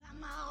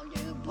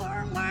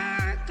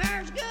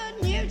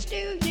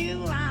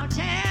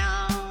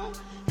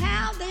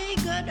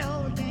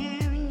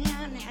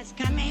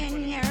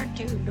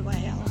attitude the way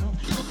I don't know.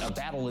 A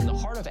battle in the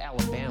heart of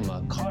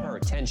Alabama caught our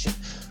attention.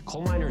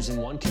 Coal miners in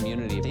one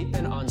community, they've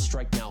been on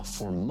strike now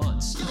for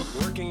months.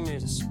 Working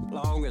as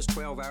long as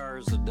 12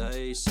 hours a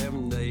day,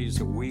 7 days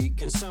a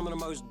week, in some of the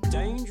most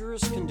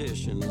dangerous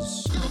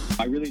conditions.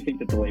 I really think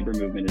that the labor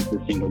movement is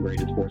the single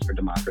greatest force for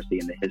democracy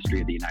in the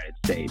history of the United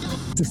States.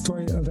 The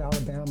story of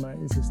Alabama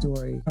is a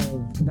story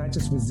of not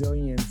just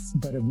resilience,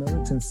 but of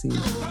militancy.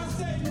 I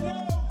say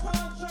no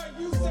contract,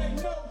 you say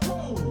no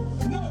code.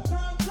 No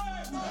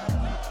contract, no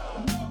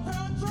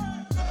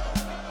contract.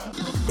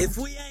 If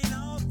we ain't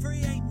all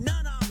free, ain't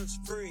none of us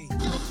free.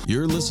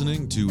 You're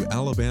listening to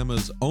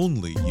Alabama's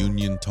only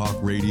union talk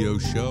radio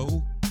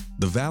show,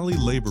 The Valley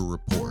Labor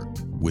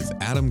Report, with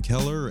Adam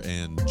Keller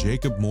and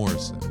Jacob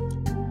Morrison.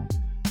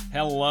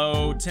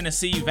 Hello,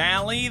 Tennessee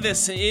Valley.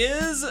 This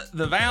is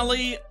the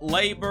Valley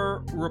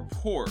Labor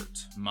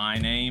Report. My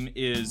name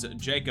is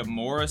Jacob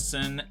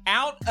Morrison.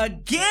 Out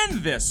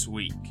again this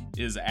week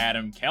is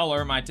Adam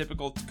Keller, my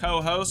typical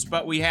co-host,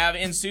 but we have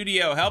in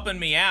studio helping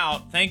me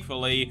out,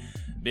 thankfully,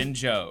 Ben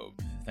Job.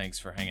 Thanks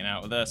for hanging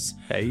out with us.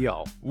 Hey,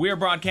 y'all. We're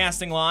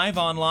broadcasting live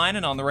online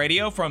and on the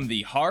radio from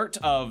the heart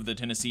of the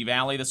Tennessee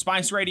Valley, the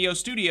Spice Radio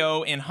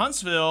studio in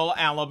Huntsville,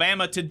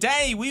 Alabama.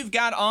 Today, we've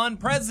got on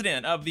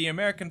President of the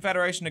American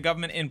Federation of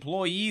Government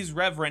Employees,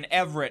 Reverend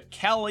Everett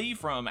Kelly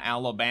from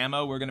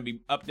Alabama. We're going to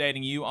be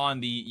updating you on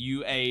the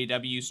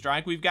UAW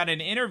strike. We've got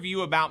an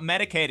interview about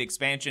Medicaid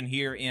expansion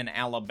here in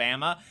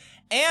Alabama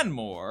and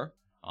more.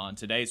 On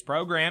today's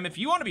program, if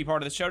you want to be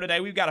part of the show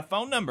today, we've got a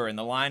phone number and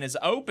the line is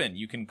open.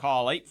 You can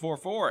call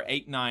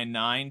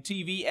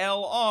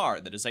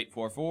 844-899-TVLR. That is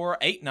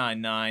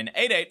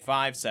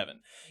 844-899-8857.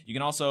 You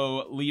can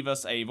also leave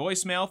us a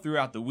voicemail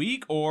throughout the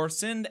week or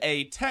send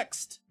a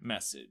text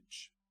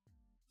message.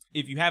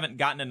 If you haven't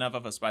gotten enough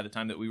of us by the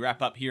time that we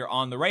wrap up here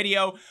on the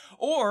radio,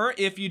 or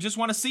if you just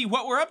want to see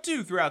what we're up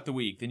to throughout the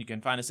week, then you can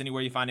find us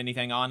anywhere you find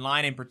anything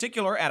online, in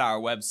particular at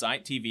our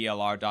website,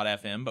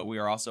 tvlr.fm, but we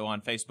are also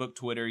on Facebook,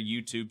 Twitter,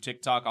 YouTube,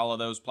 TikTok, all of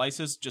those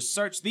places. Just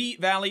search the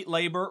Valley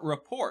Labor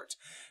Report.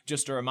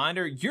 Just a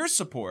reminder, your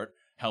support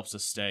helps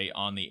us stay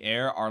on the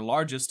air. Our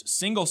largest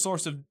single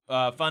source of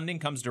funding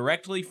comes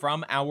directly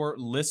from our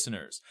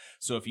listeners.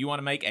 So if you want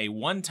to make a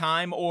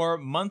one-time or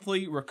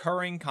monthly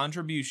recurring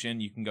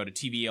contribution, you can go to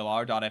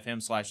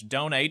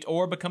tvlr.fm/donate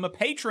or become a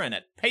patron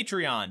at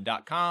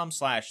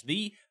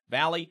patreon.com/the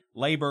Valley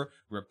Labor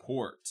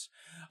Report.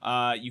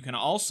 You can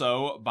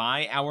also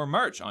buy our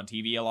merch on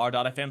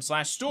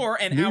tvlr.fm/store,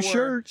 and new our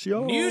shirts,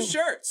 yo. New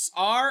shirts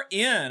are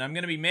in. I'm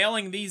going to be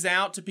mailing these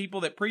out to people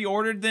that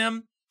pre-ordered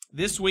them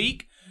this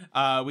week.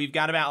 We've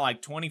got about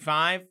like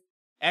 25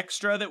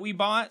 extra that we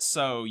bought,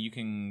 so you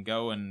can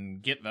go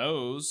and get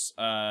those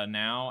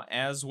now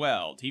as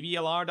well.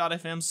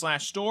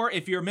 tvlr.fm/store.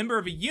 If you're a member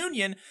of a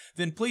union,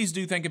 then please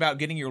do think about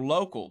getting your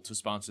local to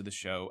sponsor the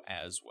show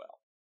as well.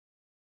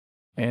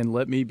 And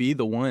let me be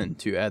the one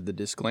to add the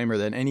disclaimer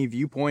that any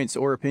viewpoints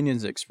or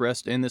opinions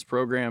expressed in this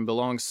program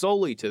belong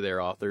solely to their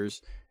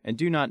authors and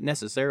do not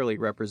necessarily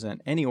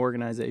represent any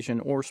organization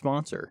or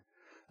sponsor.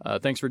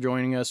 Thanks for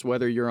joining us,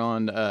 whether you're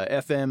on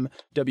FM,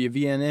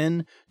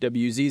 WVNN,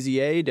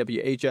 WZZA,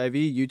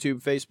 WHIV,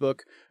 YouTube,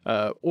 Facebook,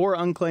 or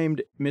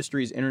Unclaimed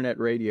Mysteries Internet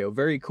Radio.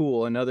 Very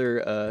cool,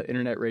 another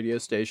internet radio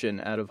station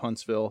out of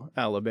Huntsville,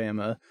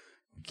 Alabama,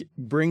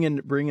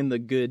 bringing the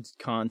good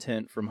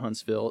content from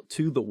Huntsville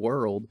to the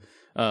world.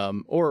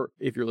 Or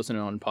if you're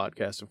listening on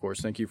podcast, of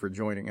course, thank you for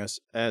joining us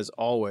as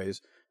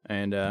always.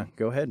 And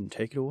go ahead and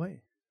take it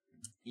away.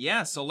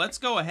 Yeah, so let's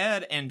go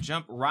ahead and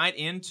jump right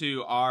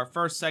into our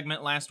first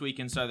segment, Last Week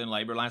in Southern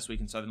Labor. Last Week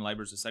in Southern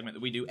Labor is a segment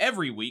that we do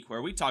every week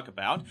where we talk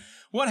about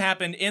what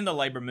happened in the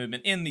labor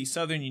movement in the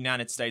southern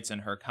United States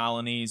and her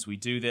colonies. We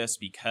do this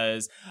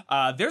because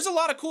there's a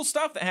lot of cool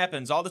stuff that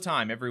happens all the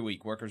time, every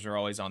week. Workers are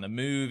always on the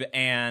move,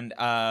 and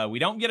we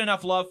don't get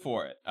enough love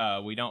for it.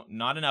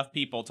 Not enough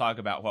people talk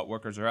about what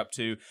workers are up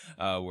to.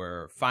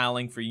 We're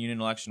filing for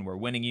union election. We're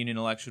winning union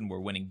election.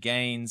 We're winning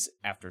gains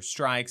after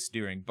strikes,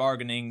 during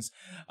bargainings.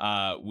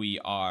 We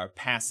are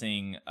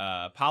passing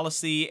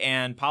policy,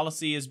 and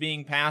policy is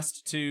being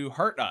passed to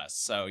hurt us.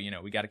 So,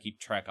 we got to keep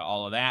track of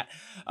all of that.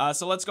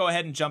 So let's go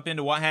ahead and jump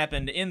into what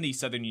happened in the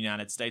southern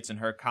United States and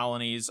her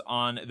colonies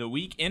on the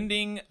week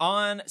ending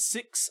on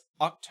 6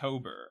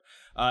 October.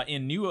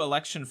 In new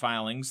election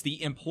filings,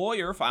 the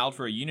employer filed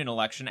for a union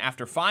election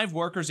after 5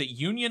 workers at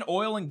Union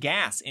Oil and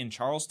Gas in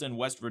Charleston,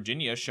 West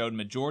Virginia, showed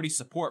majority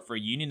support for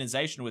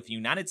unionization with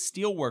United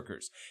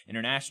Steelworkers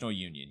International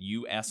Union,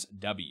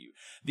 USW.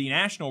 The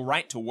National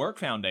Right to Work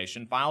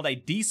Foundation filed a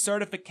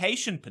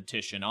decertification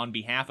petition on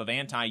behalf of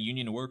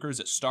anti-union workers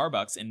at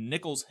Starbucks in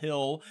Nichols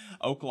Hill,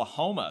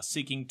 Oklahoma,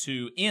 seeking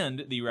to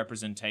end the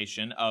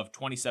representation of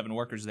 27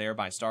 workers there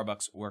by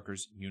Starbucks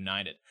Workers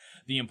United.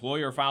 The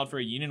employer filed for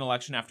a union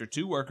election after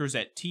 2 workers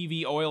at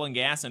TV Oil and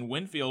Gas in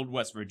Winfield,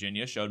 West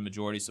Virginia, showed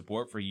majority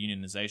support for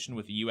unionization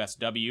with the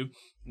USW.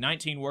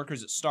 19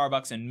 workers at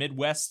Starbucks in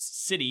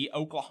Midwest City,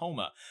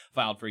 Oklahoma,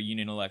 filed for a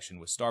union election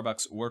with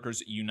Starbucks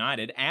Workers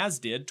United, as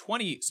did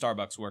 20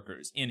 Starbucks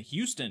workers in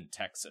Houston,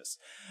 Texas.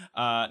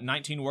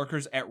 19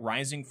 workers at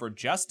Rising for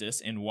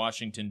Justice in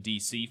Washington,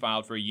 D.C.,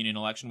 filed for a union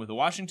election with the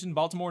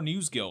Washington-Baltimore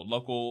News Guild,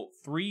 Local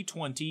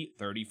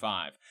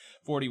 32035.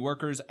 40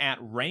 workers at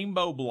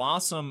Rainbow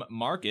Blossom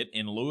Market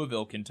in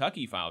Louisville,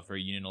 Kentucky, filed for a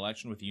union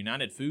election with the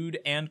United Food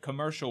and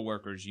Commercial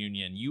Workers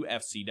Union,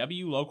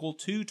 UFCW, Local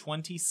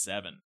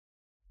 227.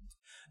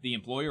 The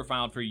employer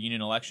filed for a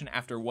union election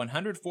after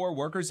 104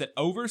 workers at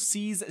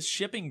Overseas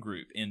Shipping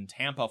Group in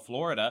Tampa,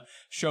 Florida,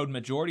 showed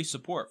majority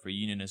support for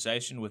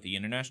unionization with the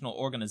International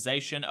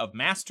Organization of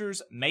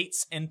Masters,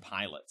 Mates, and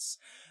Pilots.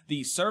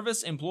 The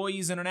Service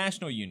Employees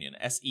International Union,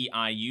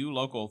 SEIU,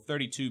 Local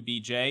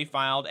 32BJ,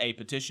 filed a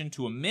petition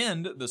to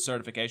amend the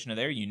certification of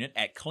their unit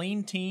at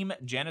Clean Team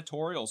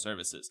Janitorial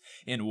Services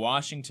in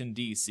Washington,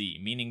 D.C.,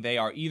 meaning they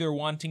are either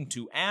wanting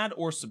to add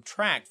or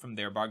subtract from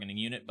their bargaining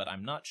unit, but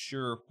I'm not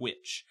sure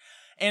which.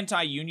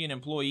 Anti-union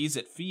employees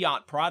at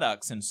Fiat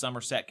Products in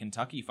Somerset,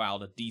 Kentucky,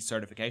 filed a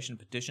decertification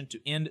petition to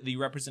end the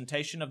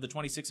representation of the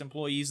 26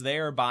 employees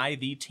there by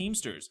the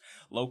Teamsters,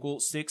 Local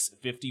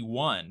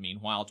 651.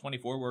 Meanwhile,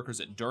 24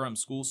 workers at Durham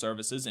School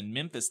Services in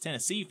Memphis,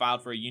 Tennessee,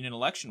 filed for a union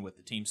election with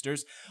the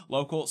Teamsters,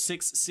 Local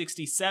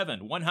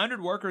 667.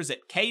 100 workers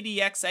at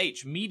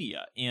KDXH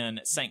Media in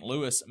St.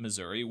 Louis,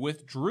 Missouri,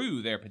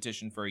 withdrew their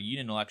petition for a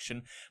union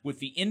election with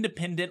the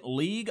Independent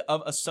League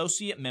of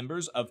Associate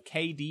Members of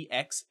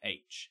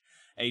KDXH.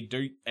 A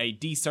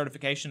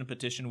decertification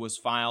petition was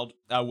pulled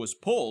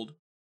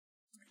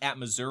at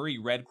Missouri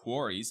Red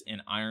Quarries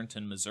in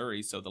Ironton,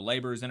 Missouri, so the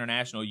Laborers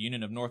International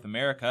Union of North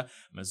America,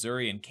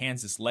 Missouri and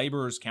Kansas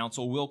Laborers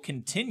Council will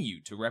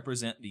continue to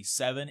represent the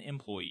 7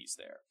 employees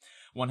there.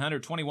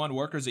 121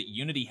 workers at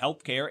Unity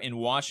Healthcare in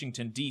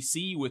Washington,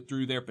 D.C.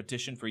 withdrew their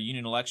petition for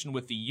union election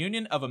with the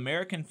Union of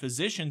American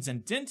Physicians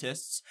and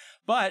Dentists,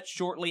 but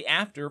shortly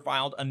after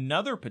filed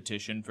another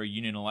petition for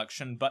union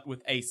election, but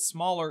with a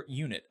smaller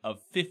unit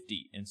of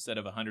 50 instead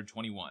of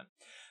 121.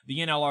 The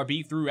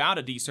NLRB threw out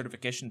a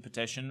decertification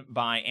petition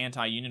by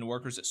anti-union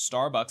workers at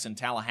Starbucks in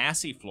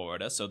Tallahassee,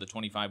 Florida, so the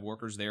 25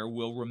 workers there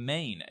will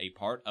remain a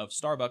part of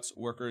Starbucks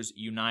Workers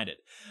United.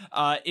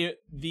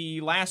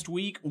 The last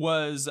week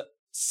was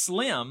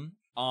slim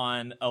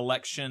on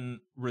election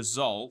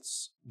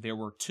results. There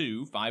were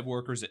 5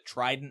 workers at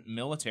Trident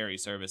Military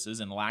Services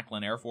in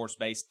Lackland Air Force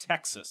Base,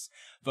 Texas,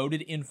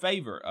 voted in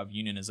favor of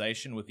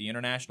unionization with the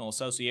International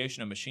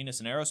Association of Machinists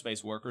and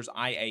Aerospace Workers,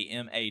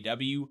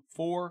 IAMAW,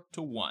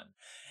 4-1.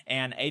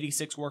 And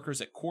 86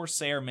 workers at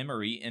Corsair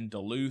Memory in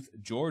Duluth,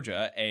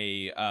 Georgia,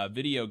 a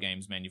video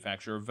games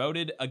manufacturer,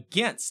 voted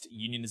against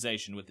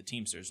unionization with the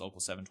Teamsters,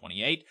 Local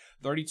 728,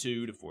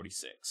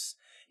 32-46.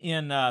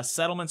 In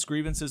settlements,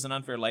 grievances, and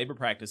unfair labor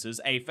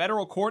practices, a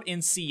federal court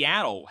in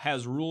Seattle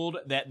has ruled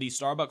that the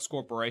Starbucks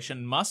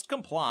Corporation must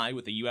comply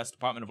with the U.S.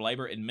 Department of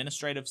Labor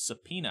administrative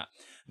subpoena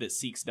that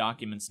seeks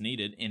documents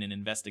needed in an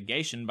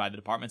investigation by the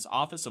department's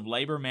Office of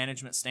Labor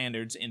Management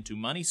Standards into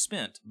money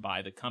spent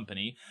by the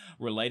company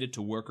related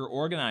to worker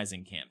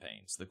organizing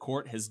campaigns. The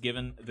court has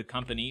given the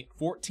company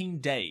 14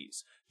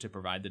 days to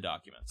provide the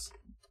documents.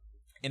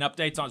 In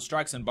updates on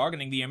strikes and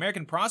bargaining, the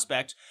American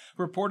Prospect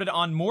reported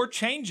on more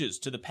changes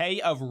to the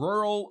pay of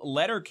rural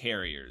letter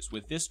carriers,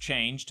 with this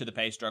change to the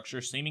pay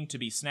structure seeming to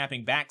be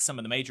snapping back some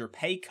of the major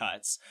pay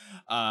cuts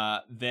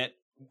that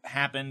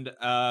happened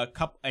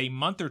a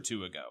month or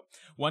 2 ago.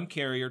 One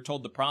carrier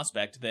told the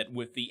Prospect that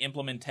with the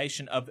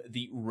implementation of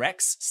the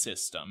REX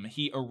system,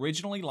 he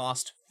originally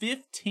lost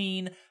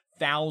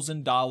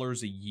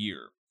 $15,000 a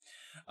year,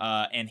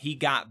 and he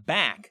got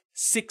back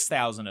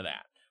 $6,000 of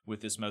that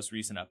with this most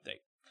recent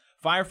update.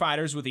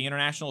 Firefighters with the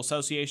International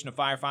Association of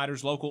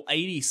Firefighters Local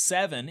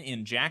 87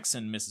 in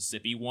Jackson,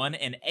 Mississippi, won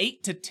an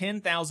 $8,000 to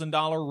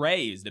 $10,000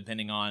 raise,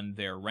 depending on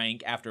their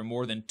rank, after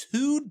more than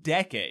 2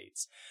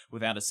 decades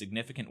without a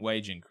significant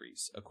wage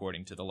increase,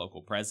 according to the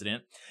local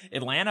president.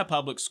 Atlanta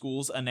Public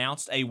Schools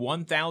announced a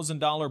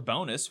 $1,000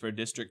 bonus for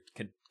district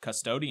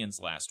custodians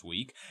last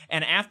week,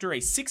 and after a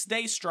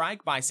 6-day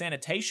strike by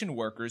sanitation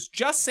workers,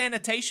 just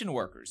sanitation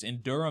workers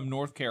in Durham,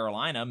 North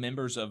Carolina,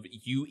 members of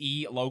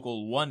UE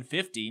Local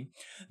 150,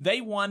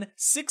 they won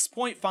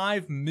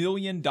 $6.5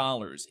 million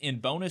in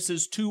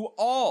bonuses to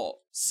all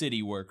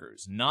city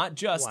workers, not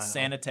just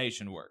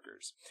sanitation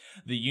workers.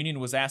 The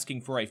union was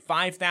asking for a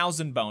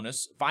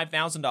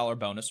 $5,000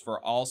 bonus for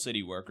all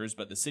city workers,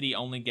 but the city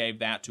only gave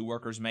that to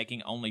workers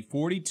making only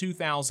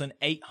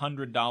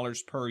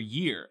 $42,800 per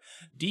year,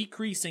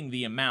 decreasing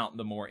the amount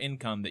the more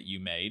income that you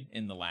made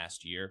in the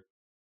last year.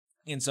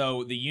 And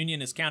so the union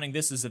is counting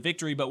this as a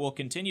victory, but will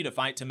continue to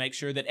fight to make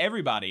sure that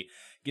everybody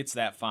gets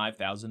that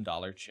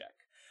 $5,000 check.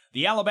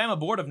 The Alabama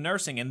Board of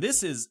Nursing, and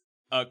this is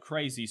a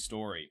crazy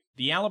story.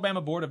 The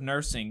Alabama Board of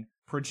Nursing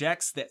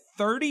projects that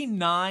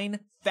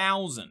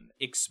 39,000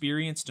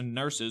 experienced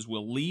nurses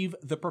will leave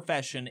the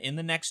profession in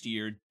the next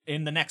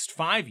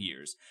 5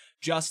 years,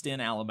 just in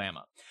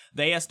Alabama.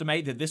 They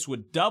estimate that this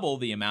would double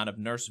the amount of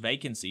nurse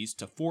vacancies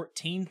to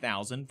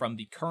 14,000 from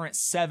the current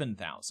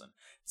 7,000.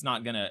 It's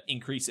not going to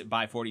increase it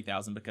by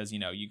 40,000 because,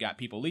 you got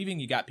people leaving,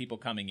 you got people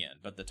coming in,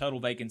 but the total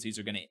vacancies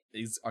are going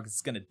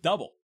to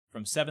double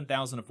from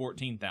 7,000 to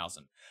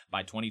 14,000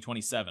 by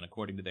 2027,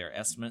 according to their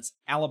estimates.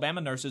 Alabama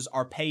nurses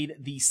are paid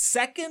the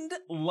second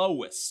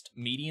lowest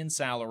median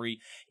salary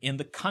in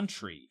the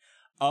country.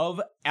 Of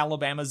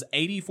Alabama's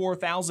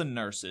 84,000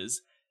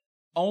 nurses,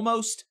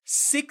 almost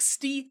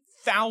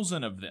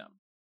 60,000 of them,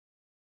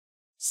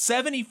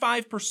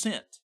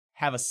 75%,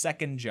 have a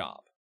second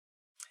job.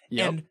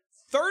 Yep. And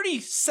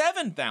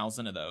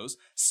 37,000 of those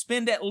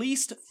spend at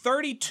least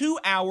 32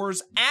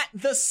 hours at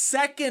the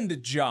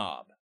second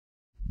job.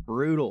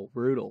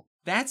 Brutal.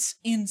 That's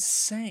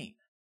insane.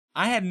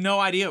 I had no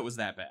idea it was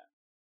that bad.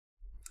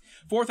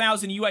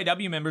 4,000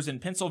 UAW members in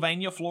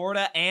Pennsylvania,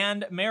 Florida,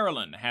 and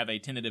Maryland have a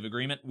tentative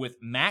agreement with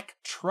Mack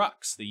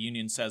Trucks. The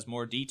union says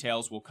more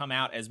details will come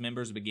out as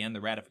members begin the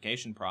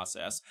ratification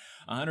process.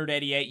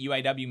 188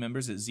 UAW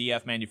members at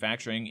ZF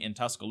Manufacturing in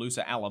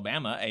Tuscaloosa,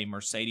 Alabama, a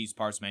Mercedes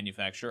parts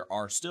manufacturer,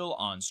 are still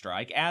on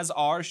strike, as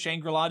are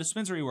Shangri-La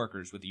dispensary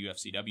workers with the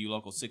UFCW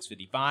Local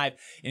 655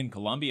 in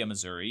Columbia,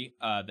 Missouri.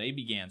 They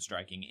began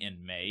striking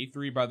in May.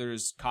 Three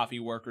Brothers coffee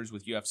workers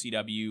with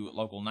UFCW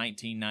Local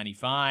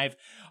 1995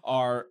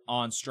 are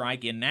on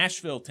strike in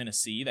Nashville,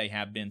 Tennessee. They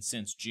have been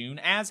since June,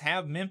 as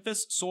have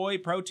Memphis soy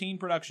protein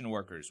production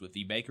workers with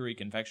the Bakery,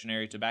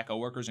 Confectionery, Tobacco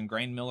Workers, and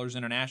Grain Millers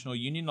International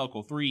Union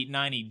Local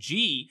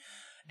 390G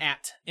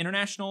at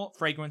International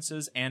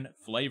Fragrances and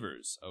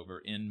Flavors over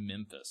in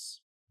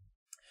Memphis.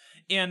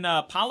 In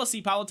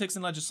policy, politics,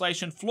 and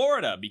legislation,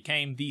 Florida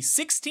became the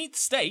 16th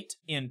state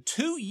in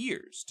 2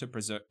 years to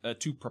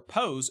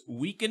propose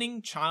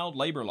weakening child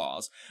labor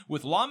laws,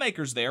 with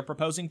lawmakers there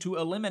proposing to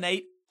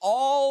eliminate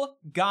all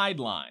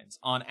guidelines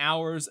on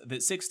hours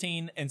that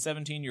 16 and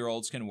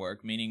 17-year-olds can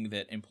work, meaning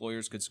that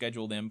employers could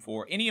schedule them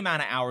for any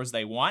amount of hours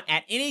they want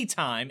at any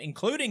time,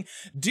 including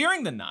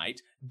during the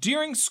night,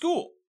 during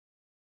school,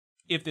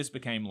 if this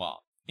became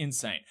law.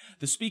 Insane.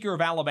 The Speaker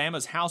of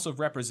Alabama's House of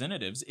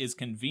Representatives is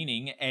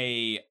convening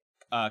a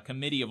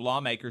committee of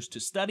lawmakers to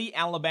study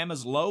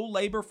Alabama's low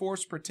labor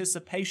force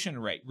participation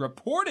rate,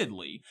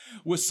 reportedly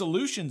with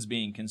solutions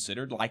being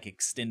considered like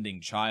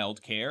extending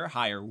child care,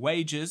 higher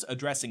wages,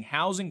 addressing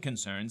housing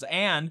concerns,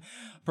 and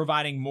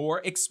providing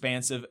more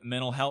expansive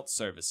mental health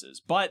services.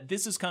 But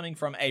this is coming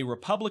from a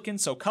Republican,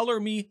 so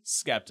color me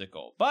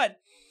skeptical. But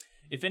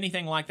if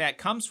anything like that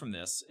comes from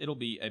this, it'll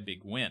be a big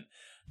win.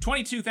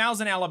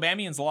 22,000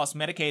 Alabamians lost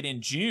Medicaid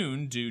in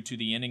June due to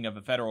the ending of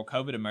a federal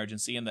COVID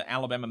emergency, and the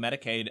Alabama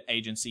Medicaid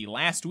Agency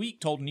last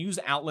week told news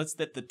outlets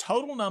that the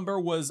total number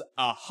was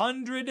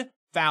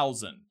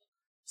 100,000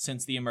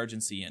 since the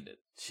emergency ended.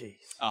 Jeez.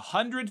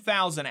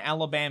 100,000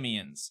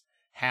 Alabamians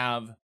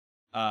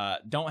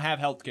don't have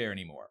health care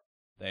anymore.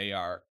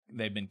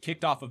 They've been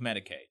kicked off of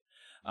Medicaid.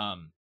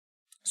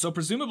 So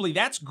presumably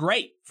that's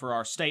great for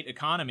our state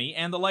economy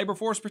and the labor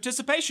force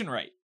participation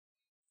rate.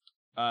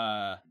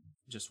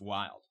 Just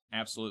wild.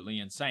 Absolutely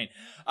insane.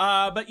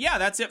 But yeah,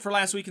 that's it for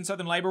Last Week in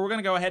Southern Labor. We're going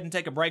to go ahead and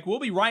take a break. We'll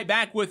be right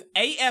back with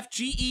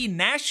AFGE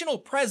National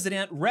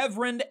President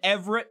Reverend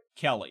Everett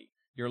Kelly.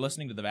 You're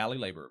listening to the Valley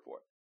Labor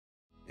Report.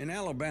 In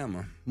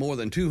Alabama, more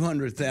than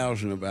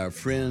 200,000 of our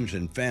friends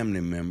and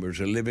family members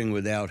are living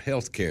without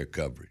health care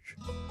coverage.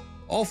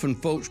 Often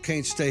folks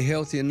can't stay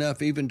healthy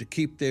enough even to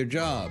keep their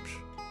jobs.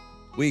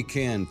 We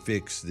can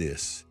fix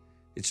this.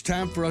 It's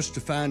time for us to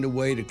find a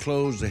way to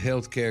close the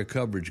health care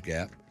coverage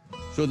gap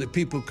so that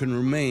people can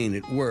remain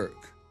at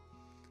work.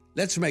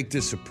 Let's make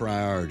this a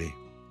priority.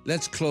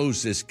 Let's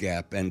close this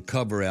gap and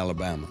cover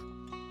Alabama.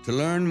 To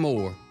learn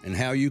more and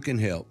how you can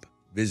help,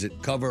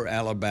 visit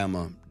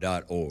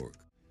coveralabama.org.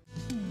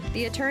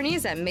 The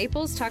attorneys at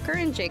Maples,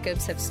 Tucker &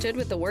 Jacobs have stood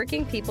with the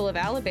working people of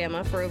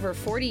Alabama for over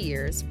 40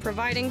 years,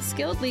 providing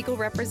skilled legal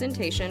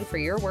representation for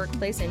your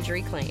workplace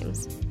injury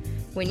claims.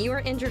 When you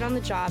are injured on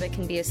the job, it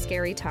can be a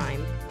scary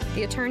time.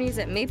 The attorneys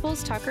at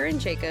Maples, Tucker &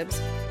 Jacobs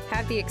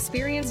have the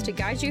experience to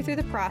guide you through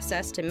the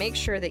process to make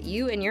sure that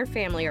you and your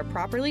family are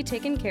properly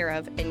taken care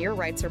of and your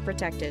rights are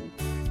protected.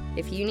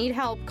 If you need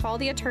help, call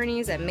the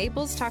attorneys at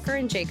Maples,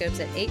 Tucker & Jacobs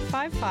at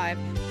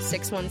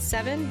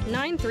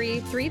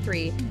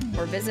 855-617-9333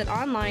 or visit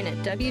online at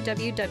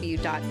www.mtnj.com.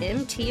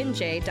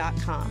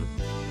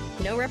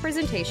 No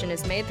representation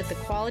is made that the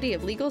quality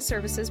of legal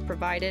services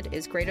provided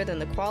is greater than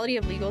the quality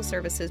of legal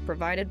services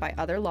provided by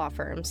other law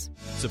firms.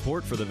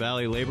 Support for the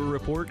Valley Labor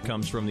Report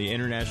comes from the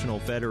International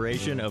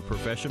Federation of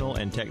Professional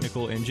and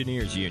Technical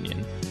Engineers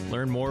Union.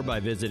 Learn more by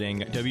visiting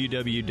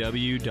www.ifpte.org.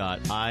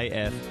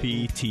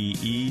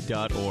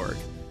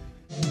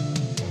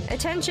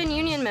 Attention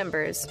union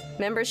members,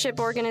 membership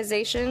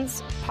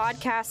organizations,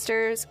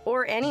 podcasters,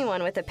 or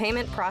anyone with a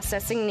payment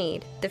processing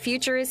need. The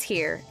future is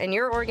here, and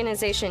your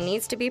organization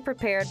needs to be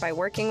prepared by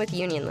working with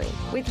Unionly.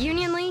 With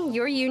Unionly,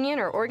 your union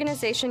or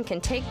organization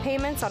can take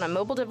payments on a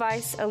mobile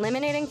device,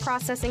 eliminating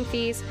processing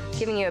fees,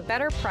 giving you a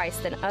better price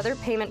than other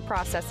payment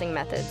processing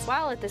methods,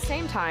 while at the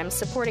same time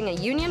supporting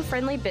a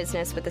union-friendly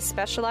business with a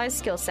specialized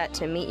skill set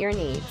to meet your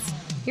needs.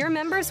 Your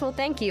members will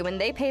thank you when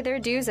they pay their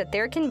dues at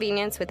their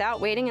convenience without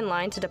waiting in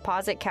line to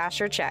deposit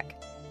cash or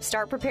check.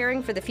 Start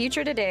preparing for the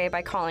future today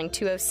by calling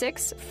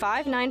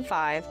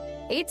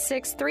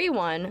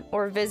 206-595-8631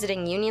 or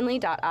visiting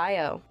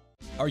unionly.io.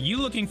 Are you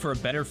looking for a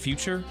better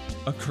future,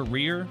 a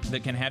career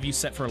that can have you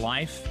set for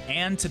life,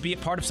 and to be a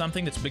part of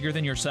something that's bigger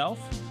than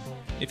yourself?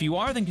 If you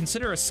are, then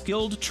consider a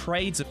skilled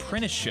trades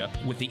apprenticeship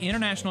with the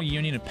International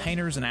Union of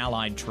Painters and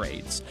Allied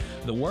Trades.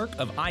 The work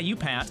of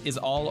IUPAT is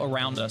all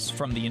around us,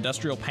 from the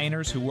industrial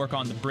painters who work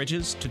on the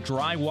bridges to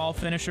drywall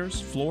finishers,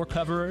 floor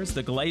coverers,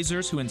 the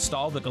glazers who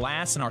install the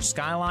glass in our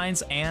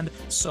skylines, and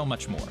so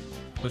much more.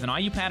 With an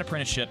IUPAT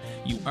apprenticeship,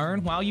 you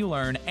earn while you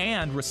learn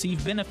and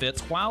receive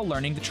benefits while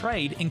learning the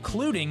trade,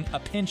 including a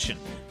pension.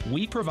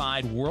 We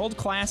provide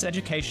world-class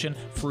education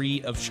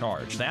free of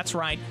charge. That's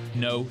right,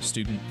 no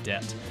student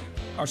debt.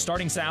 Our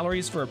starting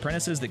salaries for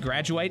apprentices that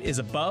graduate is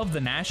above the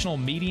national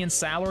median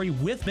salary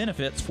with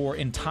benefits for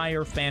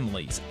entire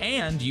families.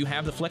 And you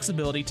have the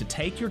flexibility to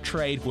take your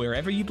trade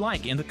wherever you'd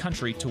like in the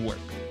country to work.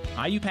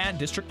 IUPAT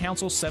District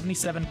Council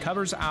 77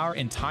 covers our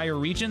entire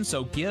region,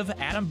 so give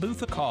Adam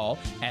Booth a call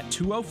at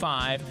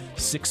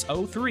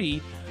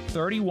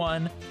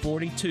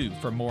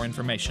 205-603-3142 for more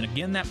information.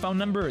 Again, that phone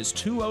number is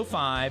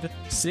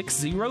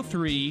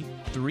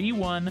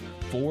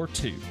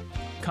 205-603-3142.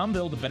 Come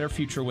build a better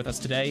future with us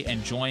today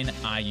and join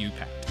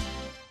IUPAT.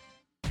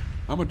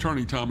 I'm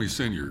attorney Tommy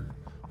Sinyard.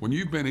 When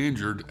you've been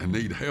injured and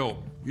need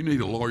help, you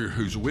need a lawyer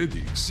who's with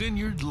you.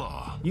 Sinyard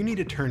Law. You need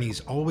attorneys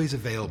always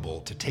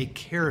available to take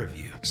care of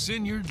you.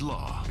 Sinyard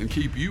Law. And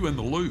keep you in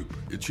the loop.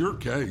 It's your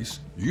case.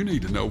 You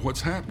need to know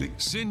what's happening.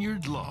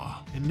 Sinyard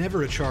Law. And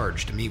never a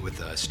charge to meet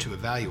with us to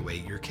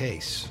evaluate your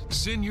case.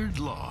 Sinyard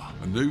Law.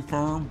 A new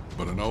firm,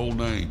 but an old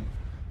name.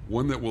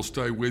 One that will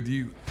stay with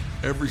you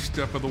every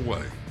step of the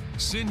way.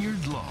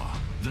 Sinyard Law,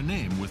 the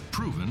name with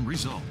proven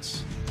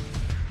results.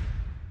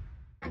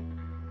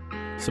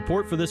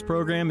 Support for this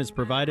program is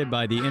provided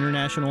by the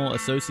International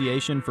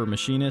Association for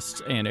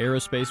Machinists and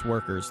Aerospace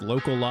Workers,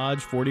 Local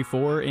Lodge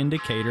 44 in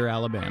Decatur,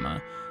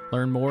 Alabama.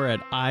 Learn more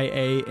at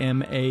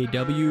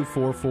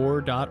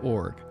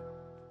iamaw44.org.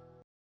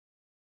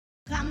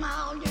 Come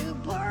on, you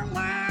poor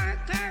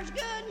workers,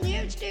 good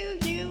news to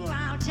you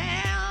I'll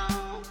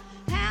tell.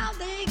 How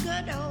the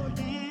good old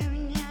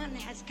union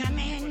has come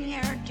in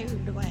here to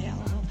dwell.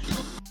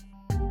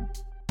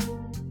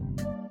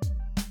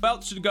 Well,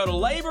 to go to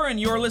labor, and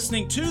you're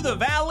listening to the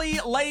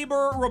Valley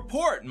Labor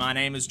Report. My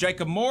name is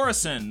Jacob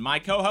Morrison. My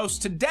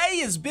co-host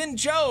today is Ben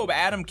Job.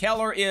 Adam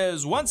Keller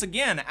is once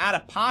again out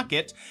of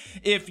pocket.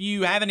 If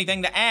you have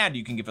anything to add,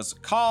 you can give us a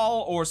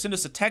call or send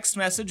us a text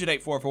message at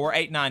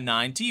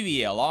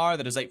 844-899-TVLR.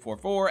 That is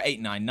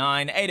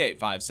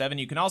 844-899-8857.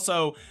 You can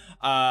also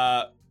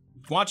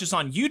watch us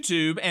on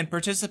YouTube and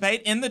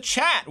participate in the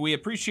chat. We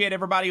appreciate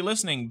everybody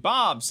listening.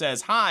 Bob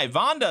says hi.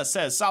 Vonda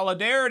says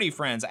solidarity,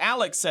 friends.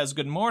 Alex says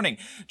good morning.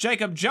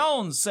 Jacob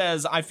Jones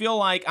says, I feel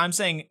like I'm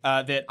saying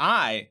that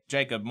I,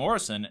 Jacob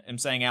Morrison, am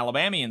saying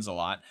Alabamians a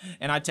lot,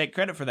 and I take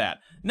credit for that.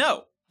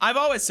 No, I've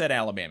always said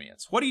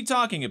Alabamians. What are you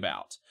talking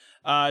about?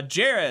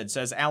 Jared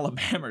says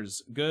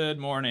Alabamers. Good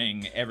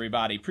morning,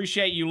 everybody.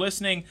 Appreciate you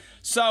listening.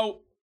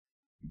 So,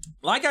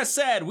 like I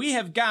said, we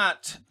have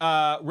got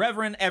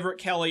Reverend Everett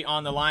Kelly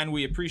on the line.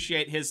 We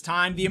appreciate his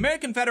time. The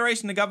American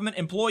Federation of Government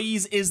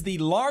Employees is the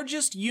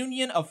largest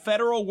union of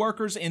federal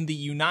workers in the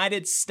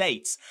United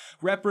States,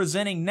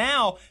 representing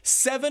now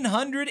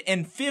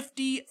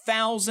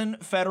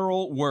 750,000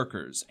 federal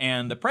workers.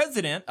 And the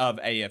president of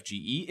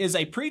AFGE is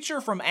a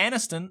preacher from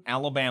Anniston,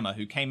 Alabama,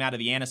 who came out of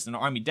the Anniston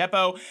Army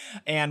Depot.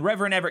 And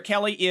Reverend Everett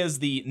Kelly is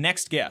the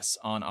next guest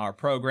on our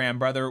program.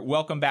 Brother,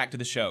 welcome back to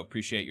the show.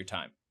 Appreciate your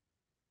time.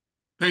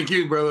 Thank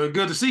you, brother.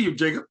 Good to see you,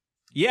 Jacob.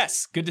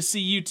 Yes, good to see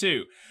you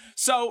too.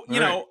 So,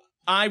 you know,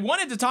 I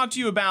wanted to talk to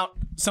you about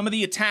some of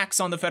the attacks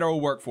on the federal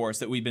workforce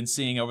that we've been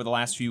seeing over the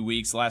last few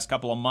weeks, the last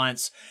couple of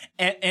months.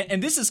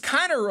 And this is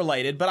kind of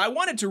related, but I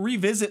wanted to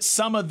revisit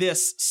some of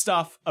this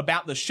stuff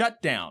about the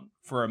shutdown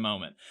for a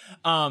moment.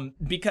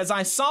 Because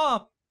I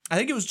saw, I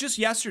think it was just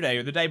yesterday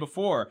or the day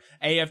before,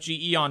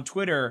 AFGE on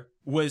Twitter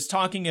was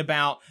talking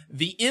about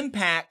the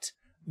impact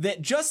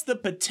that just the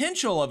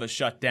potential of a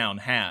shutdown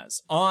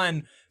has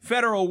on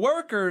federal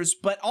workers,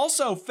 but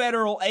also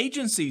federal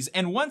agencies.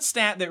 And one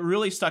stat that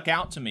really stuck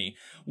out to me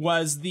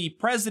was the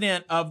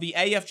president of the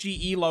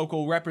AFGE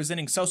local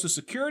representing Social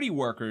Security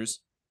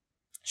workers.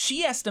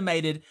 She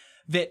estimated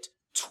that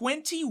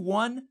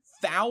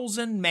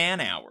 21,000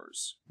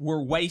 man-hours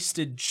were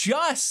wasted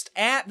just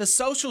at the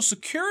Social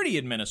Security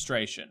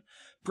Administration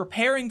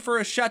preparing for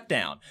a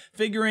shutdown,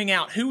 figuring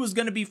out who was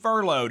going to be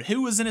furloughed,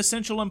 who was an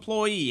essential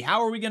employee,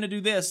 how are we going to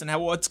do this, and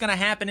what's going to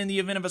happen in the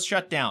event of a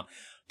shutdown.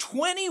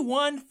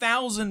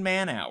 21,000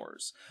 man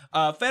hours.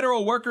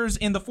 Federal workers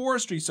in the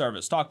Forestry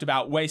Service talked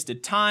about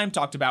wasted time,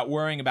 talked about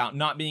worrying about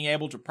not being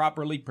able to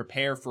properly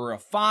prepare for a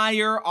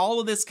fire, all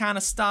of this kind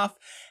of stuff.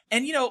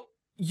 And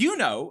you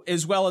know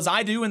as well as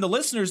I do and the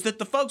listeners that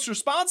the folks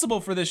responsible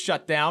for this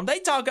shutdown,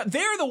 they're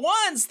the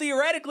ones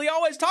theoretically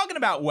always talking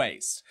about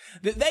waste.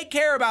 That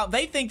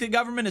they think the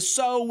government is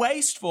so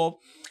wasteful,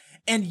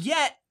 and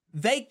yet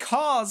they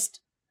caused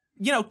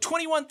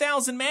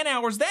 21,000 man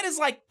hours. That is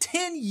like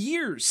 10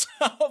 years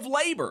of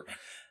labor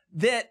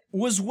that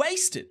was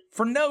wasted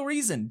for no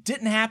reason.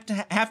 Didn't have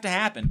to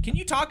happen. Can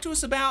you talk to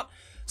us about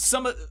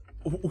some of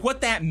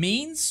what that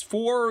means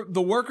for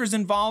the workers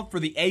involved, for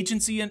the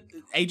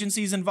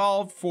agencies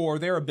involved, for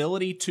their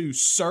ability to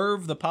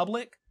serve the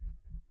public?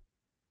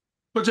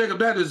 Well, Jacob,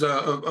 that is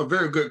a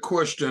very good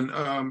question.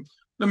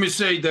 Let me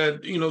say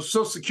that,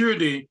 Social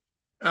Security,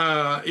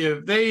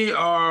 if they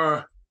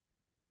are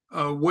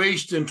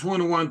wasting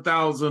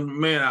 21,000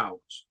 man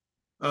hours,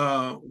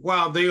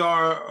 while they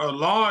are a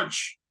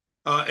large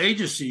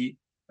agency,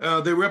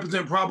 they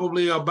represent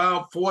probably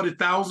about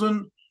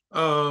 40,000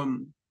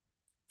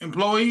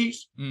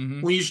 employees.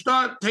 Mm-hmm. When you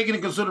start taking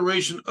into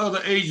consideration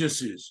other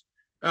agencies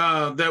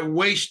that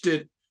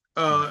wasted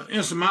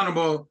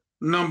insurmountable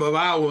number of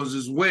hours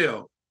as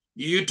well,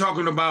 you're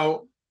talking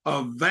about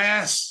a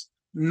vast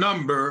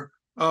number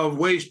of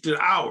wasted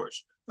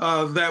hours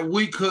that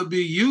we could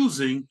be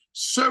using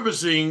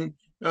servicing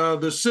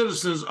the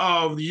citizens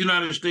of the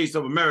United States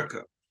of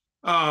America.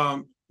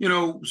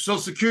 Social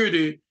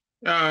Security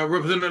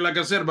represented, like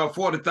I said, about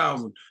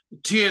 40,000.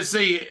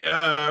 TSA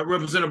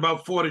represented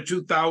about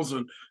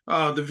 42,000.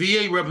 The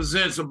VA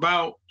represents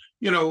about,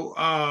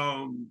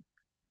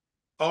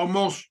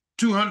 almost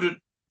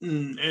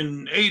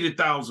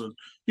 280,000.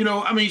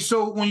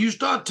 So when you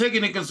start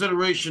taking into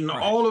consideration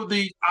all of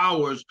these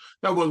hours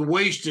that was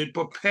wasted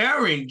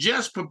preparing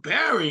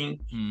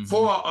mm-hmm.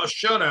 for a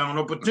shutdown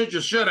or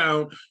potential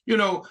shutdown,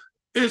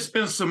 it's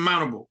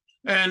insurmountable.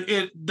 And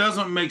it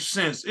doesn't make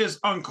sense. It's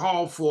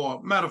uncalled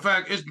for. Matter of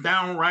fact, it's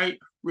downright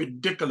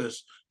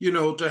ridiculous,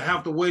 to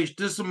have to waste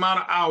this amount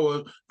of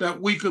hours that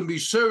we can be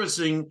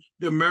servicing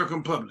the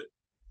American public.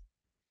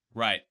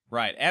 Right.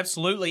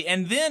 Absolutely.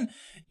 And then,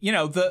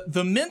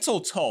 the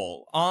mental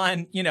toll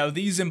on,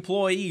 these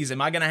employees.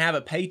 Am I going to have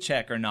a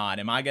paycheck or not?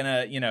 Am I going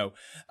to,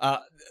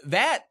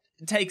 that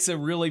takes a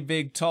really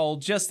big toll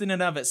just in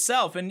and of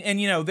itself. And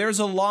there's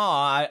a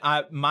law.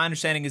 My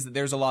understanding is that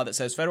there's a law that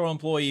says federal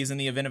employees in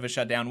the event of a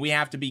shutdown, we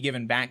have to be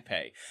given back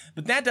pay.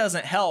 But that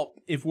doesn't help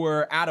if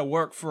we're out of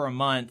work for a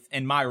month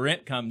and my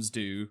rent comes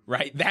due,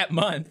 right? That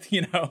month,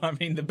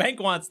 the bank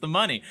wants the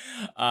money.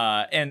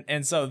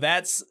 And so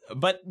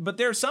but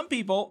there are some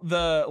people,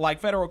 like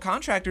federal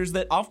contractors,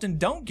 that often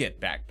don't get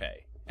back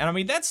pay.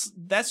 And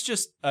that's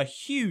just a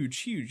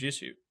huge, huge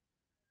issue.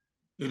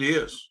 It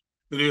is.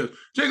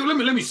 Jacob,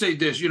 let me say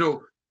this,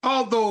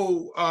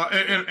 although,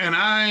 and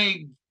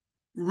I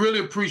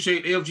really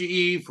appreciate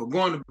LGE for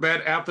going to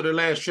bat after the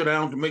last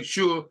shutdown to make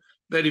sure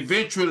that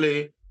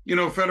eventually,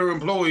 federal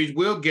employees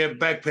will get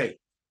back pay.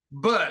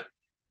 But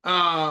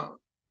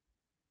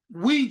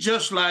we,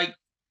 just like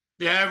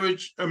the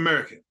average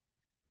American,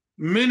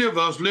 many of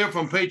us live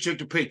from paycheck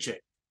to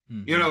paycheck.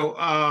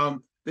 Mm-hmm.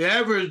 The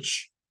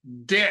average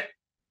debt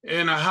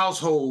in a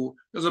household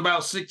is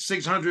about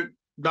 $600.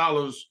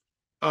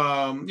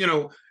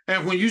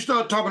 And when you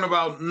start talking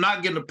about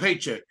not getting a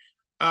paycheck,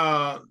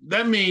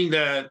 that means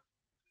that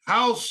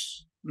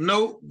house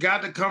note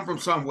got to come from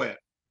somewhere.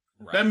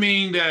 Right. That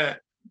means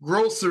that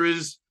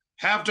groceries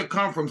have to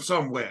come from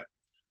somewhere.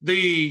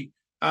 The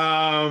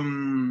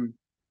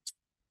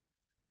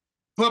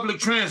public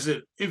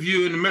transit, if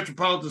you're in the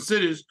metropolitan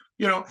cities,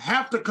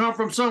 have to come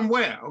from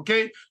somewhere.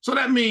 Okay, so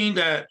that means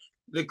that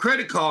the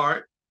credit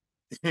card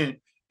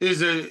is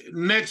the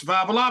next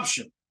viable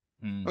option.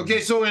 Mm-hmm. Okay,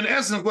 so in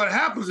essence, what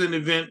happens in the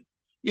event,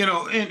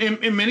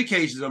 in many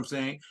cases, I'm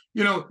saying,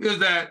 is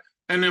that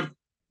a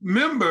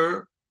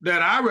member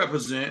that I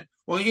represent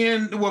will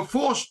be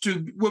forced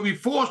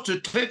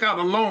to take out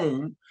a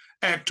loan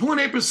at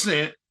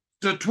 28%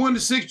 to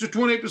 26 to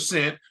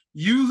 28%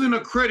 using a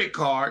credit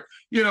card,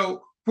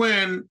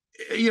 when,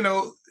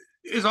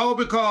 it's all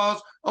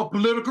because of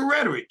political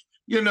rhetoric,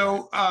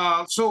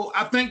 so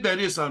I think that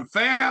it's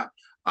unfair.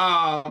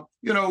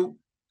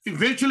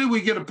 Eventually we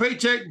get a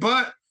paycheck,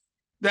 but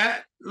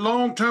that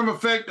long-term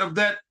effect of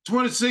that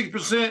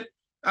 26%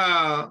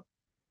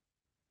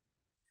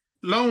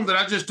 loan that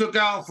I just took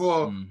out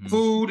for mm-hmm.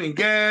 food and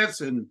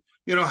gas and,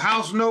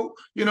 house note,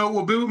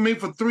 will be with me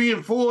for 3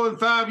 and 4 and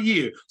 5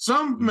 years.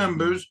 Some mm-hmm.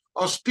 members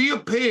are still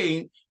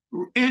paying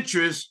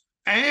interest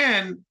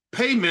and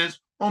payments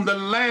on the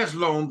last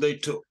loan they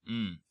took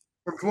from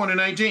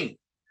 2019.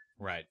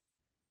 Right.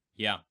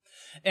 Yeah.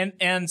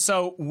 And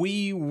so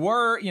we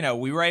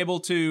were able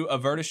to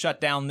avert a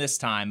shutdown this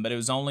time, but it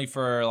was only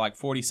for like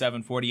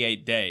 47,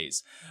 48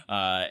 days.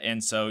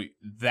 And so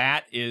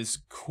that is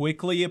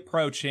quickly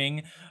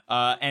approaching.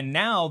 And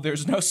now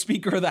there's no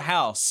Speaker of the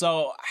House.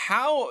 So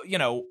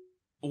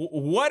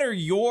what are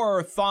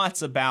your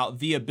thoughts about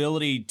the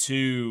ability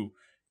to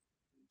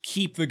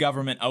keep the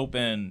government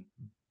open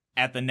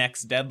at the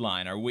next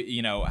deadline? Or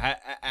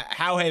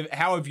how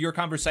have your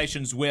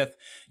conversations with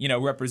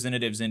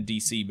representatives in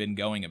DC been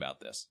going about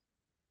this?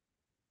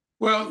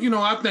 Well,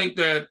 I think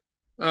that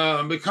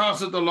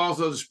because of the loss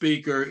of the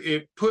speaker,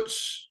 it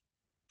puts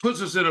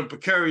us in a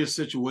precarious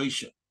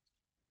situation.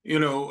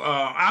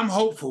 I'm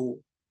hopeful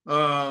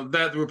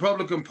that the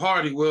Republican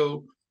Party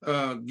will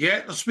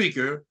get a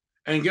speaker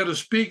and get a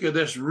speaker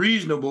that's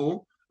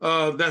reasonable,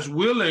 that's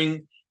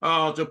willing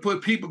to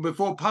put people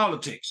before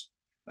politics.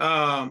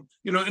 And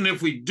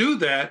if we do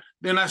that,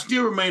 then I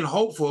still remain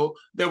hopeful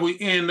that we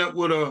end up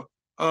with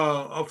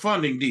a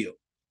funding deal.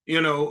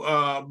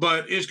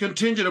 But it's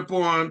contingent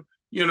upon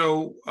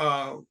the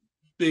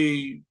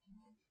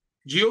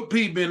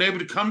GOP being able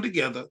to come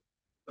together,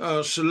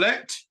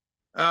 select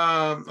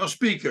a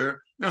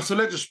speaker, and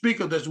select a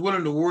speaker that's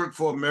willing to work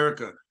for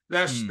America.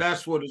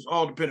 That's what it's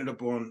all dependent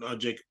upon,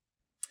 Jacob.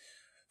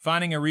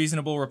 Finding a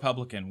reasonable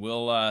Republican.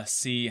 We'll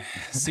see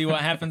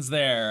what happens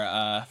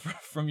there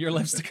from your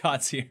lips to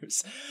God's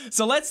ears.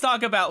 So let's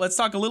talk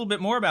a little bit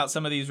more about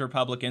some of these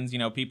Republicans.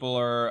 People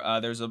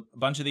are there's a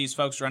bunch of these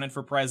folks running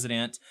for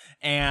president,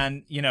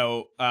 and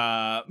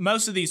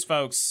most of these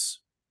folks,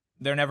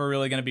 they're never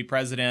really going to be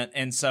president.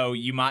 And so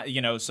you might,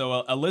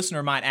 so a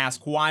listener might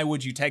ask, why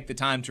would you take the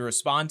time to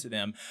respond to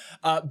them?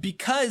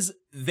 Because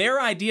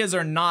their ideas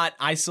are not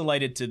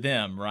isolated to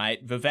them,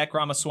 right? Vivek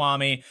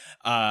Ramaswamy,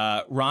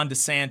 Ron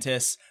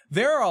DeSantis,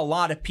 there are a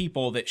lot of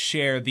people that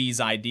share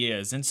these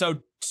ideas. And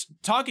so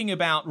talking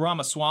about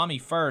Ramaswamy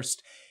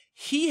first,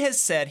 he has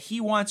said he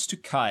wants to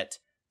cut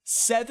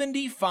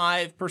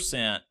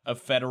 75% of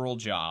federal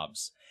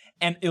jobs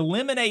and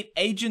eliminate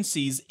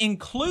agencies,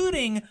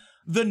 including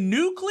the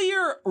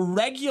Nuclear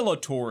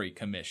Regulatory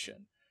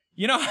Commission.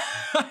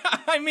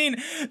 I mean,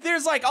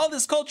 there's like all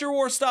this culture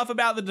war stuff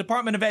about the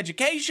Department of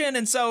Education.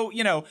 And so,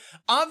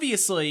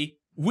 obviously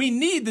we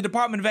need the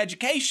Department of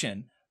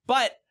Education,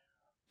 but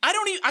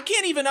I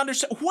can't even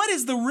understand what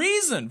is the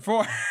reason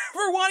for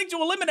wanting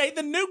to eliminate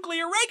the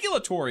Nuclear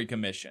Regulatory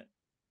Commission.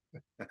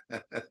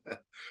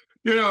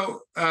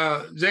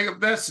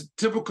 Jacob, that's a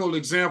typical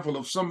example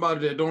of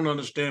somebody that don't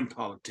understand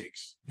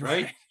politics,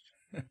 right?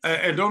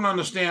 And don't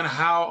understand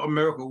how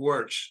America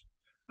works.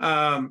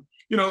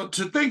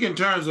 To think in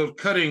terms of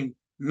cutting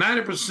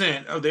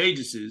 90% of the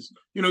agencies,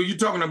 you're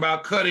talking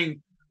about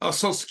cutting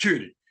Social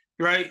Security,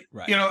 right?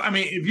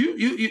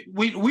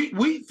 If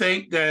we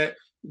think that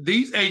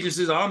these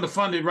agencies are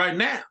underfunded right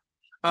now,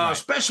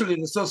 especially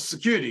the Social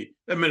Security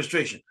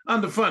Administration,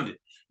 underfunded.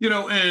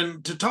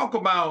 And to talk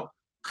about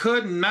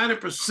cutting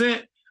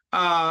 90%,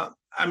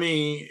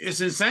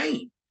 it's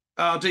insane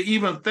to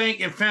even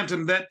think and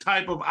phantom that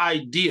type of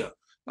idea.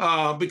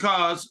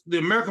 Because the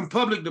American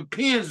public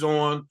depends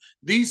on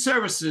these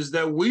services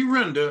that we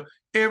render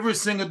every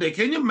single day.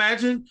 Can you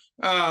imagine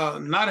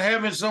not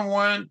having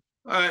someone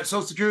at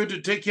Social Security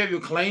to take care of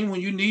your claim when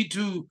you need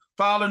to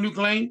file a new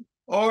claim?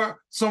 Or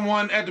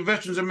someone at the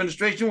Veterans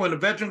Administration when the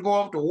veteran go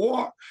off to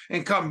war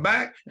and come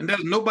back and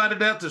there's nobody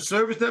there to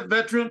service that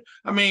veteran?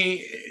 And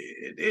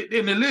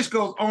the list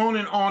goes on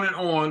and on and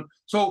on.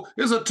 So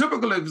it's a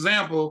typical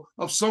example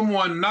of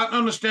someone not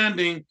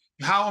understanding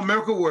how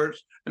America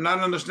works and not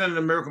understanding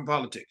American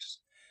politics.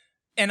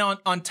 And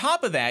on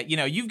top of that,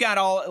 you've got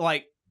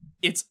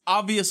it's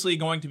obviously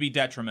going to be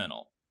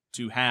detrimental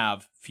to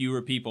have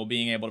fewer people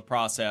being able to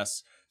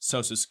process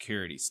Social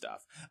Security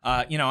stuff.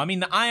 The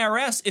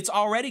IRS, it's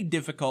already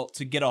difficult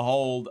to get a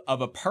hold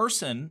of a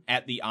person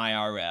at the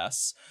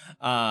IRS.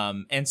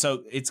 And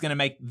so it's going to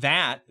make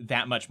that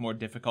much more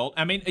difficult.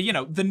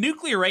 The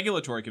Nuclear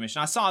Regulatory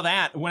Commission, I saw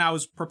that when I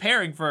was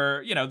preparing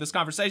for, this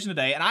conversation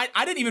today. And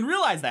I didn't even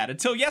realize that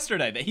until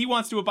yesterday, that he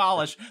wants to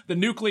abolish the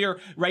Nuclear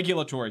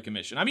Regulatory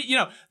Commission.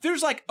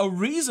 There's like a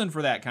reason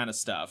for that kind of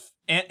stuff.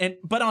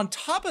 But on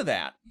top of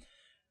that,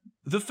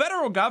 the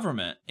federal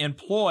government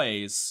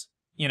employs,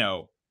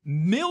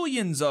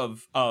 millions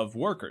of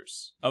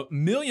workers,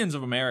 millions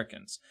of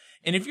Americans.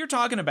 And if you're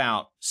talking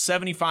about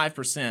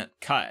 75%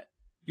 cut,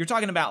 you're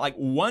talking about like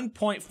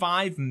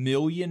 1.5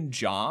 million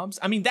jobs.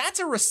 That's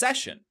a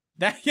recession.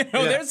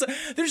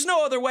 There's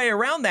no other way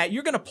around that.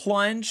 You're going to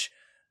plunge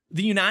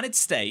the United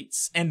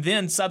States and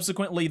then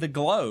subsequently the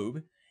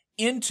globe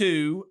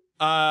into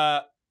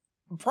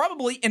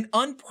probably an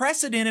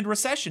unprecedented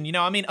recession.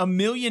 A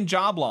million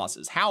job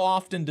losses. How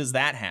often does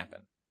that happen?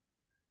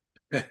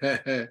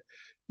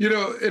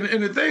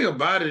 And the thing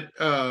about it,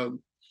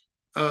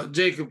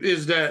 Jacob,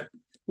 is that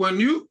when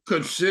you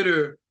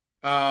consider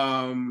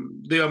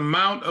the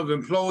amount of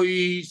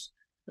employees,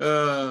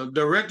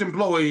 direct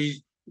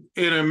employees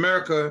in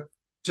America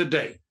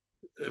today,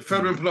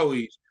 federal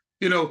employees,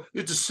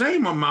 it's the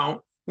same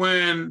amount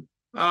when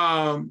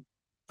I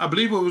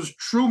believe it was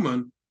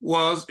Truman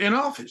was in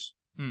office.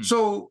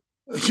 So,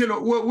 you know,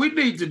 what we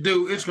need to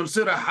do is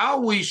consider how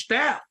we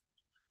staff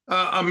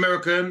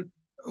American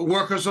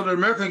workers so that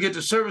America can get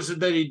the services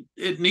that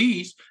it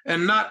needs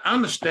and not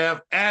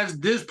understaffed as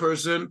this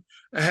person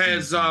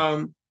has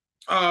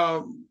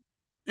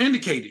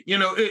indicated. You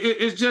know,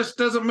 it just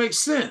doesn't make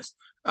sense.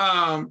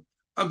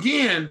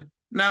 Again,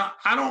 now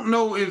I don't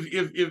know if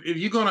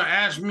you're going to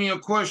ask me a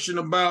question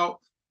about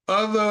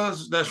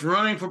others that's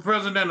running for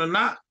president or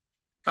not,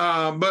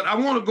 but I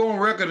want to go on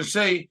record and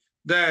say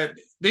that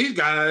these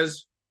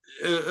guys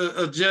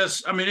are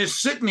just, I mean,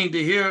 it's sickening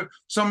to hear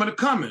some of the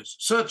comments,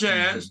 such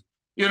as,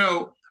 you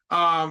know,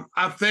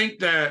 I think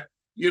that,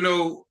 you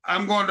know,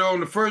 I'm going to, on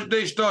the first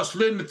day, start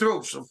slitting the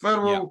throats of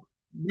federal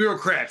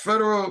bureaucrats,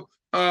 federal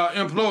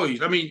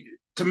employees. I mean,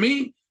 to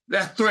me,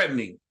 that's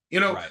threatening, you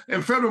know,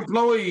 and federal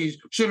employees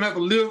shouldn't have to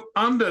live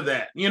under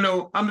that, you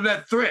know, under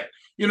that threat,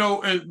 you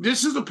know, and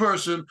this is a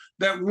person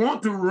that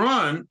wants to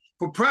run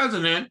for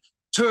president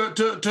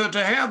to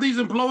have these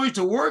employees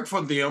to work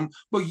for them,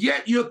 but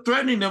yet you're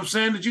threatening them,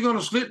 saying that you're going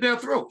to slit their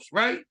throats,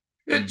 right?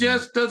 It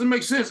just doesn't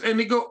make sense. And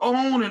they go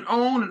on and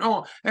on and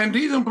on. And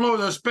these employees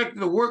are expected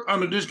to work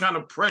under this kind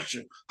of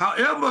pressure.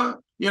 However,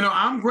 you know,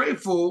 I'm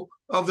grateful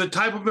of the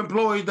type of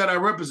employees that I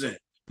represent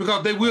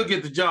because they will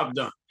get the job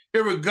done,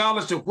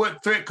 irregardless of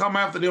what threat come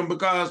after them,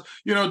 because,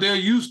 you know, they're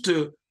used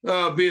to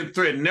being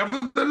threatened.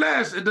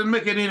 Nevertheless, it doesn't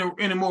make it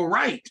any more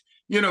right.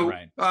 You know,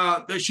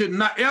 they should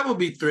not ever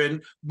be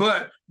threatened,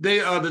 but they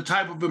are the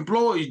type of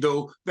employees,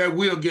 though, that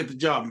will get the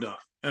job done.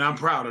 And I'm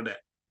proud of that.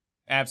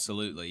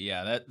 Absolutely.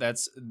 Yeah,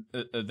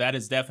 that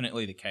is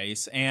definitely the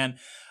case. And,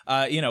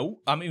 you know,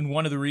 I mean,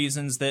 one of the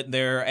reasons that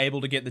they're able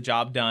to get the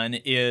job done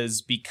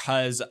is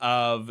because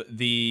of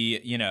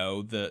the, you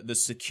know, the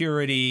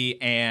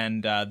security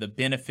and the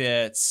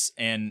benefits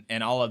and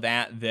all of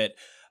that,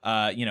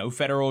 you know,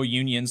 federal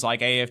unions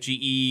like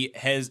AFGE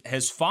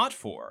has fought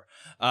for.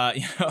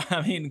 You know,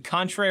 I mean,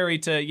 contrary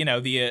to, you know,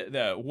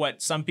 the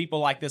what some people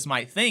like this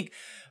might think,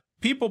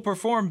 people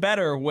perform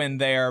better when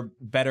they're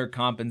better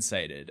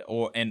compensated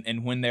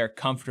and when they're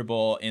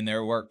comfortable in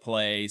their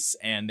workplace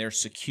and they're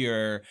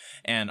secure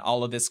and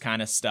all of this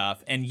kind of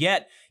stuff. And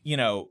yet, you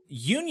know,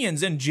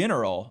 unions in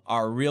general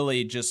are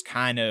really just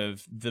kind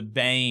of the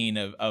bane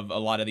of a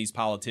lot of these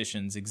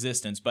politicians'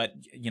 existence. But,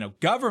 you know,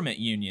 government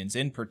unions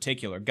in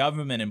particular,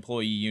 government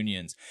employee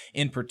unions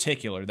in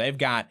particular, they've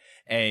got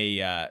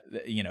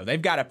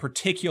they've got a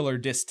particular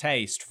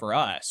distaste for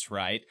us,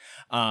 right?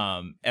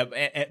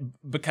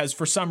 Because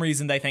for some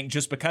reason they think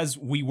just because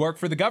we work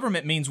for the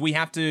government means we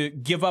have to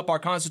give up our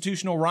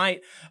constitutional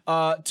right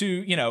to,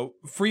 you know,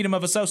 freedom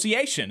of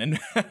association and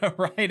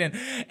right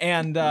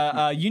and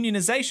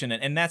unionization.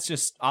 And that's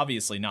just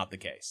obviously not the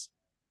case.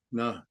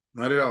 No,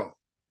 not at all.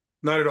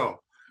 Not at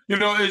all. You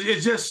know,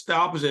 it's just the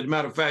opposite.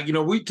 Matter of fact, you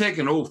know, we take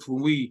an oath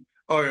when we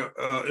are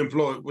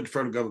employed with the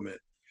federal government,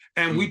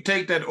 and we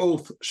take that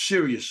oath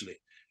seriously.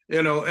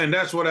 You know, and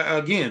that's what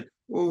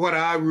what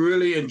I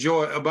really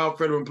enjoy about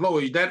federal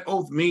employees. That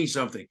oath means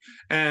something,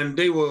 and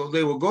they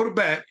will go to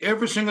bat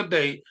every single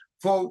day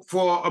for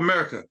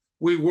America.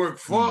 We work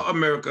for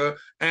America,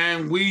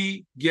 and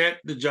we get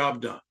the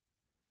job done.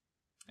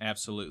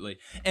 Absolutely.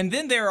 And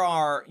then there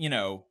are, you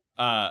know,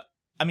 I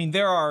mean,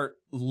 there are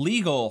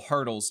legal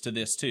hurdles to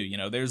this too. You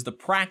know, there's the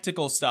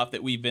practical stuff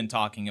that we've been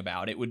talking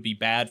about. It would be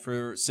bad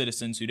for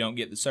citizens who don't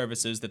get the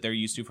services that they're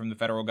used to from the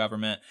federal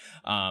government.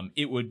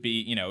 It would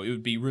be, you know, it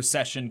would be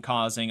recession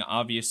causing,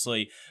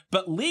 obviously.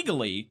 But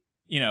legally,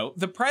 you know,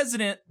 the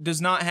president does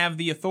not have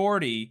the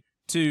authority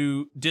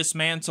to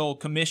dismantle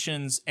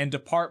commissions and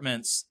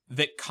departments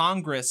that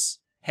Congress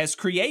has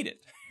created.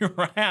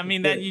 Right? I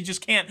mean, that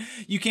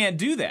you can't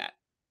do that.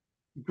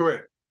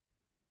 Correct.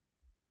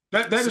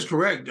 That is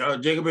correct,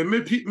 Jacob. And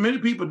many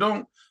people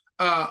don't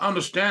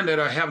understand that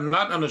or have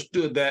not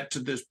understood that to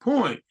this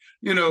point.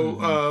 You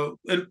know,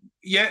 and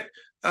yet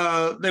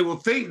they will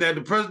think that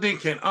the president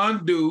can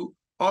undo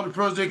or the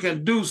president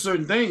can do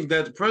certain things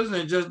that the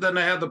president just doesn't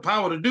have the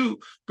power to do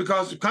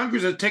because the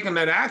Congress has taken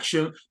that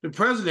action. The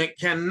president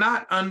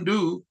cannot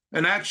undo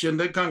an action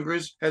that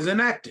Congress has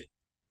enacted.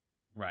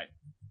 Right.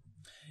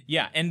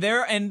 Yeah, and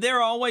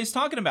they're always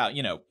talking about,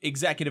 you know,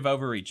 executive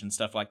overreach and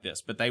stuff like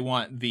this, but they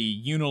want the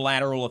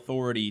unilateral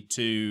authority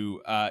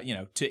to, you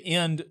know, to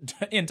end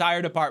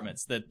entire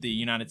departments that the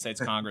United States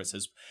Congress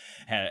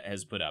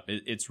has put up.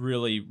 It's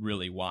really,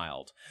 really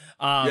wild.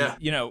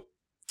 You know,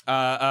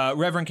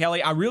 Reverend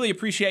Kelly, I really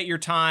appreciate your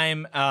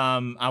time.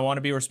 I want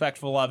to be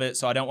respectful of it,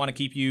 so I don't want to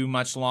keep you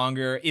much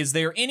longer. Is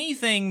there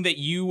anything that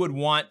you would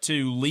want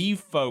to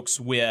leave folks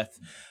with,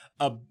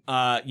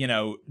 you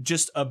know,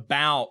 just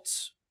about,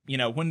 you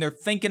know, when they're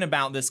thinking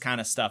about this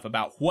kind of stuff,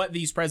 about what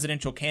these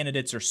presidential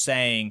candidates are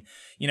saying,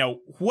 you know,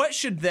 what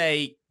should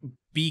they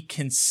be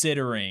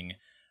considering,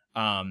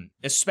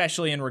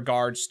 especially in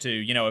regards to,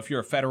 you know, if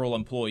you're a federal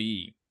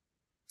employee,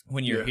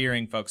 when you're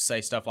hearing folks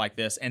say stuff like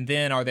this? And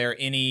then are there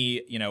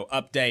any, you know,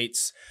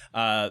 updates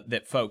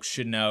that folks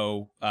should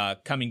know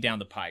coming down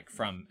the pike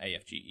from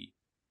AFGE?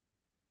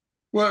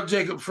 Well,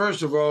 Jacob,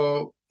 first of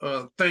all,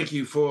 thank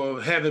you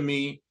for having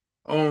me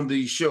on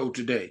the show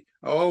today.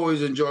 I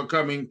always enjoy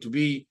coming to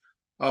be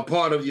a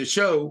part of your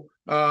show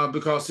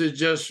because it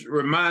just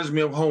reminds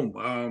me of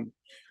home.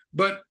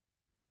 But,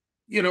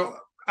 you know,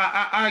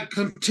 I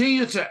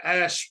continue to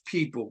ask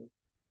people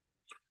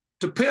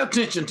to pay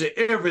attention to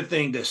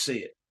everything that's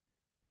said.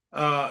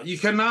 You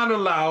cannot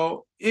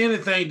allow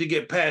anything to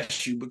get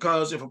past you,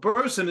 because if a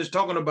person is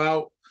talking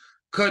about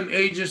cutting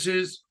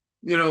agencies,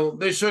 you know,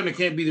 they certainly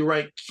can't be the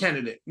right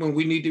candidate when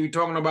we need to be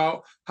talking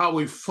about how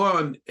we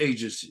fund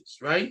agencies,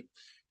 right?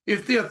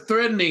 If they're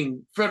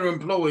threatening federal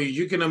employees,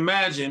 you can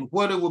imagine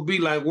what it would be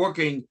like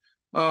working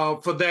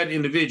for that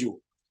individual.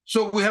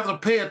 So we have to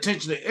pay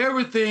attention to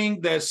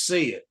everything that's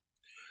said.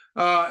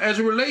 As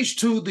it relates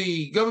to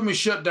the government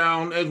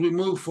shutdown as we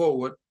move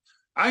forward,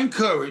 I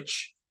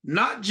encourage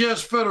not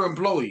just federal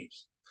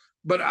employees,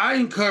 but I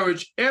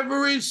encourage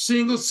every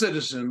single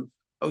citizen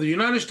of the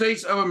United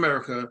States of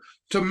America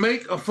to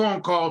make a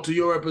phone call to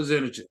your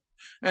representative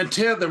and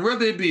tell them,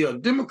 whether it be a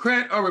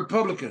Democrat or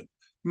Republican,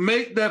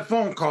 make that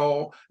phone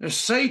call and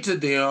say to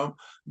them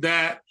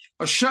that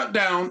a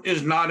shutdown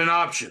is not an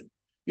option.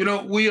 You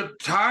know, we are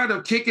tired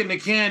of kicking the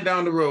can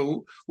down the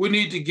road. We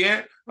need to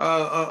get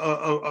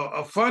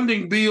a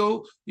funding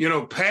bill, you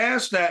know,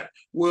 passed that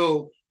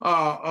will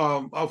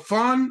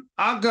fund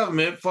our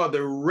government for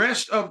the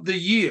rest of the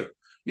year.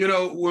 You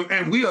know,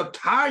 and we are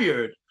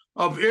tired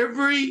of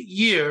every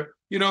year,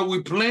 you know,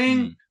 we're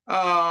playing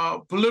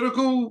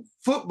political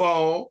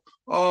football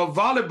or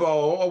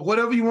volleyball or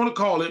whatever you want to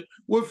call it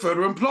with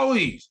federal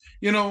employees.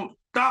 You know,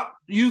 stop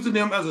using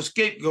them as a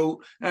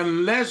scapegoat,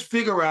 and let's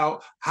figure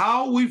out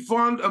how we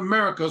fund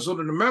America so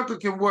that America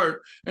can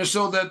work and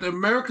so that the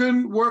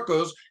American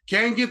workers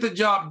can get the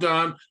job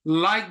done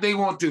like they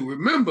want to.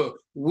 Remember,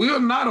 we're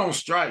not on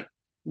strike.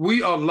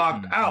 We are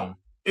locked out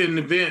in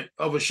the event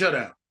of a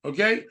shutdown.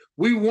 Okay,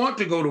 we want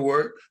to go to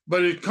work,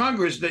 but if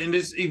Congress in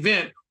this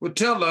event would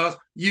tell us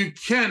you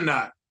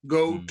cannot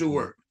go to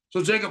work.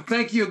 So, Jacob,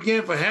 thank you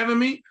again for having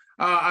me.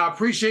 I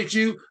appreciate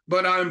you,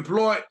 but I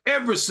implore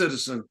every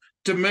citizen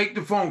to make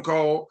the phone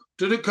call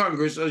to the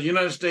Congress of the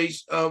United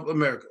States of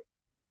America.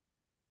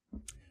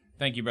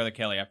 Thank you, Brother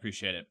Kelly. I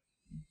appreciate it.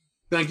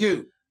 Thank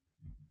you.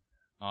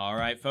 All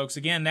right, folks.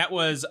 Again, that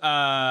was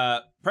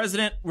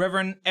President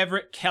Reverend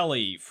Everett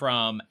Kelly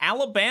from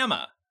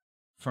Alabama.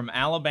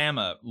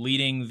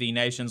 Leading the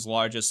nation's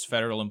largest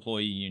federal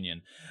employee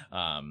union.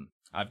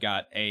 I've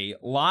got a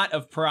lot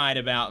of pride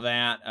about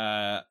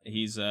that.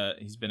 He's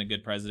been a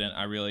good president.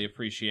 I really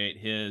appreciate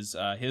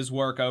his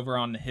work over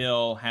on the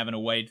Hill, having to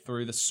wade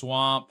through the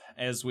swamp,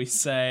 as we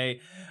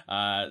say.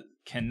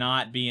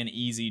 Cannot be an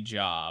easy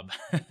job,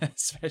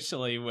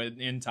 especially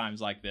in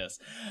times like this.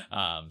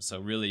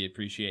 So really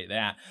appreciate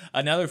that.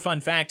 Another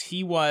fun fact,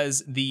 he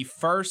was the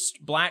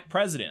first black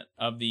president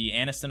of the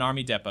Anniston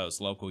Army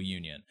Depot's local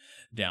union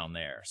down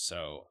there.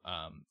 So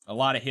a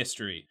lot of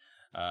history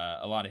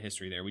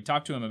there. We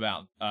talked to him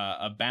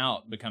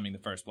about becoming the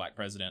first black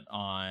president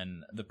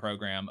on the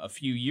program a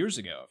few years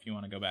ago. If you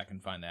want to go back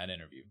and find that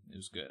interview, it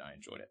was good. I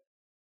enjoyed it.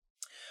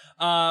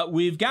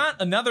 We've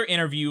got another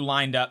interview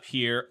lined up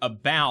here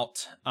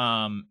about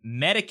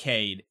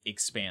Medicaid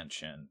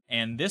expansion.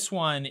 And this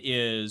one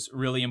is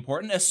really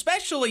important,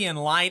 especially in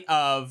light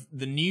of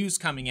the news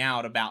coming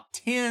out about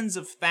tens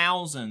of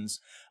thousands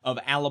of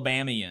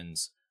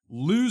Alabamians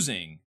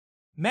losing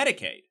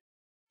Medicaid.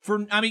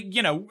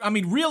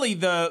 Really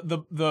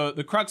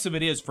the crux of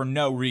it is for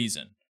no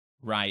reason,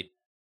 right?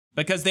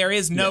 Because there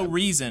is no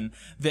reason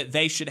that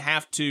they should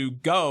have to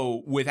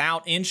go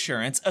without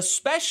insurance,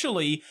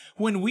 especially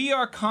when we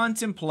are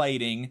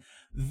contemplating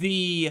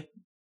the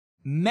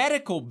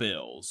medical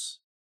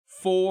bills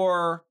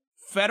for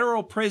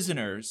federal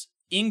prisoners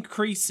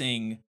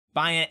increasing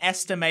by an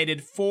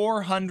estimated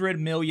 $400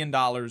 million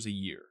a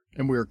year.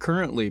 And we're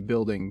currently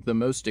building the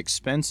most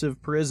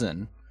expensive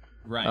prison,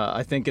 right?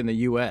 I think in the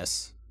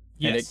U.S.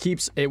 Yes.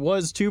 And it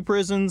was 2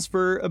 prisons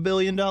for $1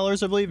 billion, I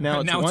believe.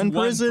 Now it's one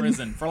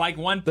prison for like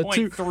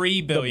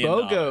 $1.3 billion.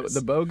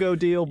 The BOGO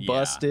deal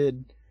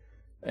busted,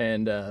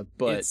 and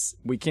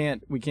we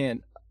can't.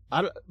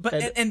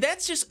 And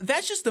that's just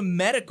the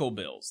medical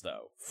bills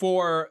though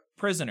for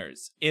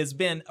prisoners is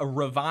been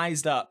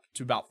revised up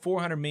to about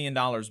 $400 million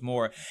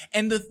more.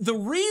 And the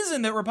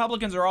reason that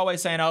Republicans are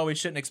always saying, oh, we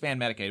shouldn't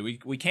expand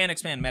Medicaid, we can't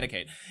expand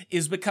Medicaid,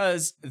 is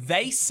because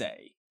they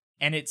say,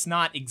 and it's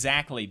not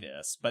exactly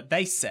this, but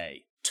they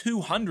say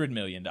 $200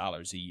 million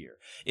a year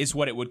is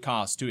what it would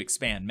cost to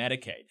expand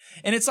Medicaid.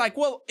 And it's like,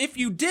 well, if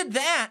you did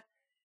that,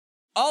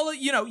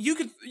 you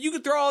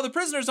could throw all the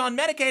prisoners on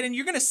Medicaid and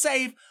you're going to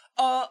save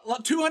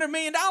 $200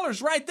 million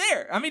right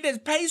there. I mean,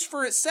 it pays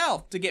for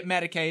itself to get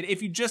Medicaid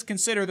if you just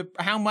consider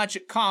how much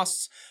it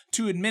costs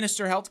to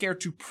administer healthcare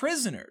to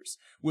prisoners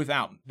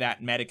without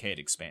that Medicaid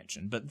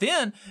expansion. But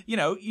then,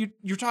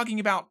 you're talking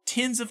about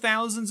tens of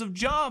thousands of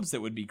jobs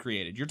that would be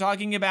created. You're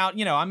talking about,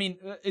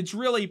 it's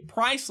really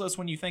priceless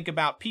when you think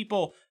about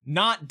people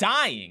not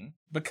dying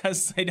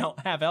because they don't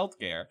have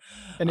healthcare.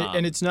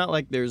 And it's not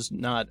like there's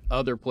not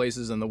other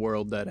places in the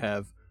world that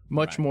have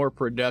much more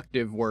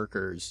productive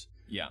workers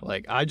Yeah.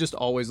 Like, I just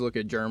always look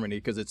at Germany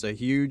because it's a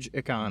huge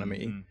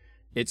economy. Mm-hmm.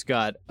 It's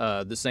got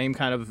the same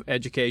kind of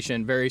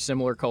education, very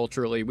similar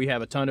culturally. We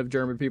have a ton of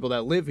German people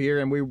that live here,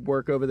 and we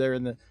work over there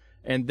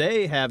and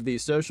they have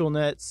these social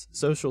nets,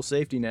 social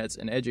safety nets,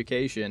 and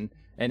education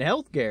and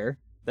healthcare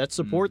that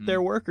support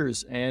their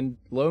workers. And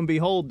lo and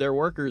behold, their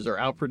workers are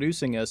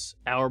outproducing us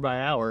hour by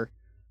hour.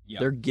 Yep.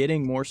 They're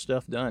getting more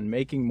stuff done,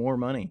 making more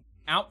money.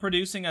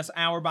 Outproducing us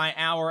hour by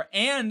hour,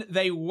 and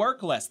they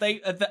work less.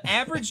 The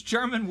average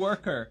German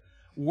worker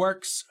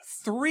works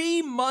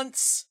 3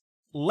 months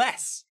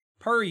less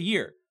per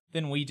year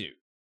than we do.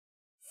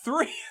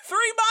 3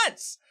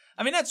 months.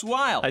 I mean, that's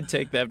wild. I'd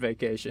take that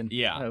vacation.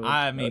 Yeah,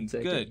 I mean,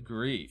 good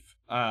grief.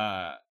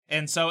 And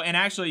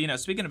actually,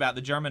 speaking about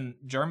the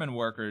German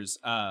workers,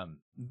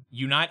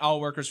 Unite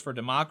All Workers for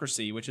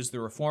Democracy, which is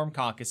the Reform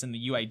Caucus in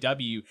the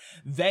UAW,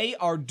 they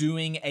are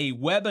doing a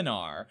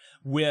webinar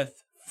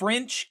with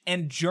French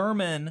and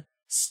German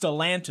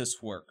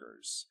Stellantis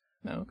workers,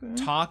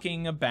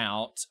 talking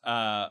about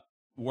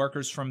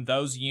workers from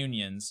those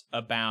unions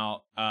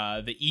about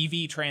the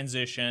EV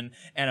transition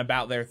and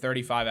about their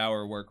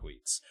 35-hour work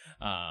weeks.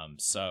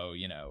 So,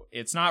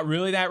 it's not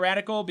really that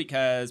radical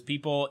because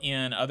people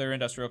in other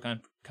industrial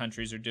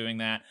countries are doing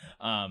that.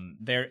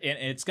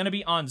 It's going to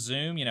be on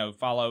Zoom.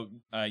 Follow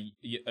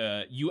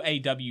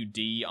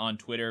UAWD on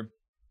Twitter,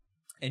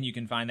 and you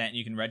can find that and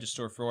you can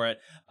register for it.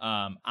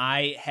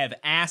 I have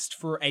asked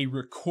for a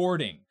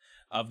recording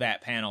of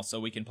that panel so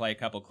we can play a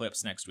couple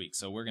clips next week.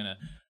 So we're going to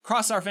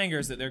cross our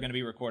fingers that they're going to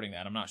be recording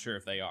that. I'm not sure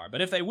if they are,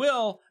 but if they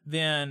will,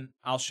 then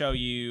I'll show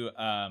you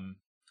some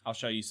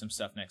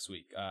stuff next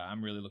week.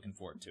 I'm really looking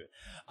forward to it.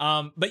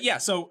 But yeah,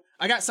 so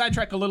I got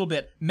sidetracked a little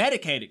bit.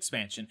 Medicaid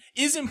expansion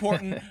is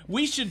important.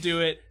 We should do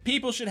it.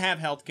 People should have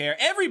health care.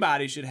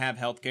 Everybody should have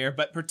health care,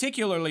 but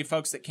particularly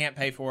folks that can't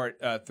pay for it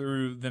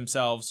through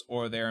themselves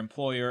or their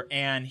employer.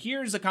 And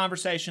here's a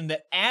conversation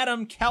that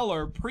Adam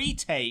Keller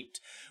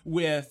pre-taped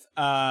with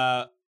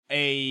a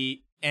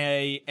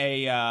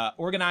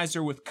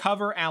organizer with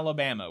Cover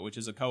Alabama, which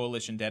is a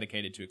coalition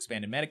dedicated to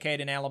expanding Medicaid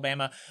in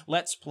Alabama.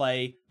 Let's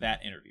play that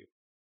interview.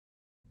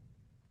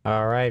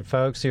 All right,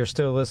 folks, you're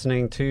still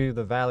listening to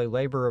the Valley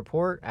Labor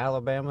Report,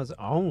 Alabama's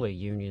only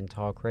union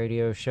talk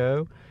radio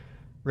show.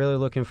 Really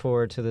looking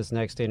forward to this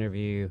next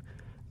interview,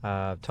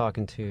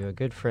 talking to a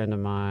good friend of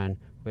mine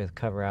with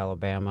Cover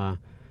Alabama.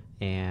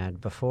 And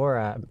before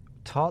I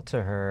talk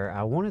to her,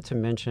 I wanted to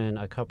mention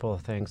a couple of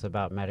things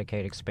about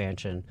Medicaid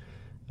expansion.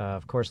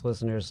 Of course,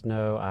 listeners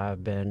know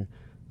I've been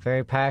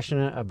very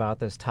passionate about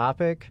this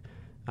topic.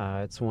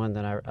 It's one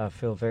that I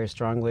feel very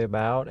strongly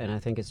about, and I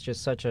think it's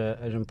just such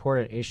an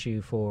important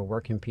issue for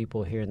working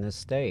people here in this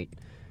state.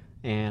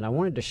 And I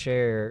wanted to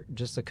share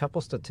just a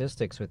couple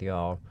statistics with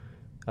y'all,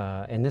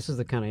 and this is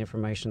the kind of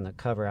information that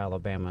Cover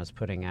Alabama is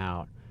putting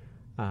out.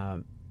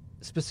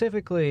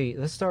 Specifically,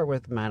 let's start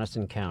with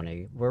Madison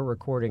County. We're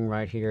recording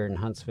right here in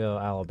Huntsville,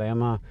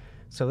 Alabama,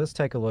 so let's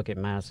take a look at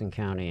Madison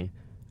County,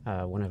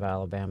 one of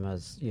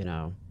Alabama's,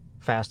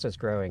 fastest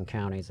growing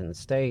counties in the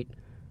state.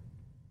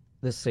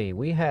 Let's see,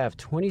 we have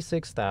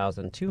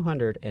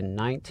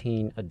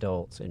 26,219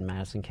 adults in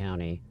Madison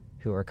County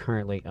who are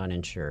currently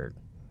uninsured.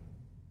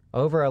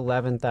 Over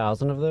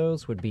 11,000 of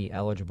those would be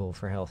eligible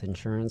for health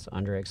insurance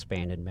under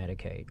expanded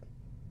Medicaid.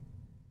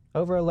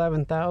 Over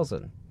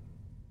 11,000.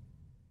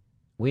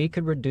 We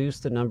could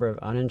reduce the number of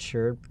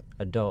uninsured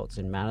adults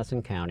in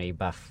Madison County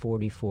by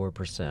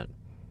 44%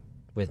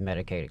 with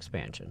Medicaid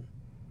expansion.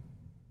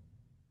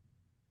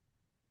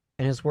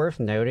 And it's worth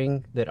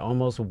noting that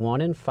almost 1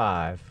 in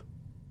 5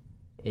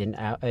 in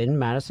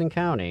Madison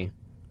County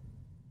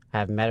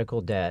have medical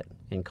debt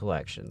in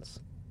collections.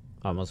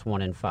 Almost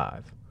 1 in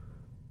 5.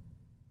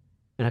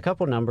 And a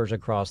couple numbers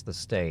across the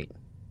state.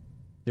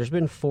 There's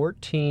been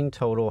 14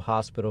 total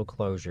hospital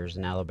closures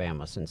in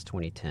Alabama since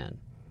 2010.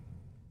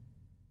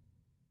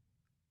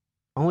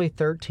 Only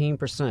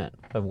 13%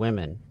 of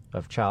women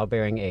of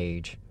childbearing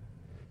age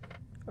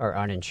are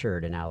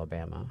uninsured in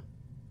Alabama.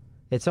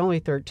 It's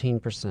only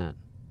 13%,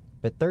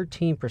 but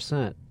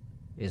 13%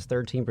 is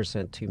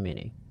 13% too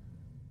many.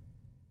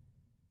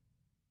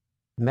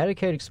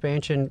 Medicaid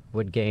expansion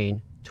would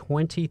gain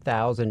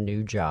 20,000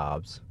 new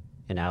jobs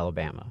in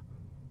Alabama.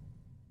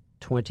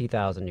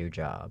 20,000 new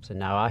jobs. And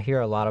now I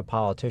hear a lot of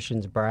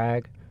politicians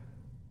brag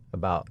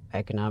about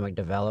economic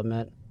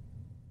development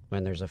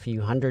when there's a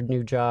few hundred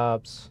new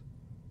jobs,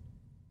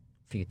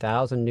 a few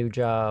thousand new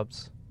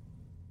jobs.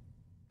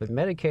 But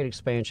Medicaid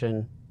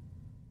expansion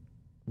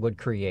would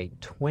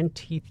create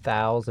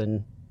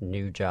 20,000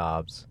 new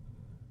jobs,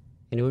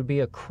 and it would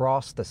be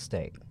across the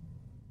state,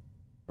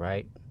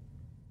 right?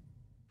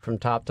 From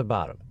top to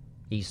bottom,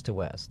 east to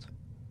west.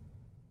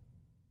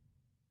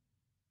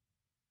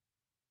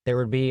 There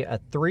would be a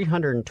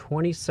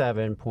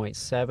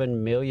 $327.7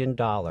 million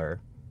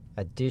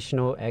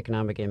additional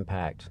economic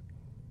impact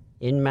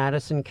in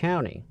Madison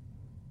County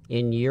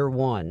in year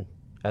one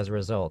as a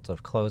result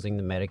of closing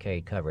the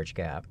Medicaid coverage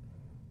gap.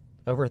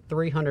 Over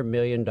 $300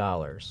 million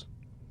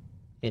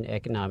in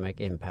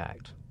economic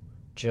impact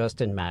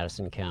just in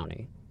Madison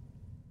County,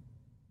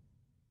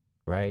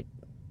 right?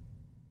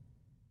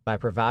 By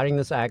providing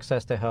this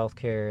access to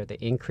healthcare,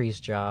 the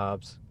increased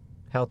jobs,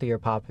 healthier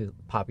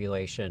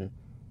population,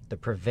 the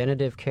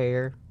preventative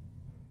care,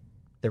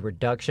 the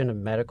reduction of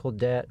medical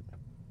debt,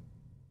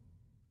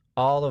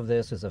 all of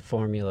this is a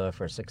formula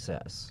for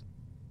success.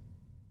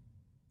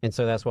 And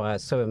so that's why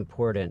it's so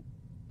important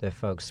that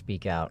folks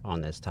speak out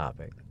on this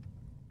topic.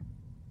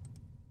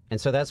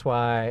 And so that's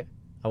why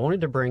I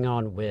wanted to bring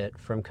on Whit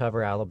from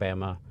Cover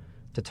Alabama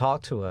to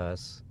talk to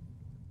us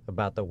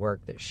about the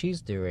work that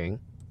she's doing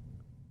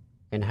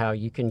and how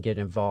you can get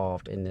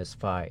involved in this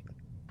fight.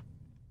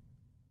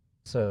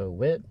 So,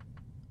 Whit,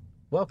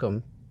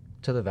 welcome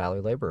to the Valley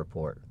Labor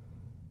Report.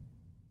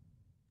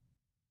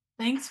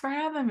 Thanks for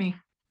having me.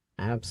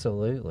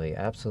 Absolutely,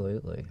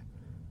 absolutely.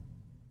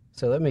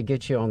 So let me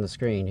get you on the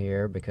screen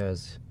here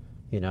because,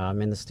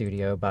 I'm in the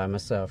studio by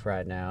myself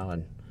right now,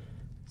 and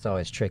it's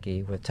always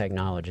tricky with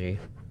technology.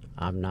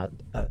 I'm not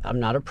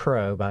a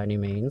pro by any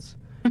means.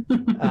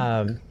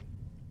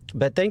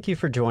 But thank you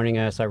for joining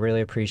us. I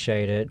really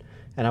appreciate it.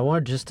 And I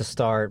wanted just to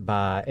start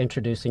by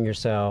introducing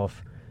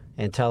yourself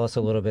and tell us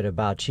a little bit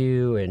about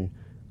you and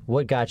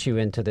what got you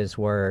into this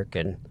work.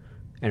 And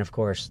of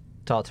course,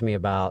 talk to me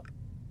about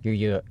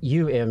your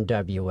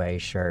UMWA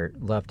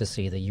shirt. Love to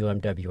see the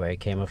UMWA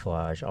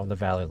camouflage on the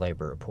Valley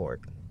Labor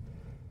Report.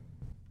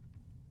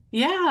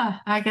 Yeah,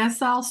 I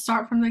guess I'll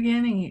start from the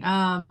beginning.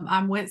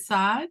 I'm Whit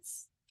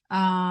Sides.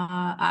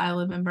 I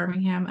live in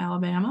Birmingham,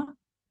 Alabama,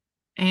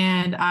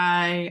 and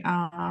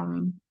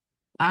I'm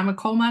a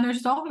coal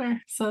miner's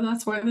daughter, so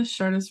that's where this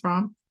shirt is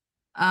from.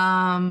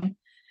 My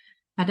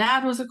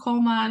dad was a coal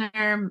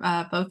miner.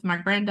 Both my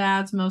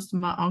granddads, most of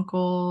my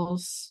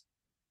uncles,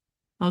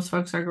 most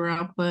folks I grew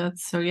up with.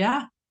 So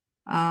yeah,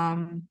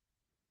 and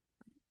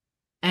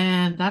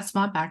that's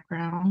my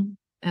background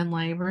in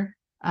labor.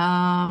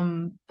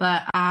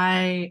 But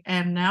I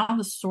am now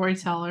the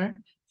storyteller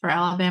for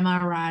Alabama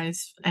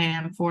Arise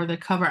and for the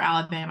Cover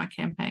Alabama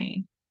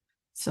campaign.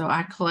 So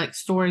I collect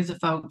stories of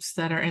folks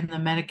that are in the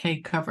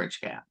Medicaid coverage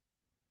gap.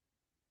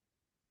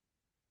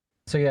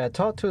 So yeah,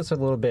 talk to us a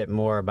little bit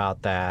more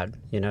about that,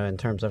 in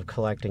terms of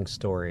collecting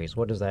stories.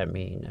 What does that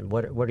mean? And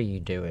what are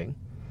you doing?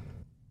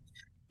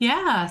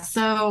 Yeah,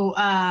 so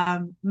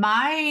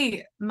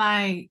my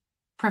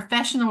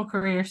professional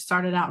career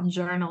started out in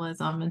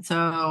journalism. And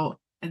so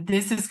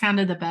this is kind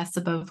of the best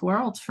of both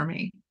worlds for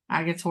me.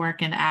 I get to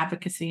work in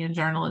advocacy and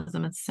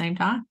journalism at the same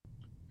time.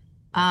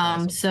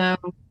 Awesome. So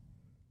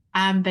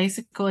I'm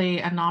basically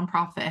a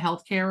nonprofit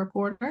healthcare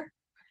reporter.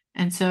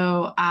 And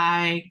so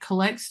I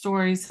collect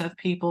stories of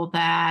people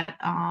that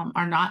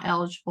are not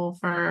eligible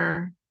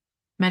for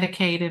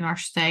Medicaid in our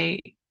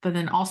state, but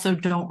then also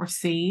don't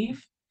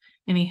receive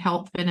any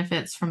health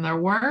benefits from their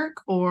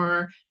work,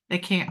 or they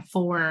can't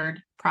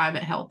afford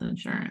private health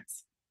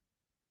insurance.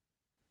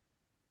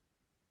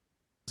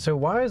 So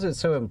why is it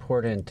so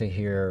important to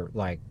hear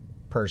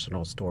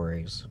personal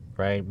stories,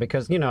 right?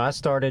 Because,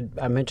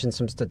 I mentioned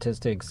some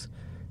statistics,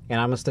 and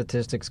I'm a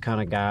statistics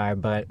kind of guy,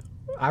 but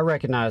I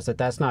recognize that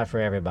that's not for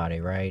everybody,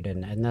 right?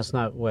 And that's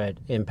not what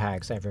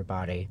impacts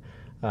everybody,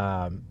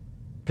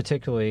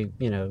 particularly,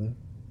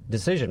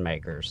 decision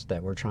makers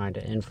that we're trying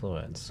to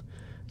influence.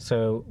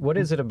 So what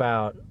is it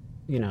about,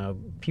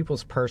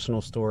 people's personal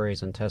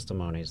stories and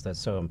testimonies that's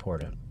so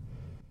important?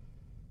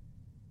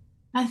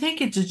 I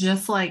think it's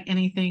just like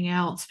anything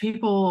else.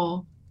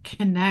 People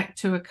connect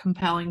to a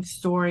compelling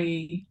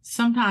story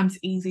sometimes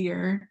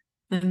easier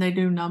than they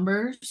do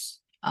numbers.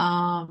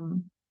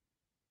 That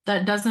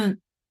doesn't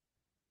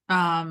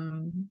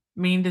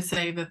mean to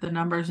say that the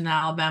numbers in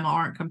Alabama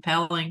aren't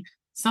compelling.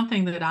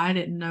 Something that I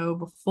didn't know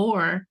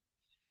before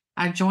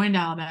I joined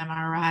Alabama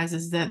Arise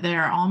is that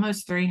there are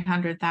almost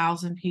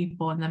 300,000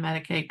 people in the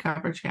Medicaid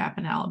coverage gap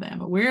in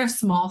Alabama. We're a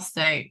small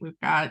state. We've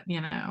got,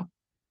 I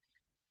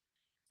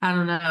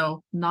don't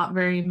know, not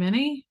very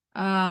many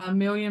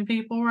million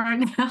people right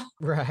now.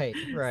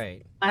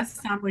 Right.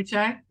 Last time we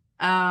checked.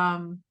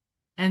 And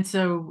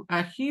so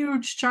a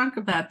huge chunk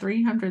of that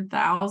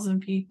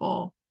 300,000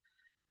 people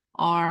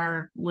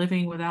are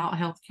living without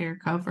health care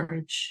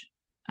coverage.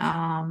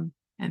 And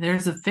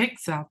there's a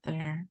fix out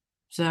there.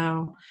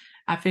 So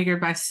I figured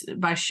by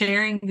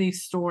sharing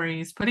these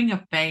stories, putting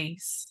a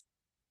face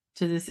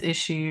to this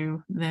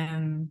issue,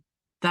 then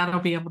that'll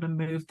be able to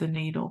move the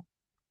needle.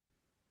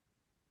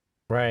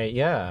 Right.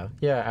 Yeah,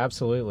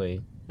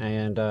 absolutely.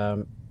 And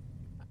I'm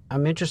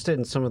interested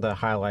in some of the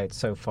highlights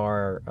so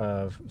far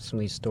of some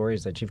of these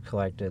stories that you've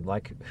collected.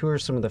 Like, who are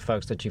some of the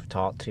folks that you've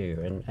talked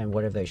to, and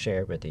what have they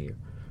shared with you?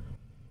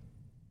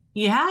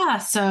 Yeah,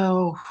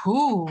 so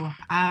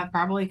I've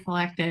probably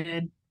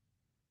collected,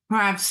 or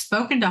I've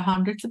spoken to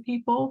hundreds of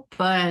people,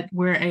 but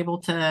we're able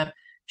to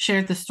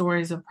share the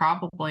stories of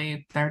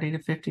probably 30 to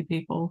 50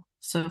 people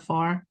so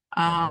far.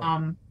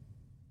 And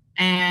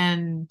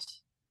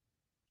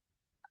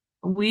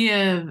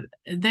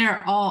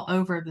they're all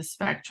over the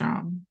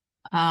spectrum.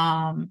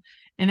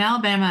 In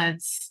Alabama,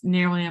 it's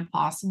nearly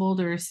impossible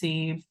to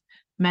receive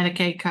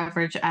Medicaid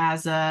coverage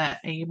as a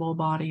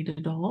able-bodied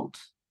adult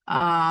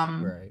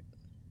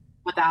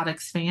without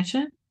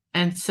expansion.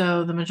 And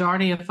so the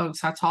majority of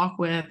folks I talk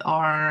with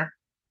are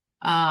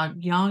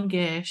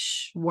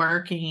youngish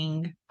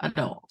working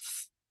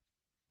adults.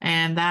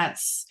 And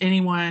that's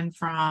anyone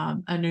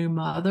from a new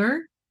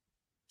mother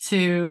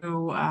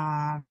to,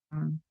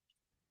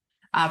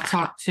 I've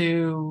talked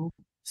to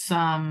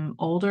some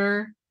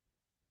older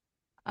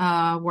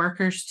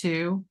workers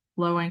too,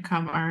 low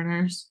income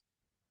earners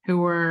who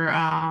were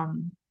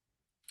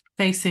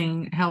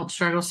facing health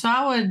struggles. So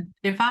I would,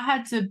 if I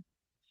had to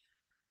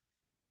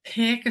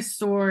pick a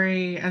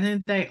story, I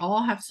think they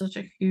all have such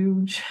a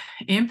huge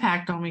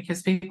impact on me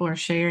because people are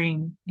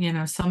sharing,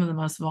 some of the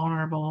most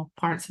vulnerable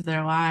parts of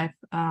their life.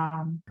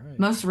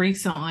 Most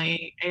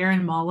recently,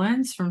 Erin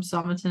Mullins from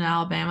Summerton,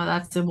 Alabama,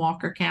 that's in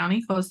Walker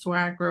County, close to where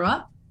I grew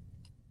up.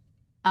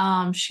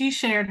 She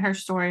shared her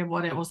story of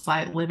what it was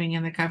like living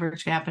in the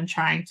coverage gap and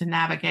trying to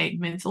navigate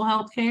mental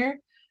health care.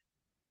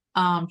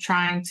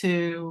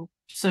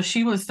 So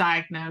she was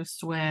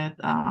diagnosed with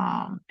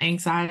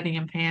anxiety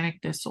and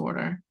panic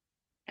disorder.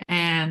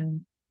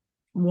 And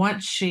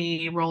once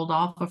she rolled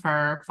off of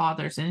her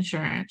father's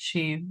insurance,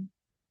 she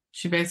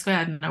basically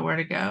had nowhere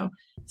to go.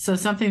 So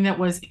something that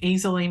was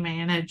easily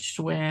managed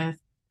with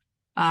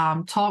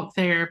talk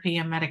therapy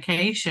and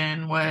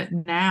medication, what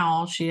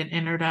now she had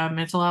entered a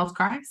mental health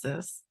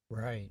crisis.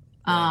 Right.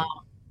 And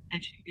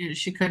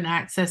she couldn't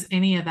access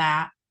any of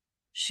that.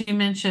 She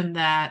mentioned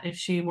that if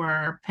she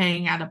were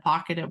paying out of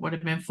pocket, it would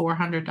have been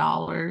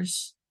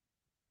 $400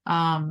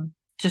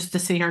 just to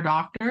see her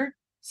doctor.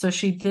 So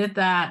she did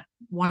that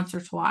once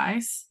or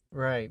twice.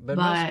 Right. But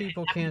most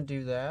people can't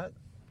do that.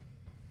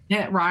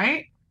 Yeah,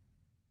 right.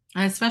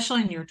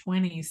 Especially in your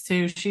 20s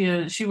too.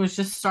 She was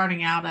just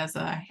starting out as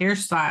a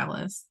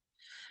hairstylist.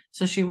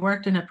 So she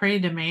worked in a pretty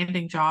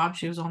demanding job.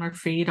 She was on her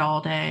feet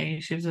all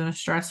day. She was in a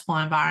stressful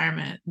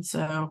environment. And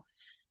so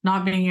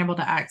not being able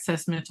to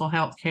access mental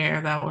health care,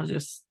 that was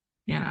just,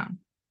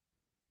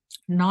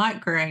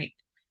 not great.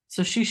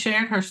 So she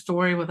shared her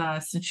story with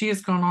us, and she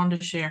has gone on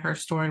to share her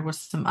story with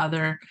some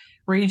other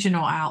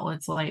regional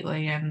outlets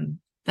lately. And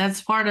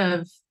that's part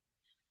of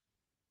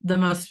the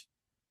most,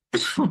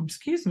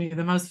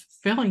 the most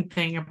fulfilling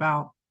thing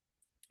about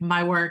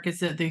my work is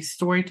that these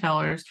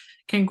storytellers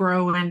can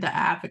grow into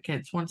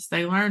advocates once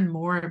they learn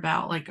more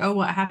about, like, oh,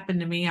 what happened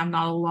to me? I'm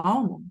not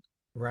alone.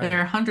 Right.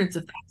 There are hundreds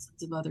of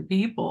thousands of other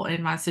people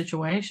in my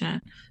situation.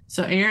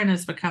 So Erin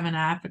has become an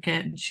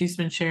advocate, and she's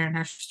been sharing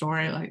her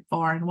story like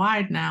far and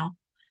wide now.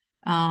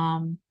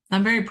 I'm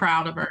very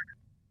proud of her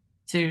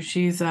too.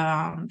 She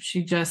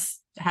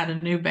just had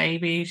a new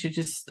baby. She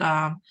just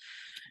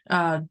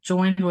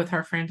joined with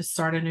her friend to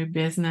start a new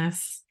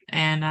business,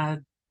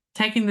 and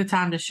taking the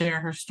time to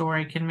share her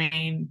story can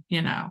mean,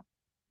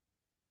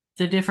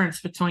 the difference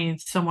between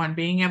someone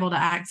being able to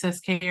access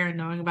care and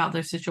knowing about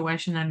their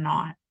situation and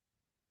not.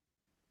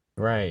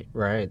 Right.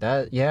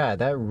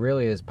 That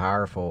really is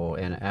powerful.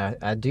 And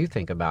I do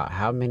think about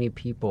how many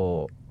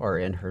people are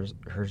in her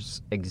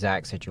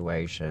exact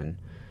situation.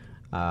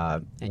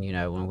 And,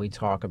 when we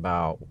talk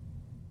about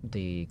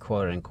the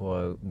quote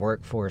unquote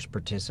workforce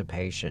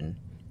participation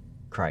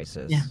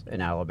crisis in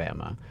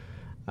Alabama,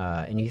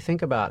 and you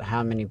think about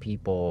how many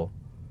people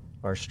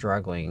are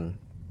struggling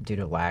due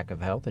to lack of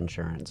health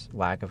insurance,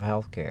 lack of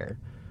health care.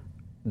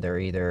 They're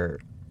either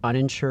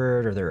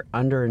uninsured or they're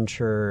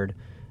underinsured,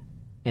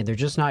 and they're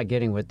just not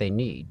getting what they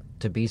need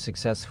to be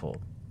successful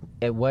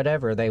at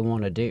whatever they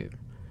want to do,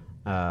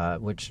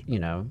 which,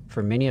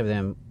 for many of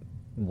them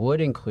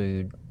would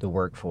include the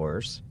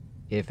workforce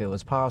if it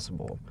was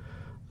possible.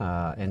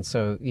 And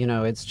so,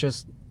 it's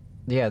just,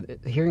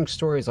 hearing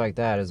stories like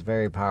that is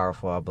very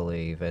powerful, I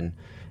believe. And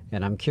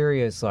I'm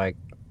curious, like,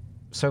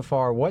 so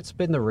far, what's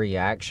been the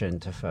reaction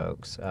to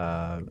folks,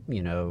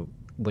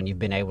 when you've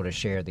been able to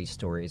share these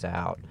stories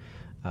out?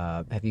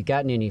 Have you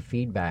gotten any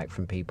feedback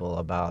from people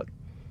about,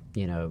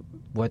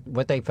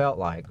 what they felt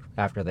like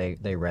after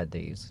they read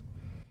these?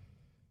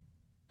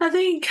 I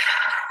think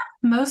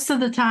most of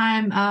the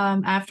time,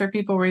 after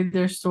people read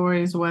their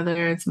stories,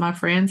 whether it's my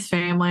friends,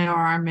 family, or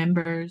our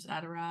members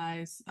at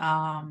Arise,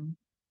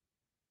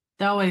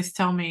 they always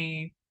tell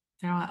me,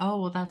 they're like,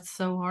 oh, well, that's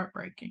so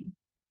heartbreaking.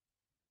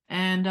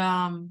 And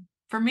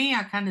for me,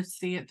 I kind of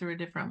see it through a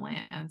different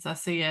lens. I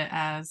see it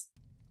as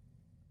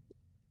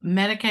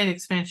Medicaid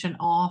expansion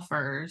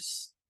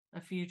offers a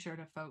future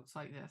to folks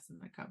like this in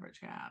the coverage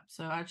gap.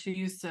 So I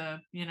choose to,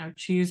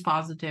 choose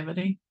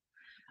positivity.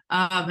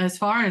 As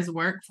far as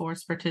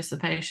workforce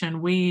participation,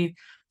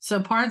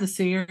 so part of the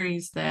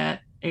series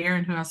that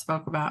Erin, who I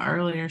spoke about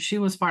earlier, she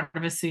was part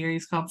of a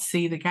series called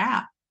See the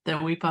Gap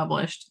that we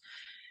published.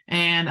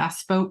 And I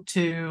spoke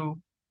to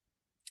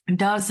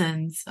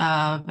dozens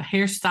of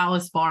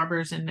hairstylists,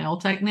 barbers, and nail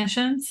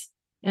technicians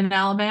in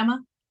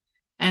Alabama.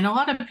 And a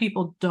lot of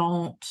people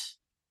don't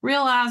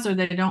realize, or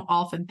they don't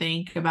often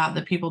think about,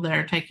 the people that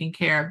are taking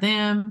care of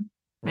them,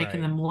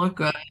 making them look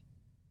good.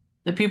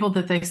 The people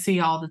that they see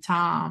all the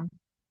time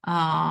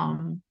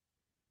don't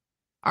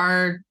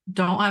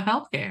have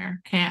health care,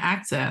 can't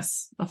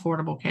access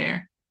affordable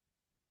care.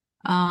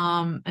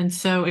 And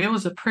so it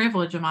was a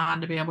privilege of mine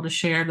to be able to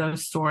share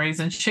those stories,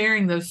 and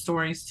sharing those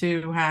stories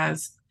too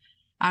has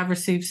I've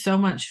received so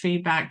much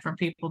feedback from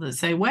people that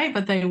say, wait,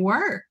 but they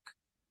work.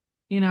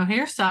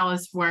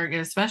 Hairstylists work,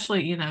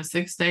 especially,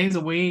 6 days a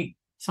week,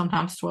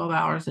 sometimes 12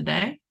 hours a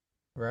day.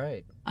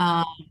 Right.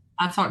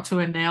 I talked to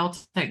a nail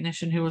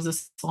technician who was a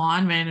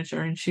salon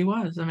manager, and she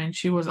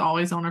was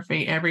always on her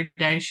feet every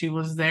day. She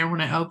was there when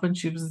it opened.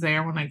 She was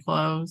there when it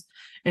closed.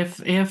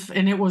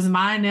 And it was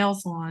my nail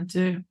salon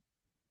too.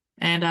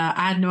 And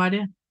I had no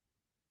idea.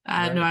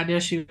 I had no idea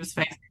she was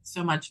facing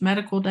so much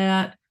medical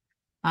debt.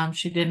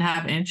 She didn't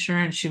have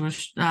insurance. She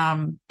was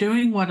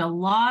doing what a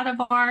lot of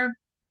our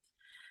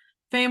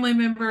family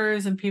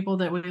members and people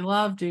that we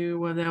love do,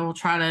 where they will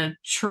try to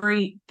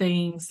treat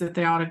things that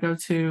they ought to go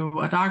to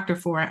a doctor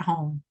for at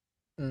home.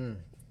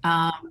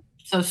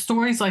 So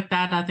stories like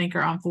that, I think,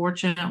 are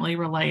unfortunately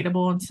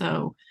relatable. And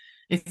so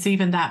it's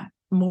even that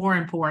more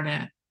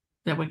important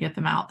that we get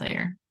them out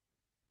there.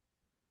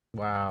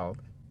 Wow.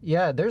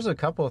 Yeah, there's a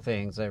couple of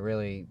things that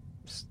really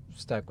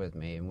stuck with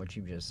me in what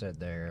you just said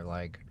there.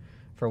 Like,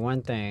 for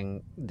one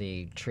thing,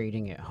 the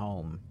treating at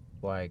home,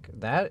 like,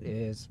 that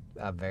is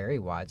a very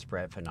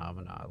widespread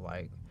phenomenon.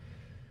 Like,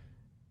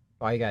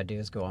 all you gotta do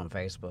is go on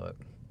Facebook,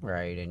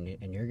 right?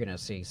 And you're gonna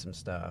see some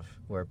stuff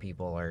where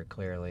people are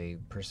clearly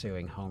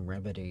pursuing home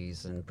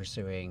remedies and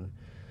pursuing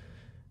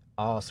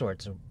all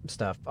sorts of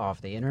stuff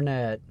off the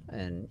internet.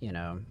 And,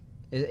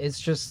 it's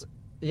just,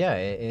 yeah,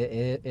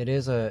 it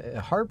is a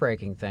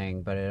heartbreaking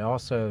thing, but it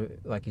also,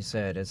 like you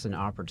said, it's an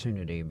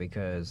opportunity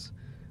because,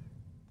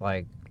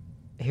 like,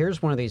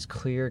 here's one of these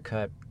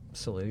clear-cut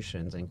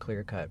solutions and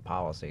clear-cut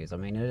policies. I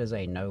mean, it is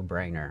a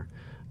no-brainer.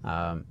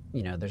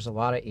 There's a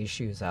lot of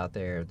issues out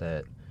there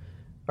that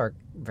are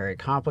very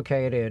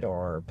complicated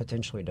or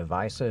potentially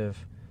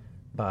divisive,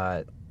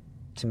 but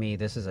to me,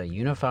 this is a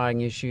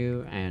unifying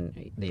issue,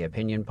 and the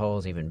opinion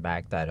polls even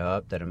back that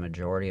up, that a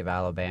majority of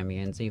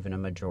Alabamians, even a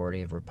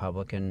majority of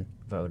Republican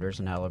voters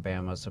in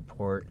Alabama,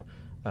 support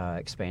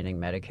expanding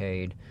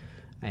Medicaid,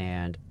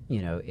 and,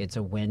 it's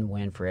a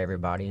win-win for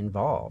everybody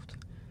involved.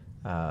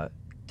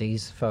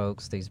 These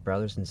folks, these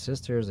brothers and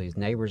sisters, these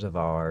neighbors of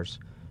ours,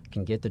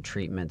 can get the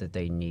treatment that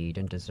they need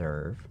and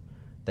deserve.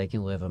 They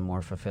can live a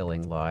more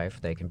fulfilling life.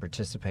 They can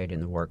participate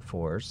in the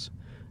workforce.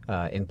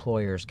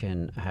 Employers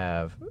can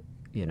have,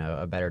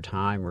 a better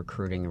time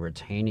recruiting and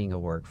retaining a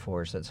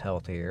workforce that's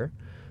healthier.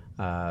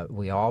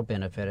 We all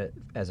benefit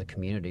as a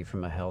community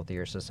from a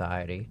healthier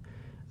society.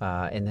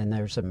 And then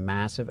there's a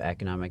massive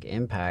economic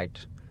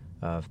impact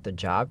of the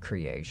job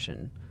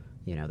creation,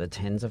 the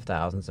tens of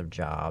thousands of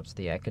jobs,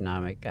 the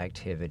economic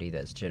activity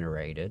that's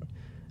generated.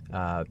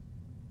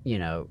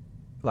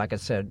 Like I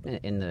said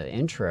in the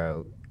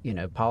intro,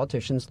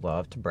 politicians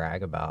love to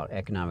brag about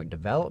economic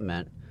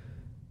development,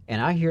 and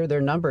I hear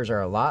their numbers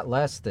are a lot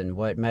less than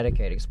what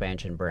Medicaid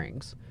expansion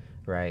brings,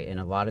 right? And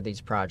a lot of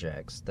these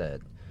projects that,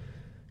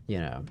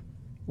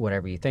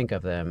 whatever you think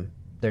of them,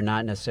 they're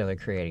not necessarily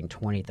creating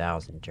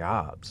 20,000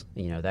 jobs.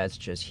 That's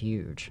just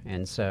huge.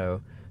 And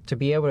so to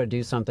be able to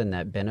do something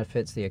that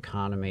benefits the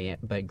economy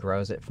but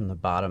grows it from the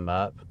bottom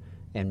up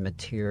and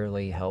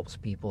materially helps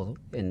people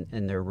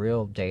in their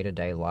real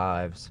day-to-day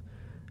lives,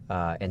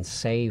 and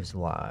saves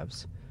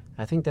lives,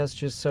 I think that's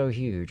just so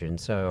huge. And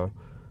so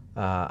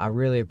I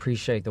really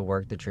appreciate the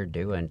work that you're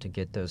doing to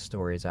get those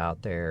stories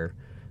out there,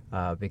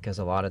 because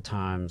a lot of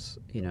times,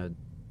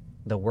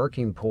 the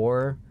working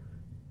poor,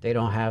 they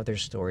don't have their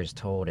stories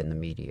told in the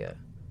media,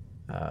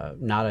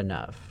 not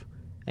enough.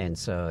 And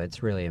so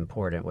it's really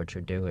important what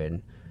you're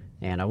doing.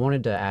 And I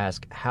wanted to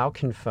ask, how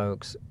can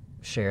folks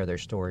share their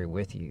story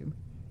with you?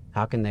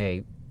 How can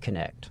they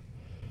connect?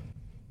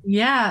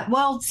 Yeah,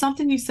 well,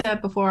 something you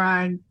said before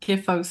I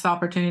give folks the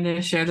opportunity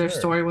to share their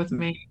story with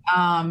me.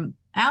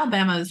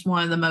 Alabama is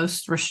one of the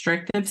most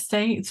restrictive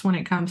states when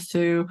it comes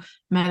to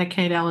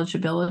Medicaid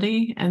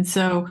eligibility. And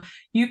so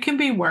you can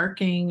be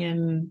working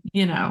and,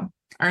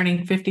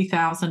 earning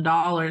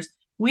 $50,000.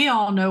 We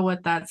all know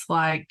what that's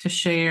like to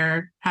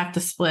have to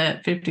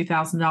split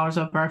 $50,000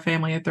 over our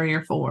family of 3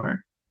 or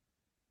 4.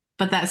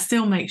 But that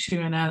still makes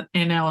you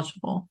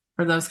ineligible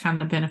for those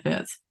kind of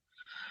benefits.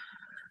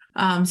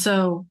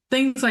 So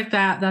things like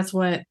that, that's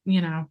what,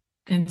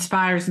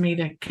 inspires me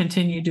to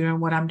continue doing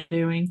what I'm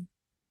doing.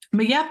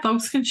 But yeah,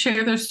 folks can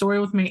share their story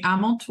with me.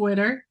 I'm on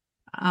Twitter,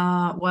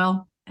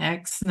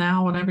 X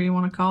now, whatever you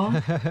want to call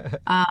it.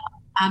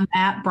 I'm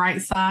at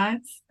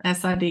Brightsides,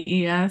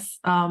 SIDES.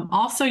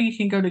 Also, you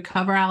can go to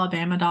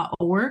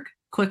coveralabama.org,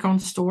 click on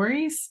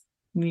stories,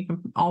 and you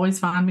can always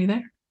find me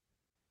there.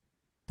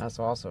 That's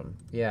awesome.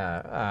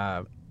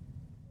 Yeah.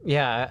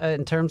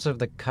 In terms of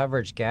the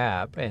coverage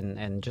gap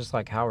and just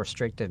like how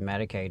restrictive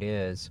Medicaid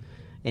is,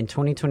 in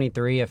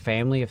 2023, a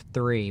family of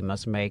 3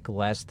 must make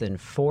less than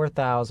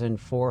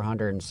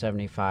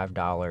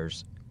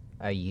 $4,475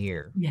 a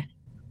year. Yeah.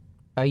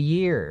 A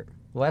year.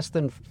 Less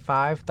than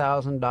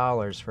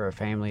 $5,000 for a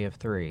family of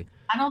 3.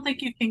 I don't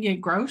think you can get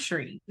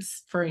groceries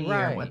for a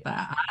year with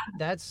that.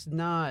 That's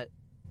not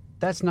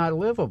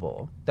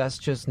livable. That's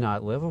just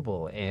not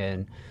livable.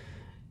 And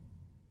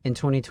in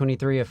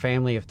 2023, a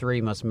family of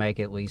 3 must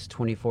make at least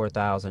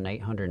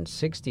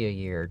 $24,860 a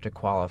year to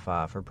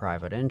qualify for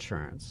private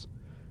insurance.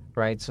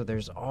 right? So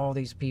there's all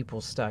these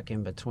people stuck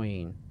in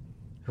between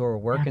who are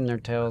working their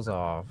tails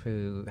off,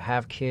 who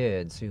have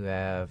kids, who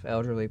have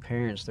elderly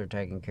parents they're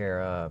taking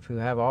care of, who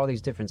have all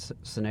these different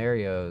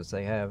scenarios.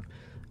 They have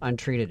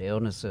untreated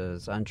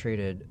illnesses,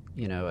 untreated,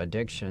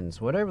 addictions,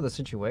 whatever the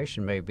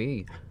situation may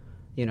be.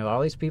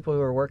 All these people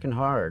who are working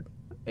hard,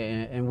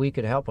 and we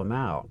could help them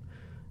out.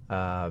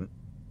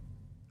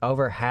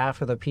 Over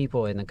half of the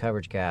people in the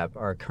coverage gap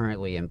are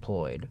currently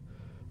employed,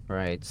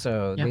 right?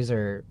 So these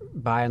are,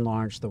 by and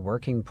large, the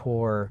working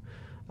poor.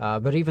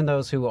 But even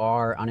those who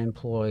are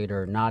unemployed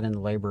or not in the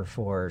labor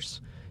force,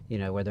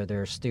 whether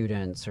they're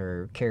students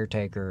or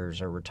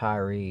caretakers or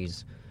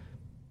retirees,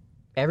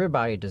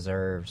 everybody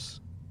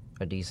deserves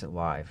a decent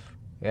life.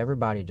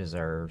 Everybody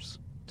deserves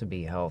to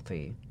be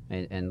healthy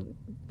and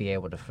be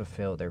able to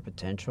fulfill their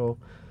potential.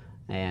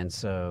 And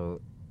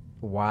so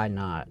why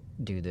not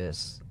do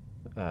this?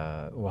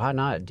 Why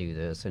not do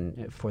this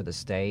and for the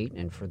state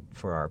and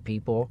for our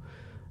people?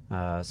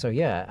 I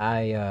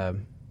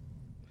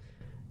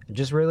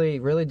just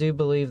really do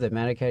believe that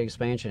Medicaid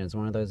expansion is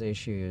one of those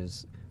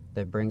issues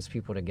that brings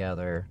people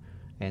together,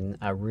 and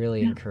I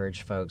really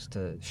encourage folks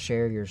to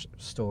share your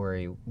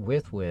story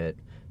with WIT.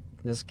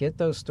 Just get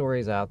those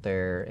stories out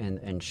there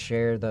and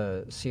share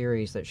the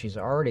series that she's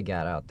already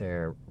got out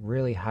there.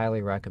 Really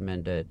highly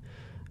recommend it.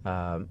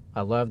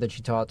 I love that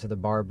you talked to the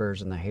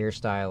barbers and the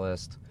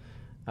hairstylists.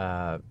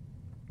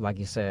 Like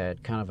you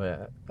said, kind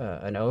of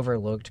an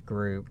overlooked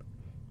group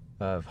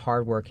of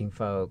hardworking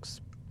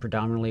folks,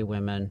 predominantly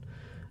women,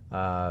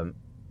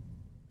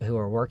 who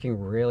are working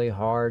really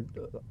hard,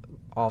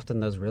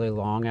 often those really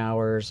long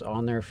hours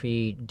on their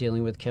feet,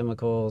 dealing with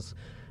chemicals,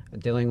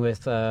 dealing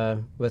with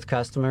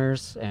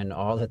customers and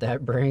all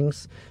that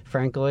brings.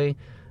 Frankly,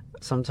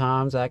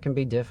 sometimes that can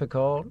be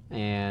difficult,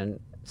 and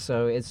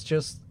so it's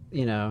just,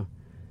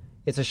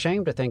 it's a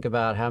shame to think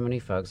about how many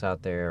folks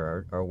out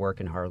there are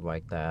working hard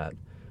like that,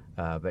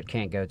 but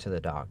can't go to the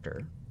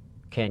doctor,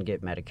 can't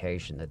get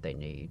medication that they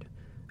need.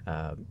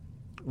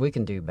 We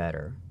can do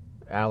better.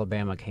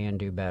 Alabama can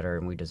do better,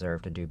 and we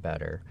deserve to do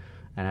better.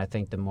 And I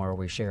think the more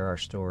we share our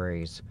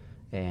stories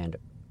and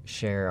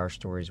share our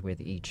stories with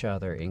each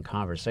other, in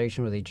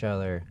conversation with each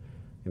other,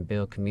 and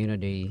build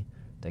community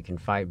that can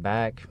fight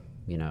back,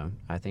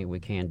 I think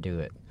we can do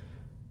it.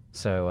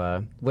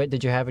 So, Whit,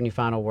 did you have any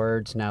final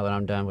words now that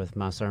I'm done with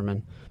my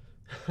sermon?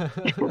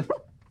 No,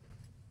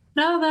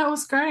 that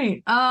was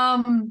great.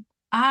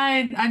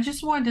 I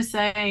just wanted to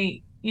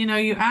say,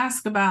 you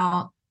asked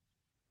about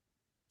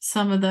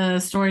some of the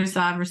stories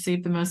that I've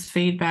received the most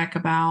feedback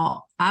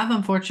about. I've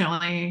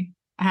unfortunately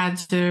had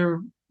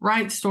to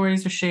write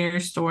stories or share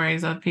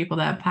stories of people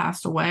that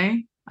passed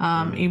away,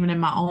 even in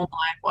my own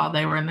life while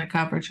they were in the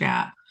coverage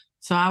gap.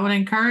 So I would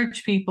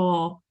encourage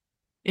people,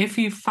 if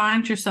you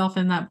find yourself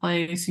in that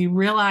place, you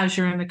realize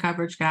you're in the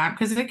coverage gap,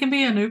 because it can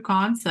be a new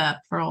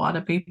concept for a lot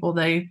of people.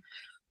 They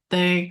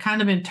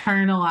kind of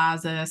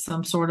internalize it as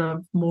some sort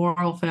of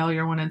moral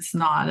failure when it's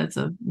not. It's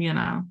a,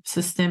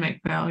 systemic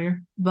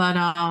failure. But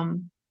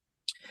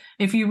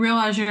if you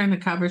realize you're in the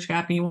coverage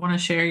gap and you want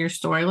to share your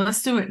story,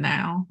 let's do it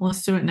now.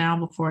 Let's do it now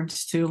before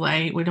it's too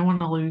late. We don't want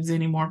to lose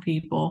any more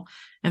people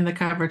in the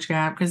coverage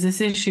gap, because this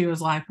issue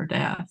is life or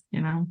death,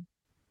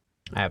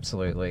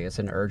 Absolutely. It's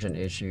an urgent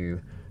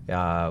issue.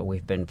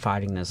 We've been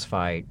fighting this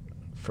fight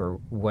for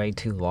way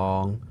too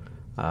long.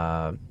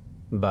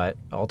 But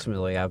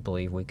ultimately, I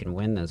believe we can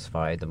win this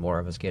fight the more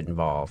of us get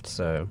involved.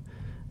 So,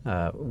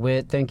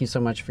 Whit, thank you so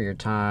much for your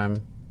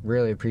time.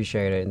 Really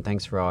appreciate it, and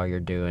thanks for all you're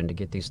doing to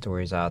get these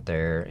stories out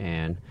there.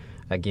 And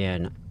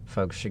again,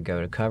 folks should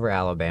go to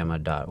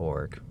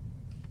coveralabama.org.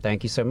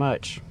 Thank you so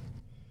much.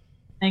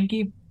 Thank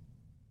you.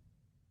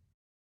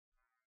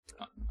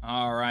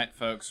 All right,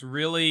 folks.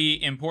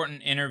 Really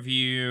important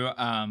interview.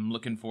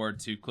 Looking forward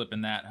to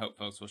clipping that. Hope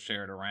folks will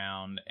share it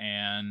around.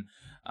 And,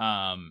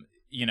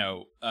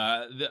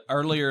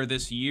 earlier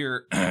this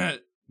year,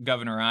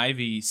 Governor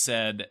Ivey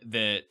said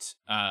that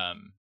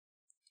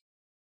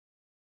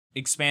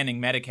expanding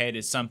Medicaid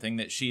is something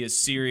that she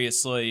is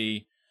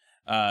seriously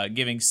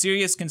giving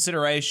serious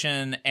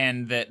consideration,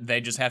 and that they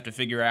just have to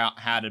figure out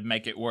how to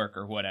make it work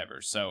or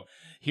whatever. So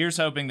here's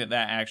hoping that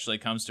actually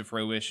comes to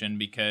fruition,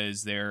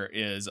 because there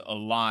is a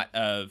lot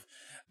of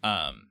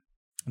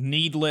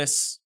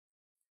needless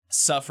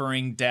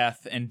suffering,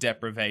 death, and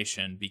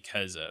deprivation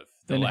because of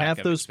the and lack half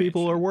of those expansion.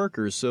 people are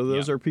workers, so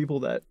those are people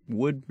that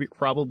would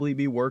probably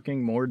be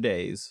working more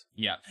days.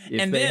 Yeah,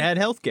 if they had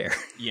health care.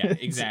 Yeah,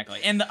 exactly.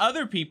 And the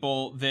other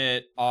people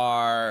that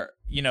are,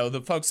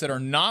 the folks that are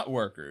not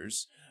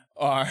workers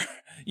are,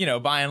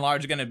 by and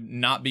large going to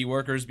not be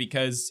workers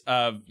because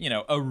of,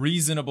 a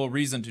reasonable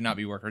reason to not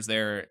be workers.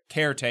 They're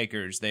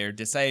caretakers, they're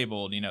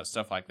disabled,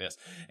 stuff like this.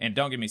 And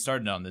don't get me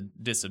started on the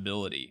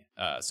disability,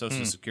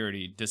 Social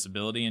Security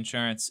disability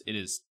insurance. It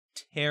is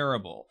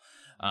terrible.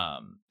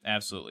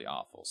 Absolutely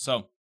awful.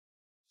 So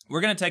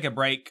We're going to take a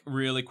break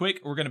really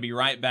quick. We're going to be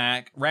right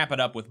back, wrap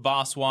it up with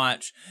Boss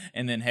Watch,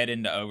 and then head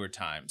into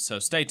overtime. So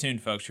stay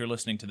tuned, folks. You're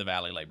listening to the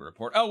Valley Labor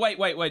Report. Oh, wait.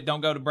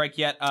 Don't go to break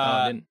yet.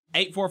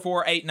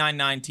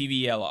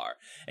 844-899-TVLR.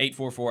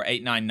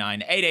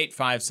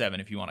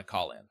 844-899-8857 if you want to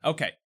call in.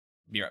 Okay,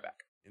 be right back.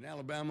 In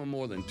Alabama,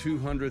 more than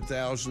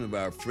 200,000 of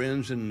our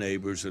friends and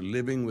neighbors are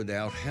living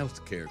without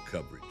health care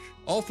coverage.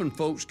 Often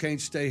folks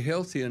can't stay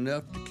healthy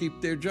enough to keep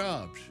their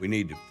jobs. We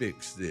need to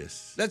fix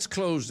this. Let's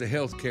close the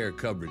health care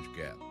coverage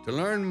gap. To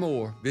learn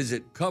more,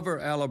 visit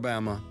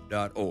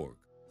coveralabama.org.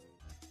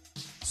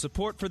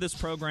 Support for this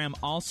program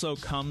also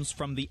comes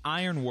from the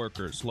Iron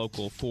Workers,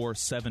 Local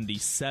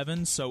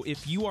 477. So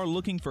if you are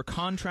looking for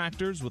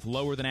contractors with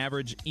lower than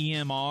average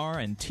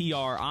EMR and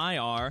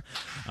TRIR,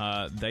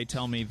 they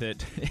tell me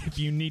that if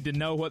you need to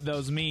know what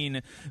those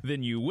mean,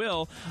 then you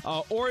will.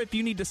 Or if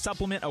you need to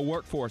supplement a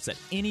workforce at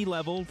any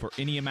level for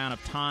any amount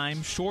of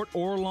time, short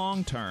or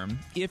long term,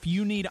 if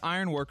you need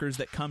iron workers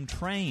that come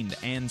trained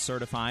and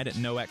certified at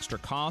no extra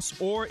cost,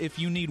 or if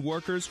you need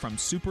workers from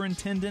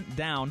superintendent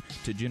down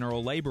to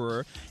general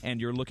laborer,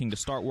 and you're looking to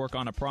start work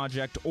on a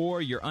project,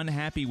 or you're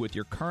unhappy with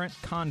your current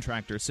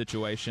contractor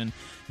situation,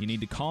 you need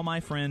to call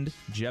my friend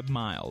Jeb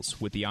Miles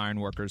with the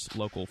Ironworkers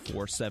Local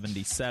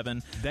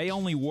 477. They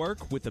only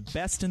work with the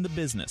best in the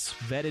business,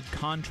 vetted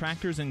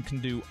contractors, and can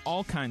do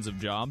all kinds of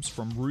jobs,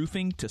 from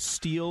roofing to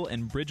steel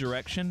and bridge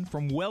erection,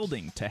 from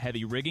welding to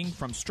heavy rigging,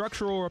 from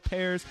structural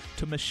repairs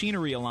to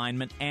machinery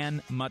alignment,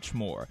 and much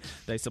more.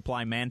 They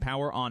supply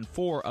manpower on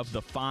 4 of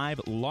the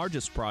 5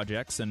 largest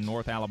projects in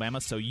North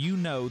Alabama, so you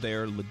know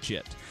they're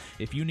legit.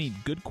 If you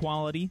need good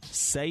quality,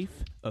 safe,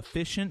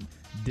 efficient,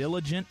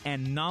 diligent,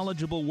 and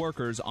knowledgeable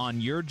workers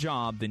on your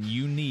job, then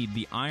you need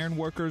the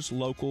Ironworkers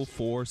Local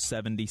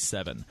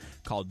 477.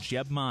 Call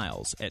Jeb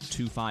Miles at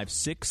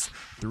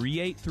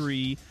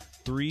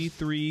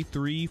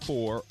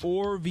 256-383-3334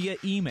 or via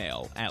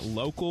email at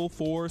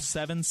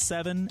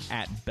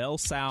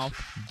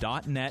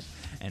local477@bellsouth.net,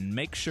 and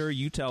make sure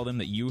you tell them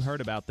that you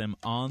heard about them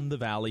on the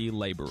Valley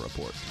Labor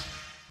Report.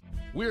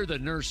 We're the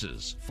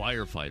nurses,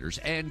 firefighters,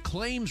 and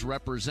claims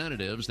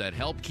representatives that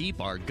help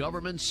keep our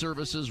government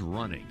services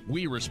running.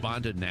 We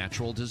respond to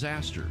natural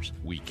disasters.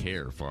 We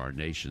care for our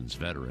nation's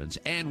veterans,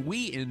 and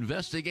we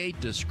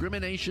investigate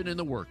discrimination in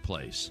the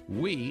workplace.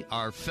 We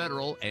are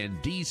federal and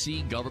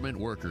D.C. government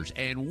workers,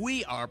 and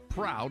we are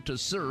proud to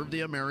serve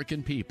the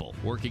American people.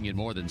 Working in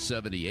more than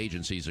 70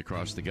 agencies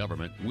across the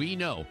government, we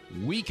know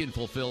we can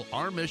fulfill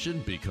our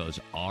mission because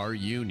our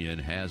union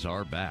has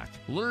our back.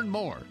 Learn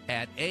more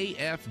at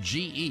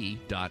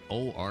afge.org.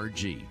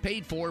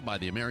 Paid for by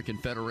the American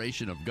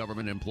Federation of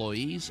Government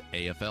Employees,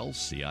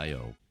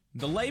 AFL-CIO.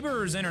 The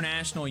Laborers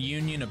International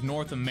Union of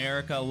North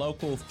America,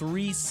 Local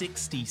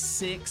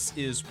 366,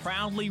 is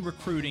proudly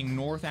recruiting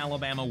North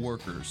Alabama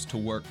workers to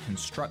work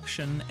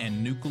construction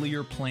and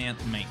nuclear plant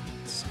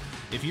maintenance.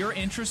 If you're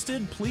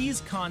interested,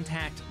 please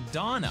contact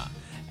Donna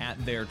at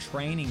their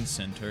training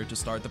center to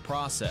start the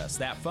process.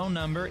 That phone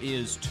number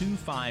is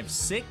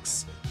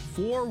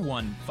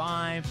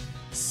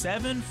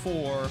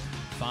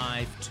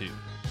 256-415-7452.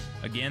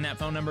 Again, that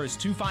phone number is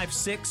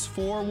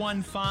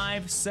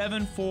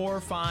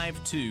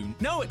 256-415-7452.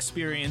 No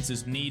experience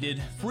is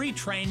needed. Free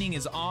training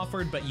is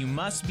offered, but you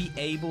must be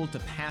able to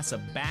pass a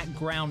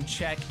background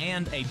check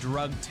and a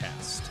drug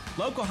test.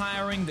 Local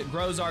hiring that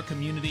grows our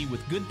community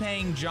with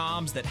good-paying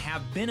jobs that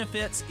have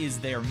benefits is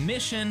their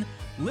mission.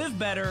 Live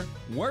better,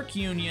 work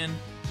union,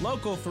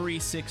 Local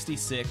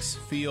 366,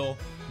 feel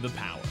the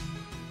power.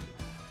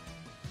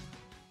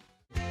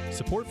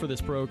 Support for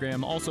this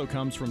program also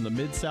comes from the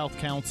Mid-South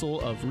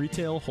Council of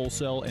Retail,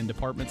 Wholesale, and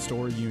Department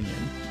Store Union.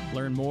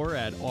 Learn more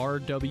at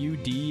rwdsu.info.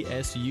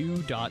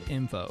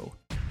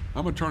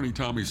 I'm attorney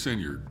Tommy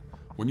Sinyard.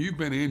 When you've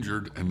been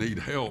injured and need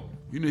help,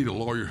 you need a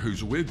lawyer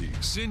who's with you.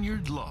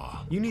 Sinyard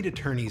Law. You need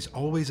attorneys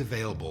always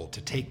available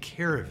to take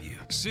care of you.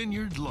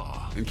 Sinyard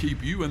Law. And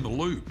keep you in the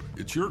loop.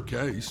 It's your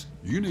case.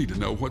 You need to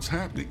know what's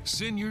happening.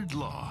 Sinyard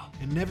Law.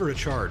 And never a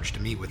charge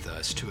to meet with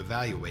us to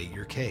evaluate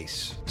your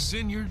case.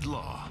 Sinyard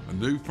Law. A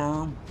new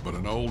firm, but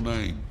an old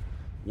name.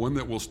 One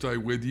that will stay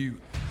with you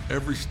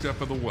every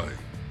step of the way.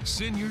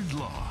 Sinyard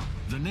Law.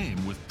 The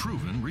name with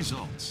proven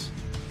results.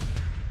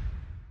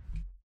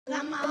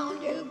 Come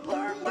on, you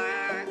poor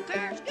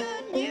workers,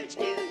 good news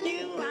to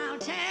you I'll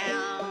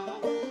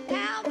tell.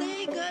 How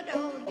the good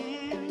old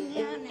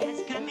union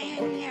has come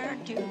in here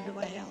to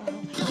dwell.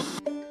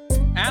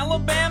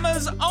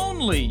 Alabama's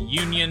only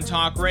union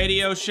talk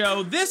radio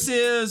show. This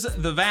is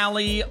the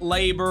Valley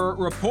Labor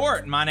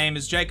Report. My name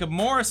is Jacob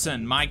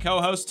Morrison. My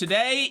co-host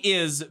today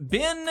is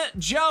Ben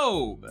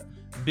Job.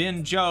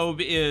 Ben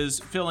Job is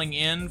filling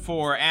in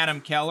for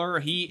Adam Keller.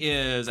 He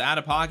is out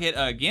of pocket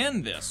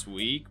again this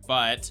week,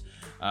 but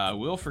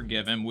we'll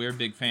forgive him. We're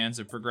big fans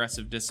of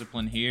progressive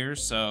discipline here,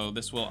 so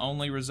this will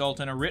only result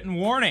in a written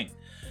warning.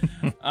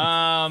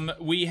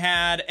 We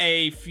had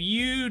a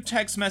few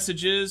text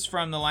messages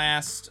from the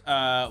last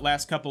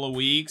couple of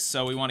weeks,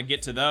 so we want to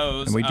get to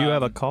those. And we do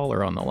have a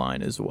caller on the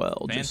line as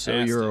well, just so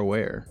you're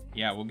aware.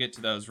 Yeah, we'll get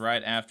to those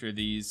right after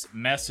these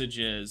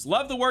messages.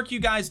 Love the work you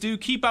guys do.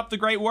 Keep up the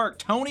great work.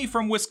 Tony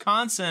from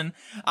Wisconsin,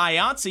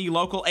 IATSE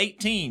Local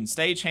 18,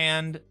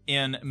 stagehand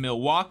in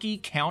Milwaukee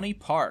County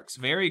Parks.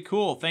 Very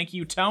cool. Thank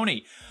you,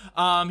 Tony.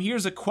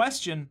 Here's a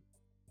question.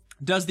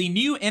 Does the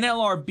new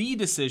NLRB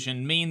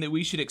decision mean that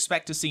we should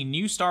expect to see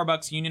new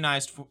Starbucks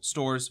unionized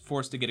stores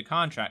forced to get a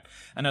contract?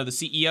 I know the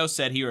CEO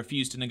said he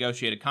refused to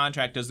negotiate a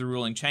contract. Does the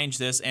ruling change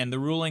this? And the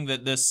ruling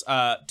that this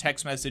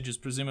text message is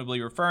presumably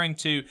referring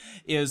to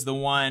is the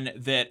one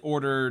that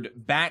ordered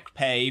back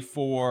pay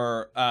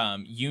for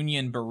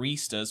union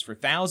baristas, for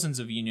thousands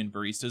of union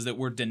baristas that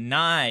were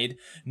denied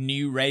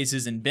new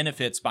raises and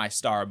benefits by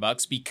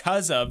Starbucks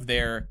because of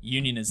their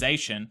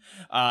unionization.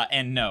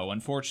 And no,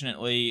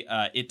 unfortunately,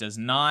 it does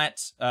not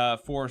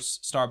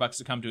force Starbucks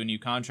to come to a new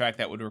contract.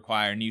 That would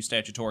require new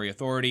statutory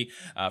authority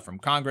from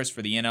Congress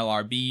for the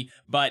NLRB,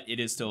 but it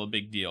is still a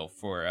big deal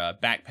for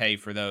back pay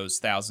for those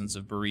thousands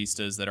of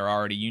baristas that are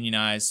already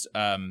unionized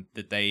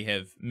that they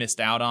have missed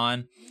out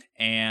on,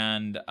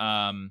 and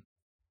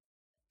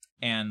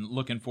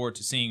looking forward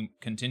to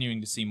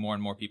continuing to see more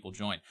and more people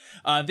join.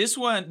 This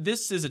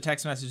is a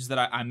text message that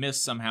I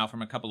missed somehow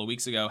from a couple of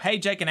weeks ago. Hey,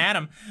 Jake and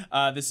Adam,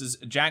 this is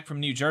Jack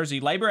from New Jersey.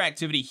 Labor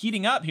activity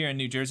heating up here in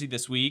New Jersey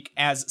this week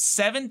as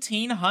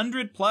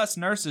 1,700 plus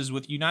nurses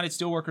with United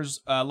Steelworkers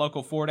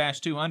Local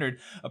 4-200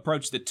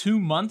 approach the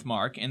 2-month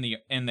mark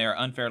in their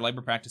unfair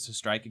labor practices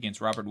strike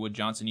against Robert Wood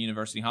Johnson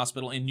University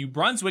Hospital in New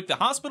Brunswick. The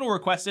hospital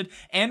requested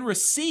and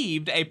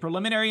received a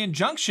preliminary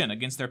injunction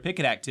against their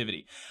picket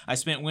activity. I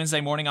spent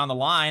Wednesday morning on the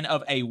line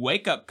of a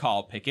wake-up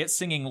call picket,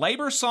 singing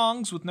labor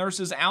songs with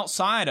nurses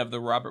outside of the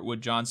Robert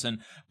Wood Johnson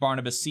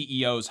Barnabas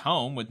CEO's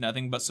home with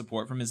nothing but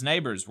support from his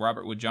neighbors.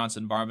 Robert Wood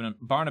Johnson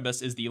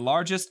Barnabas is the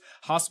largest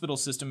hospital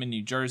system in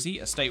New Jersey,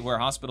 a state where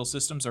hospital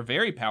systems are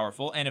very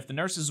powerful, and if the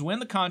nurses win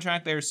the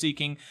contract they are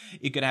seeking,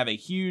 it could have a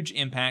huge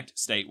impact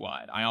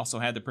statewide. I also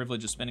had the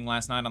privilege of spending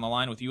last night on the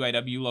line with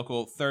UAW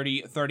Local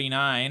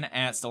 3039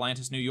 at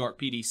Stellantis New York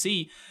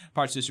PDC,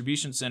 Parts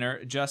Distribution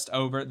Center, just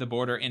over the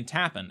border in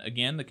Tappan.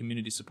 Again, the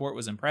community support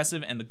was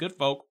impressive, and the good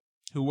folk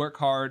who work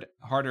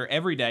harder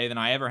every day than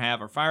I ever have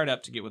are fired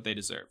up to get what they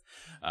deserve.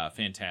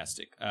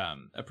 Fantastic.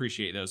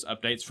 Appreciate those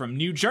updates from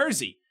New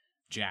Jersey,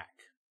 Jack.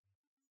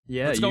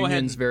 Yeah, let's go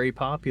union's very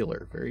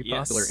popular,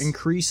 popular,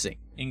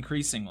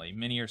 increasingly,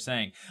 many are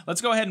saying.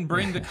 Let's go ahead and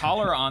bring the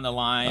caller on the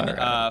line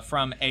right.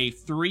 From a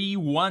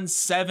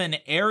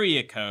 317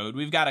 area code.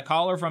 We've got a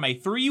caller from a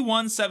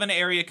 317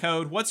 area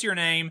code. What's your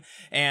name,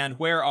 and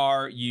where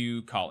are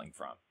you calling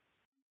from?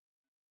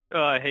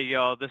 Hey,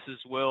 y'all, this is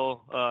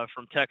Will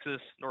from Texas,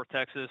 North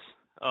Texas.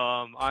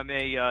 I'm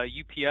a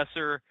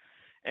UPSer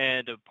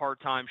and a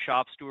part-time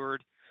shop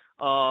steward.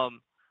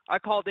 I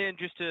called in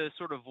just to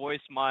sort of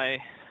voice my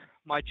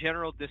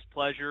general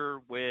displeasure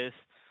with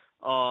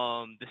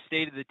the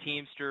state of the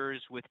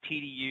Teamsters, with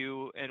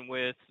TDU, and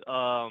with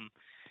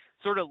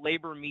sort of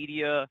labor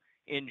media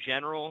in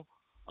general.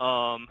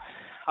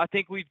 I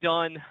think we've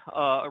done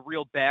a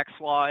real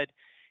backslide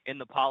in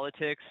the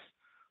politics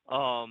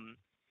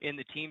in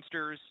the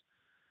Teamsters.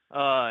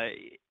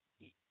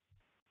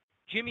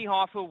 Jimmy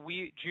Hoffa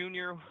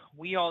Jr.,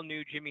 we all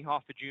knew Jimmy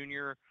Hoffa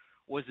Jr.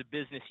 was a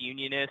business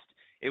unionist.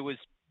 It was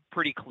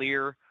pretty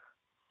clear.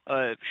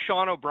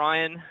 Sean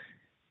O'Brien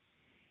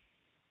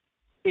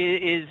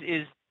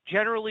is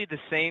generally the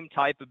same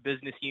type of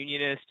business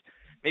unionist,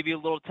 maybe a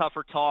little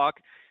tougher talk,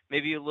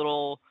 maybe a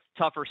little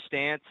tougher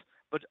stance,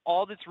 but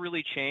all that's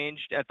really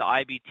changed at the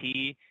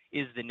IBT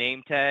is the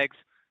name tags.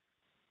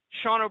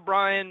 Sean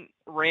O'Brien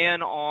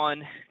ran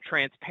on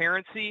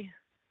transparency,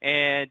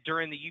 and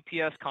during the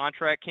UPS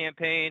contract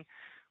campaign,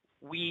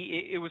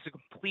 it was a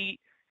complete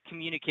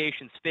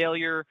communications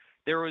failure.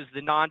 There was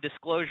the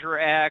non-disclosure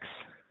acts.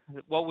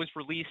 What was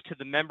released to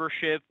the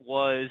membership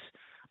was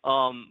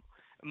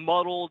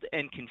muddled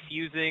and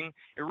confusing.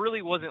 It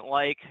really wasn't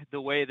like the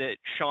way that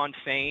Sean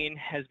Fain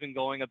has been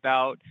going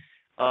about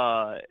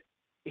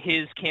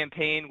his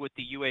campaign with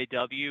the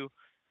UAW.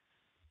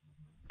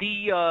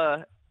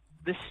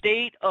 The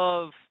state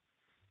of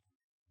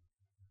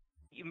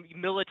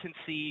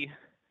militancy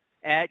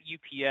at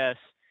UPS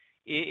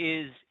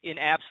is in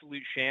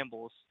absolute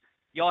shambles.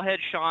 Y'all had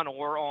Sean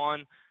Orr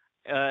on,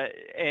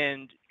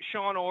 and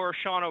Sean Orr,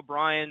 Sean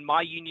O'Brien,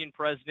 my union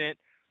president,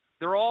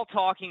 they're all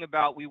talking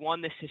about we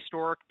won this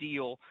historic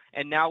deal,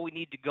 and now we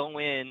need to go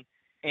in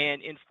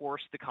and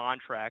enforce the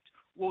contract.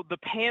 Well, the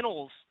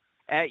panels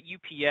at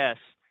UPS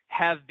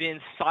have been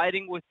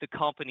siding with the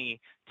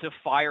company to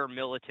fire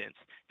militants.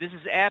 This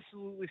is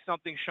absolutely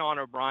something Sean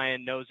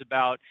O'Brien knows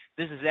about.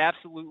 This is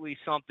absolutely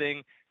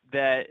something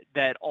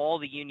that all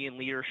the union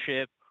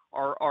leadership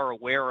are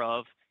aware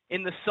of.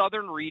 In the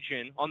Southern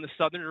region, on the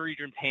Southern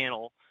region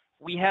panel,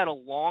 we had a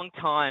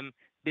longtime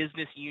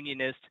business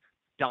unionist,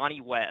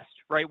 Donnie West,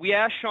 right? We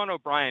asked Sean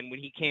O'Brien when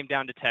he came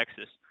down to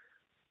Texas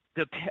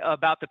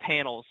about the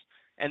panels,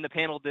 and the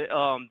panel,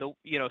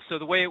 so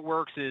the way it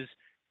works is,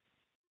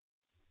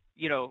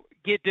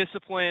 get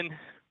discipline.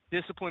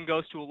 Discipline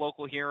goes to a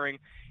local hearing.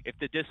 If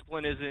the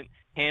discipline isn't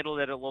handled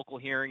at a local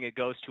hearing, it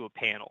goes to a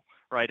panel,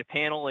 right? A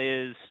panel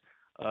is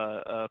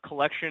a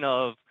collection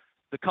of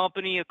the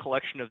company, a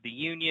collection of the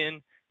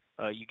union.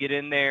 You get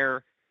in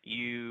there,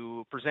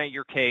 you present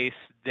your case,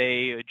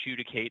 they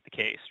adjudicate the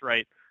case,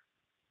 right?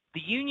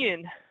 The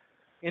union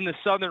in the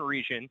southern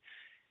region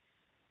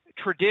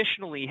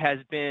traditionally has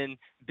been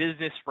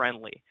business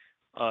friendly.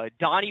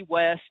 Donnie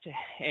West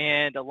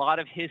and a lot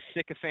of his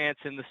sycophants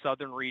in the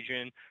southern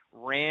region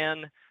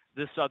ran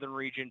the southern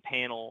region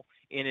panel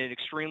in an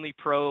extremely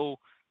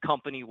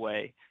pro-company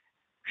way.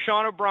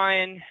 Sean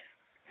O'Brien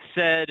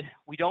said,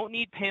 we don't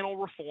need panel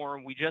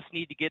reform, we just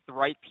need to get the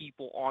right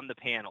people on the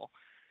panel.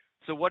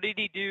 So what did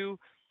he do?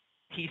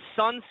 He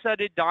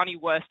sunsetted Donnie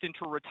West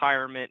into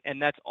retirement,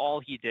 and that's all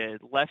he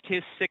did, left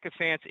his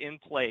sycophants in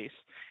place.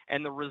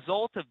 And the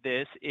result of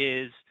this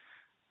is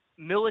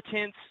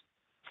militants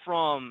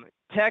from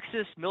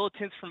Texas,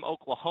 militants from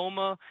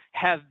Oklahoma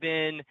have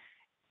been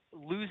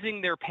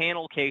losing their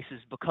panel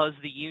cases because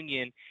the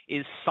union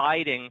is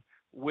siding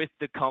with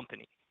the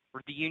company,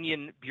 or the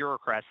union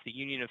bureaucrats, the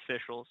union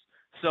officials.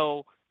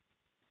 So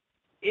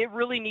it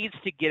really needs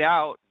to get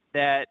out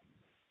that,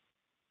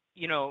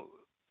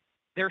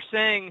 they're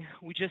saying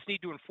we just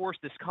need to enforce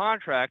this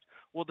contract.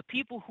 Well, the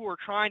people who are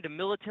trying to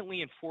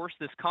militantly enforce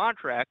this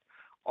contract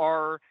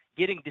are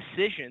getting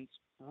decisions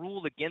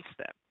ruled against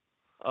them.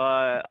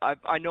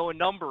 I know a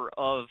number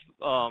of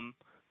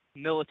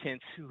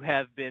militants who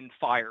have been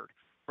fired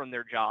from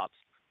their jobs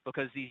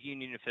because these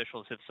union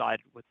officials have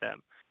sided with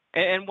them.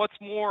 And what's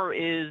more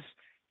is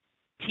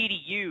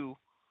TDU,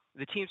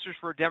 the Teamsters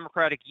for a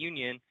Democratic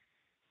Union,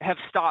 have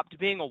stopped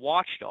being a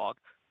watchdog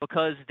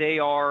because they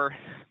are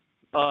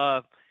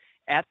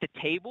at the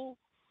table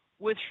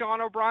with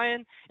Sean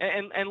O'Brien.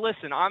 And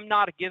listen, I'm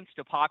not against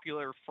a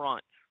popular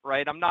front,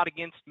 right? I'm not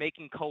against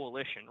making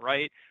coalition,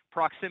 right?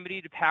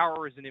 Proximity to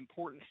power is an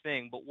important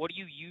thing, but what do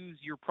you use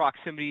your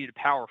proximity to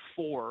power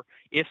for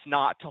if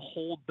not to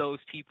hold those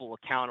people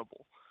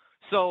accountable?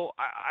 So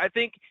I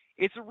think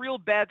it's a real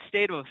bad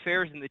state of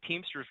affairs in the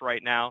Teamsters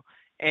right now.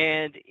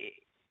 And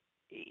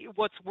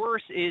what's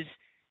worse is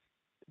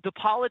the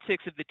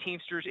politics of the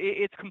Teamsters,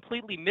 it's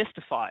completely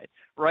mystified,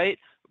 right?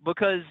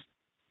 Because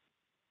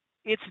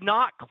it's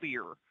not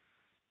clear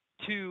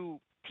to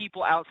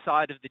people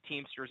outside of the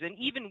Teamsters and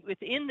even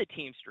within the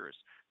Teamsters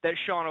that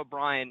Sean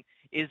O'Brien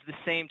is the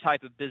same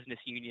type of business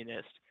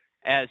unionist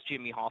as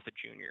Jimmy Hoffa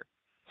Jr.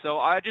 So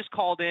I just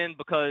called in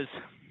because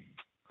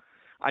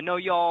I know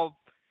y'all,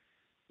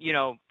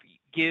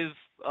 give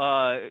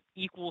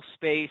equal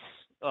space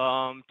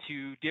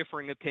to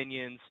differing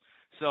opinions.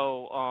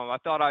 So I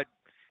thought I'd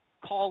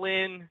call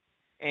in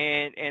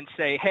and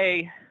say,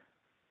 hey,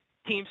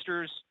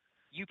 Teamsters,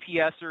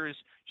 UPSers,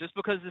 just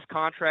because this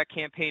contract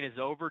campaign is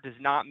over does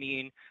not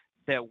mean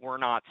that we're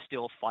not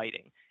still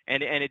fighting.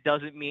 And it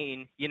doesn't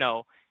mean,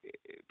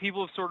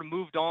 people have sort of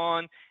moved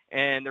on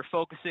and they're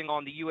focusing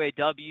on the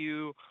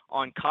UAW,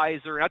 on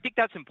Kaiser. And I think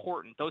that's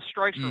important. Those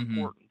strikes are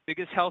important.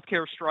 Biggest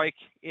healthcare strike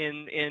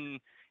in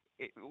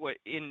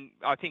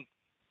I think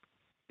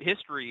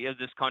history of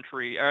this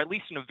country, or at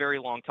least in a very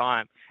long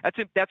time.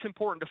 That's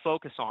important to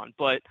focus on.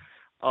 But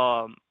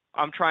I'm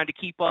trying to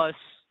keep us,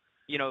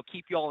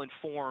 keep y'all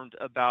informed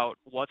about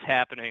what's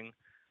happening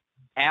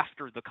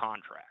after the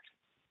contract.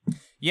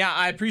 Yeah,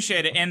 I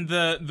appreciate it. And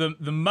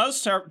the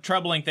most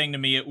troubling thing to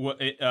me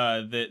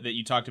that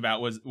you talked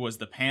about was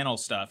the panel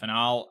stuff. And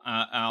I'll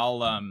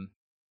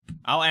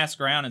ask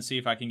around and see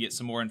if I can get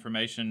some more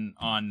information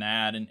on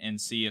that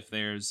and see if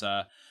there's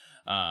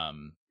I'd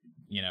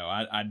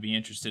be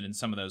interested in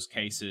some of those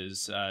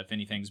cases if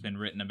anything's been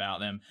written about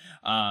them.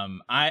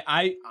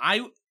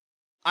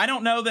 I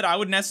don't know that I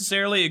would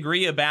necessarily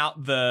agree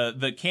about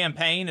the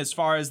campaign as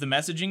far as the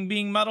messaging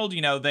being muddled.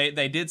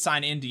 They did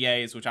sign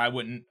NDAs, which I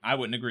wouldn't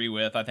agree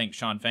with. I think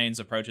Sean Fain's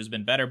approach has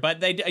been better,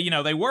 but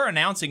they were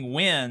announcing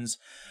wins,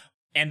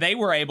 and they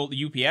were able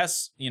to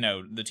UPS,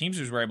 the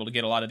Teamsters were able to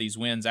get a lot of these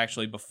wins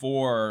actually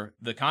before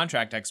the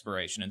contract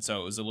expiration, and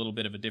so it was a little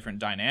bit of a different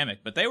dynamic.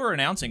 But they were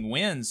announcing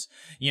wins,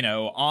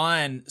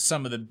 on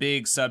some of the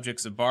big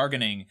subjects of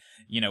bargaining,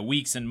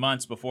 weeks and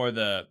months before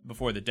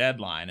the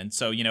deadline. And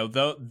so,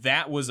 though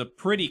that was a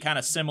pretty kind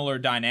of similar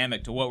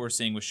dynamic to what we're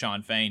seeing with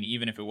Sean Fain,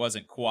 even if it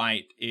wasn't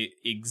quite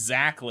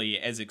exactly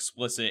as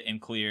explicit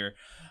and clear.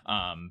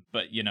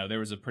 But there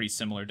was a pretty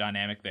similar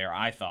dynamic there,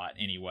 I thought,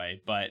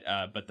 anyway. But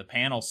the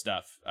panel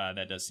stuff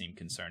that does seem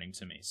concerning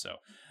to me. So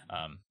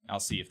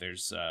I'll see if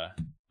there's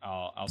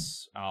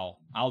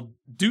I'll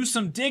do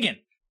some digging.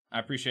 I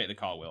appreciate the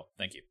call, Will.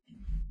 Thank you.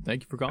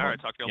 Thank you for calling. All right,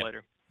 talk to y'all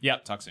later.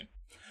 Yep, talk soon.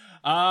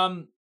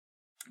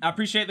 I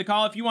appreciate the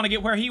call. If you want to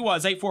get where he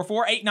was,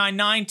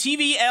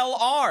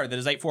 844-899-TVLR. That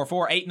is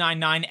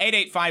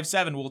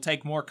 844-899-8857. We'll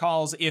take more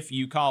calls if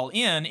you call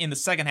in the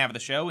second half of the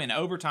show. In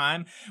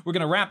overtime, we're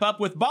going to wrap up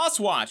with Boss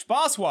Watch.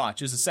 Boss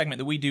Watch is a segment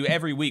that we do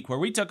every week where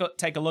we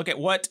take a look at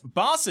what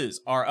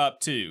bosses are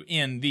up to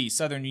in the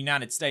southern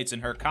United States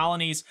and her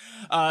colonies,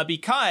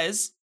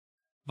 because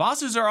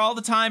bosses are all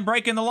the time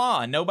breaking the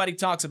law, and nobody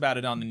talks about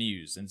it on the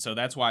news, and so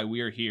that's why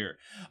we're here.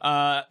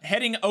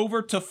 Heading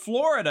over to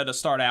Florida to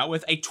start out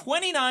with, a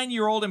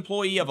 29-year-old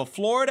employee of a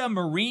Florida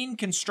marine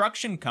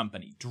construction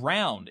company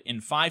drowned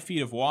in 5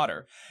 feet of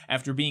water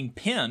after being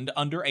pinned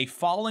under a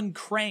fallen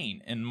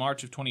crane in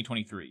March of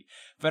 2023.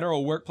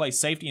 Federal workplace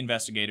safety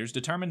investigators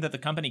determined that the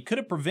company could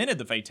have prevented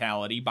the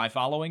fatality by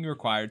following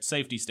required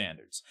safety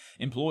standards.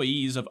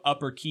 Employees of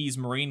Upper Keys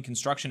Marine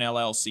Construction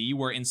LLC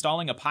were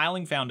installing a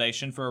piling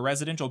foundation for a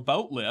residential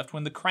boat lift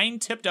when the crane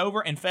tipped over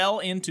and fell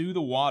into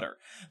the water.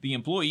 The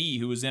employee,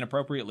 who was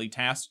inappropriately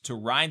tasked to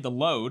ride the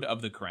load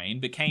of the crane,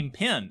 became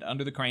pinned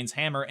under the crane's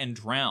hammer and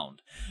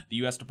drowned. The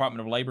U.S.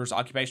 Department of Labor's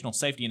Occupational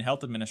Safety and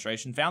Health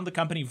Administration found the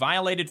company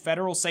violated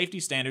federal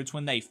safety standards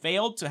when they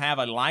failed to have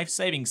a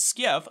life-saving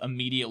skiff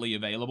immediately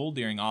available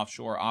during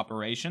offshore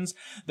operations.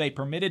 They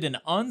permitted an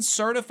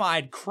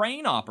uncertified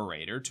crane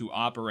operator to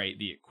operate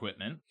the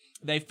equipment.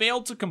 They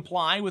failed to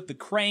comply with the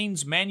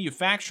crane's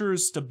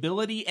manufacturer's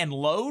stability and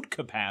load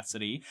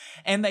capacity,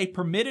 and they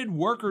permitted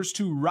workers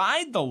to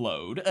ride the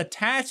load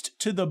attached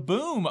to the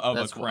boom of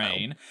a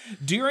crane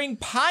during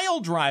pile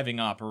driving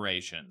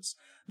operations.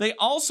 They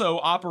also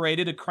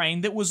operated a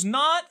crane that was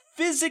not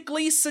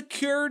physically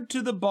secured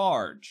to the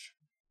barge.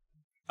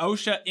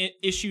 OSHA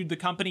issued the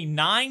company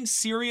 9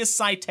 serious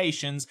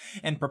citations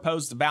and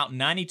proposed about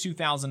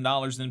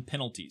 $92,000 in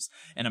penalties,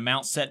 an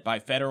amount set by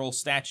federal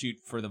statute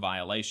for the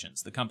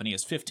violations. The company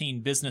has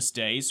 15 business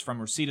days from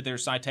receipt of their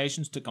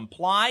citations to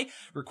comply,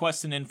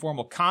 request an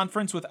informal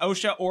conference with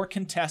OSHA, or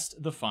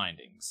contest the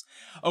findings.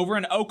 Over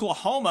in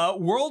Oklahoma,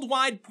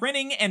 Worldwide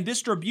Printing and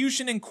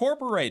Distribution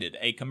Incorporated,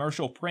 a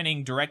commercial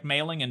printing, direct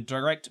mailing, and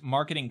direct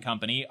marketing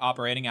company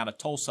operating out of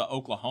Tulsa,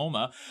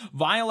 Oklahoma,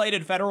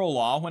 violated federal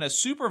law when a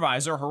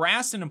supervisor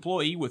harassed an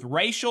employee with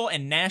racial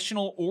and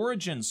national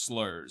origin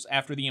slurs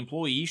after the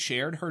employee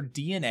shared her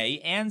DNA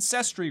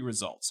ancestry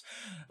results.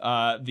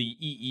 The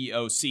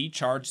EEOC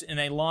charged in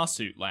a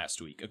lawsuit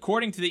last week.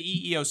 According to the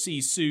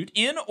EEOC suit,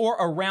 in or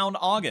around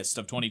August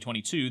of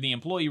 2022, the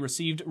employee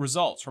received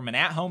results from an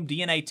at-home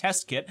DNA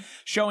test kit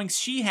showing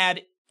she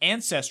had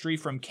ancestry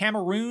from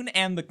Cameroon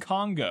and the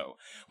Congo.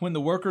 When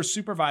the worker's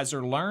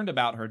supervisor learned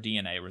about her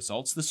DNA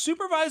results, the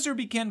supervisor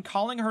began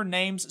calling her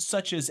names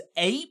such as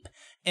Ape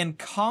and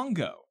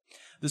Congo.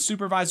 The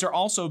supervisor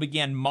also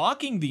began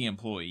mocking the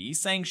employee,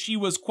 saying she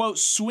was, quote,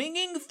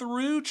 swinging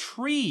through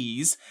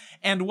trees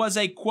and was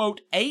a,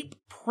 quote, ape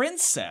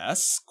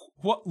princess,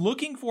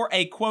 looking for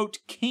a, quote,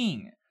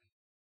 king.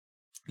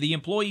 The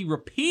employee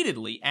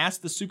repeatedly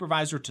asked the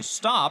supervisor to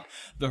stop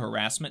the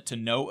harassment to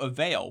no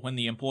avail. When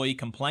the employee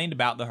complained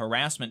about the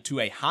harassment to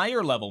a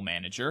higher level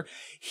manager,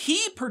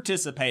 he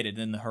participated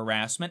in the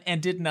harassment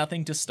and did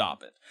nothing to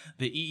stop it.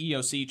 The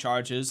EEOC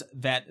charges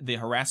that the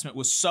harassment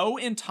was so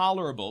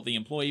intolerable the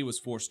employee was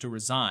forced to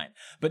resign.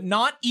 But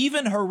not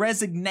even her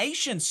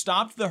resignation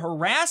stopped the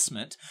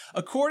harassment.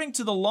 According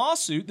to the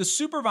lawsuit, the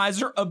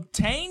supervisor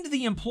obtained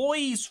the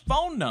employee's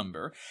phone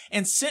number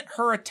and sent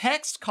her a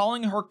text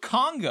calling her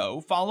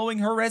Congo following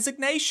her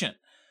resignation.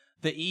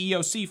 The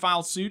EEOC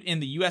filed suit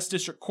in the U.S.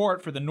 District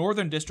Court for the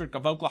Northern District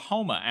of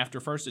Oklahoma after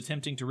first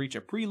attempting to reach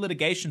a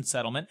pre-litigation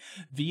settlement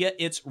via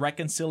its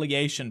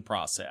reconciliation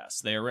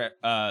process. They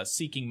are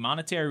seeking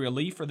monetary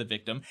relief for the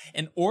victim,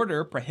 an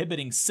order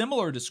prohibiting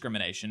similar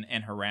discrimination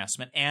and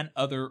harassment, and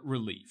other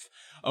relief.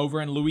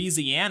 Over in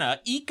Louisiana,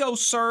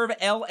 EcoServe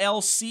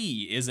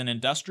LLC is an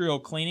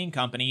industrial cleaning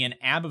company in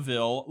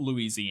Abbeville,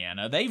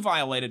 Louisiana. They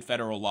violated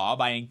federal law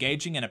by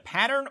engaging in a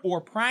pattern or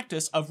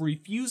practice of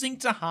refusing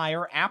to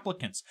hire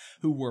applicants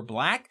who were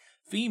black,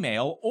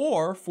 female,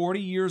 or 40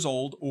 years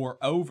old or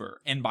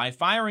over, and by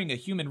firing a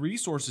human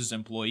resources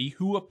employee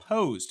who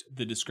opposed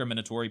the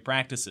discriminatory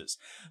practices.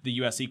 The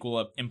U.S.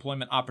 Equal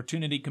Employment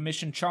Opportunity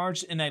Commission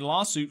charged in a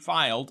lawsuit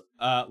filed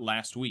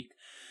last week.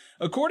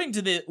 According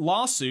to the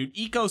lawsuit,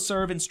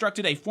 EcoServe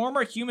instructed a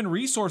former human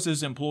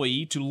resources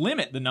employee to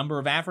limit the number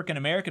of African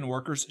American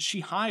workers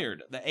she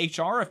hired. The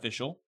HR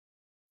official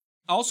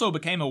also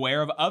became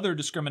aware of other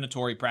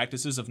discriminatory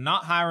practices of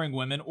not hiring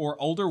women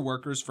or older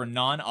workers for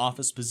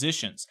non-office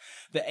positions.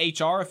 The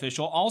HR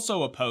official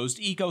also opposed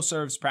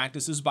EcoServe's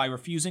practices by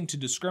refusing to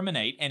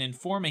discriminate and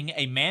informing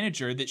a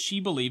manager that she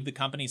believed the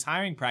company's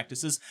hiring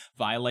practices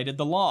violated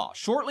the law.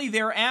 Shortly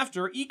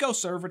thereafter,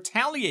 EcoServe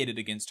retaliated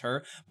against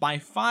her by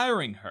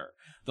firing her.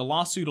 The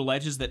lawsuit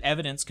alleges that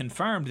evidence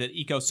confirmed that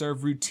EcoServe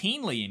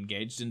routinely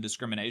engaged in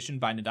discrimination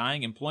by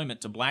denying employment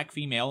to black,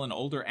 female, and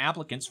older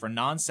applicants for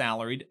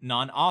non-salaried,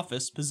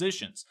 non-office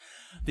positions.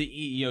 The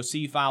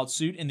EEOC filed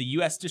suit in the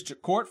U.S.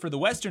 District Court for the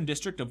Western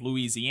District of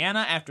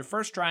Louisiana after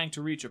first trying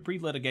to reach a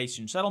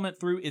pre-litigation settlement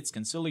through its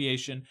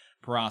conciliation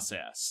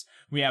process.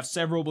 We have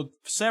several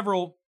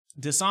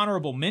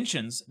dishonorable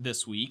mentions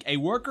this week. A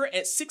worker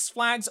at Six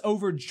Flags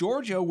Over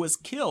Georgia was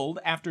killed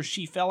after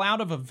she fell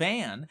out of a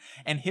van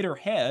and hit her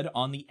head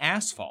on the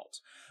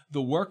asphalt.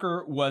 The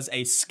worker was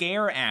a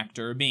scare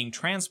actor being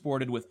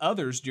transported with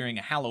others during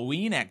a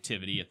Halloween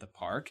activity at the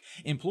park.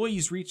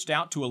 Employees reached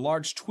out to a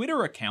large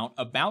Twitter account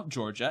about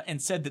Georgia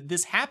and said that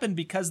this happened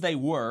because they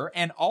were,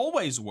 and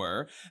always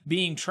were,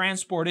 being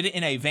transported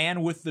in a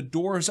van with the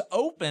doors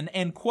open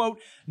and, quote,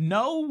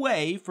 no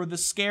way for the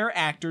scare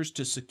actors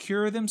to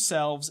secure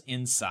themselves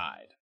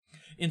inside.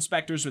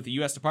 Inspectors with the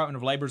U.S. Department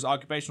of Labor's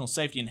Occupational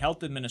Safety and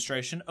Health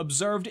Administration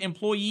observed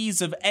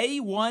employees of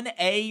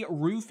A1A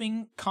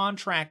Roofing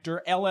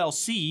Contractor,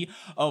 LLC,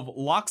 of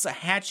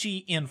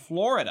Loxahatchee in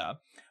Florida,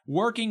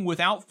 working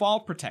without fall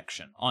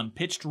protection on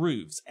pitched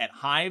roofs at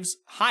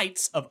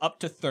heights of up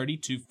to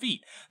 32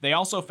 feet. They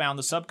also found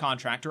the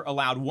subcontractor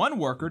allowed one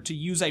worker to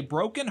use a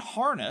broken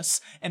harness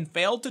and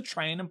failed to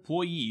train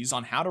employees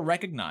on how to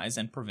recognize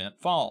and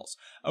prevent falls.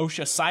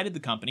 OSHA cited the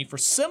company for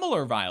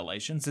similar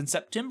violations in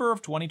September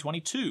of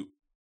 2022.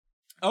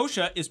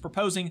 OSHA is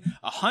proposing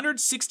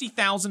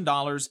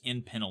 $160,000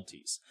 in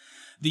penalties.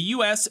 The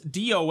U.S.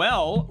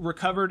 DOL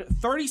recovered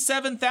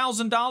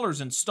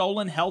 $37,000 in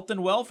stolen health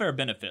and welfare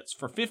benefits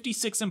for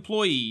 56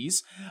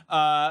 employees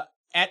at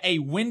a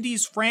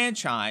Wendy's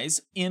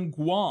franchise in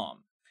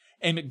Guam.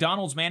 A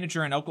McDonald's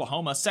manager in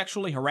Oklahoma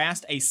sexually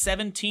harassed a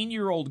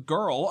 17-year-old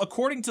girl,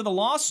 according to the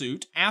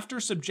lawsuit, after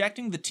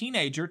subjecting the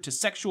teenager to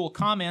sexual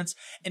comments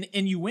and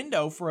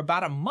innuendo for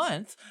about a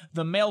month.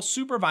 The male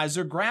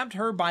supervisor grabbed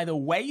her by the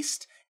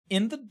waist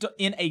in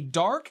a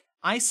dark,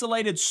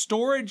 isolated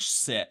storage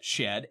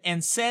shed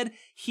and said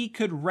he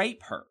could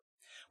rape her.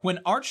 When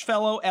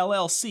Archfellow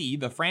LLC,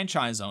 the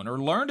franchise owner,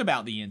 learned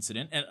about the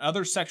incident and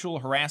other sexual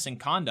harassing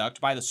conduct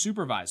by the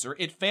supervisor,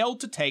 it failed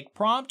to take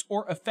prompt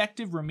or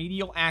effective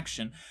remedial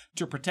action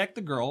to protect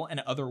the girl and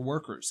other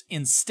workers.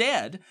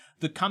 Instead,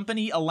 the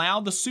company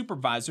allowed the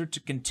supervisor to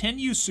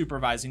continue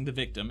supervising the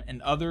victim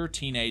and other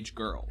teenage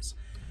girls.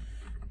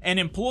 An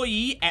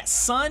employee at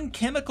Sun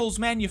Chemicals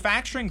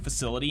manufacturing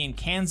facility in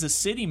Kansas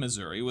City,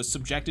 Missouri, was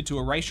subjected to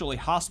a racially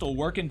hostile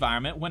work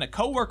environment when a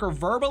coworker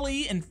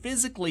verbally and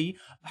physically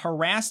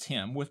harassed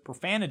him with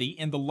profanity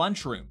in the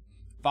lunchroom,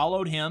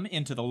 followed him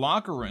into the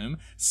locker room,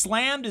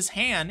 slammed his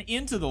hand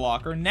into the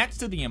locker next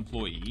to the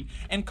employee,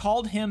 and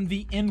called him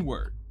the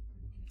N-word.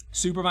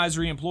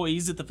 Supervisory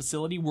employees at the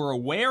facility were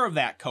aware of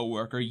that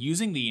coworker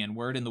using the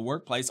N-word in the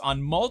workplace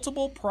on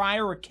multiple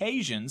prior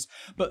occasions,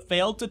 but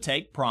failed to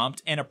take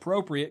prompt and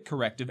appropriate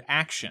corrective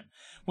action.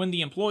 When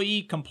the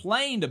employee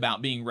complained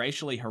about being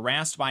racially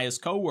harassed by his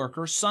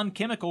coworker, Sun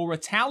Chemical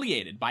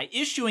retaliated by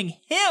issuing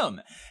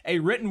him a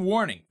written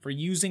warning for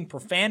using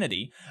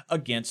profanity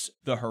against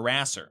the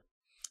harasser.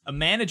 A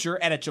manager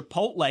at a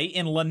Chipotle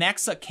in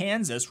Lenexa,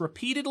 Kansas,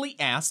 repeatedly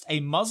asked a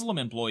Muslim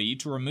employee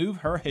to remove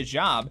her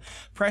hijab,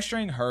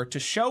 pressuring her to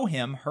show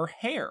him her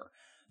hair.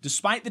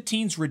 Despite the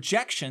teen's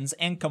rejections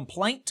and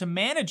complaint to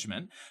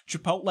management,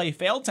 Chipotle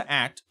failed to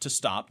act to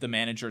stop the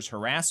manager's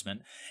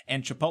harassment,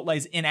 and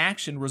Chipotle's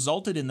inaction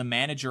resulted in the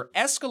manager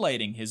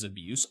escalating his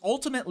abuse,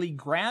 ultimately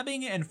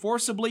grabbing and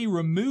forcibly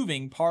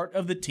removing part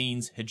of the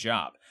teen's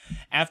hijab.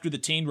 After the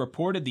teen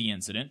reported the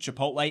incident,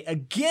 Chipotle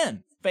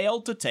again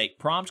failed to take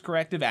prompt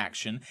corrective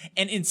action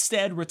and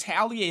instead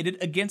retaliated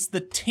against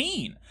the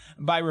teen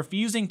by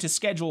refusing to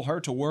schedule her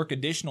to work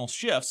additional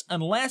shifts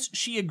unless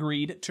she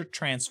agreed to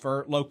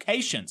transfer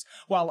locations,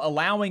 while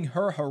allowing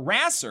her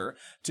harasser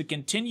to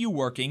continue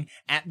working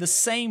at the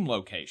same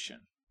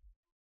location.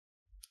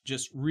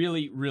 Just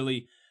really,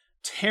 really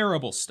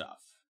terrible stuff.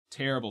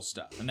 Terrible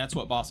stuff. And that's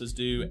what bosses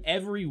do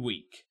every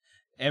week.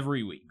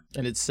 Every week.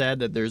 And it's sad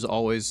that there's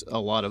always a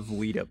lot of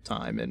lead-up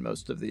time in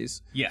most of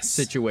these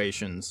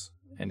situations.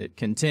 And it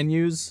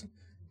continues,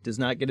 does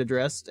not get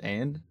addressed,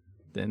 and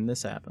then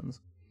this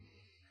happens.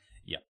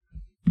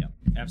 Yep,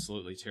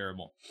 absolutely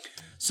terrible.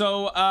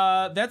 So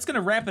that's going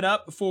to wrap it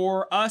up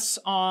for us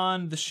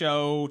on the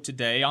show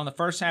today. On the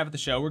first half of the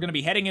show, we're going to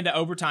be heading into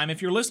overtime.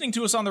 If you're listening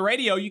to us on the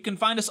radio, you can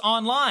find us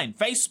online,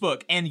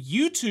 Facebook, and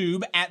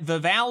YouTube at The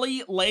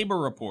Valley Labor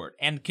Report,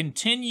 and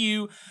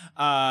continue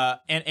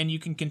and you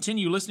can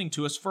continue listening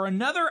to us for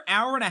another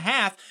hour and a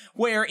half,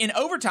 where in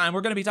overtime we're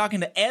going to be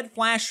talking to Ed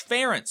Flash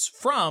Ferentz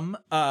from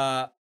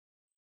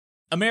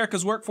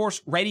America's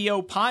Workforce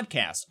Radio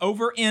Podcast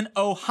over in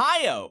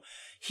Ohio.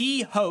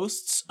 He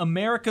hosts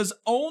America's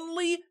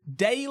only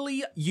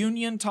daily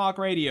union talk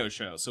radio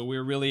show. So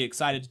we're really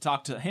excited to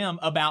talk to him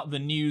about the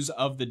news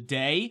of the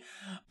day.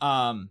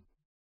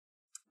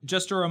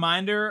 Just a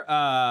reminder,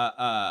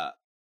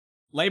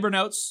 Labor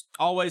Notes,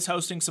 always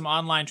hosting some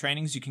online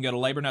trainings. You can go to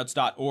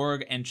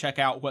labornotes.org and check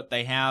out what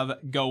they have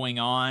going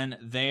on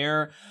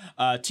there.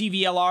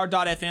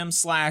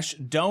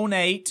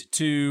 TVLR.fm/donate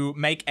to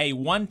make a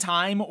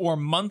one-time or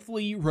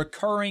monthly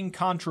recurring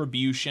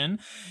contribution.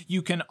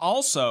 You can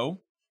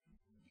also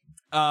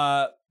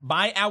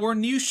buy our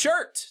new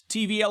shirt,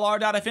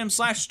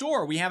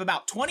 tvlr.fm/store. We have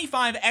about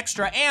 25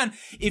 extra. And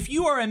if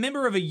you are a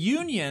member of a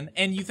union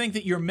and you think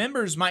that your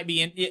members might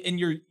be in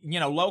your,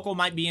 local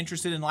might be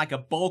interested in like a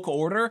bulk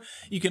order,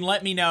 you can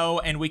let me know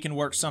and we can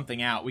work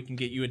something out. We can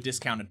get you a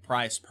discounted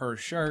price per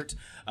shirt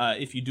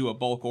if you do a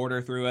bulk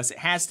order through us. It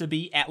has to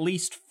be at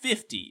least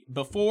 50.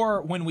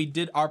 Before, when we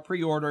did our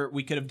pre-order,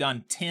 we could have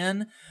done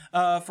 10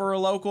 for a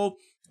local.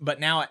 But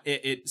now,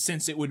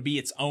 since it would be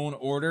its own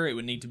order, it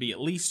would need to be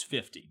at least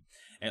 50.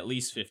 At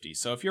least 50.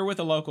 So if you're with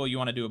a local, you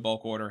want to do a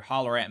bulk order,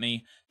 holler at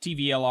me,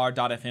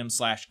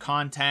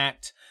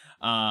 tvlr.fm/contact.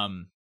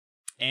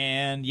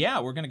 And yeah,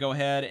 we're going to go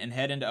ahead and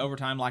head into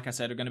overtime. Like I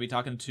said, we're going to be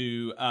talking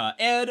to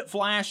Ed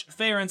Flash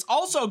Ferentz.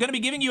 Also going to be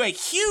giving you a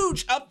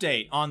huge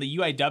update on the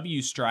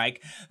UAW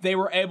strike. They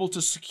were able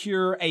to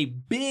secure a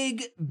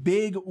big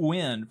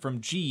win from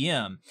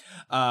GM,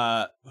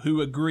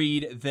 who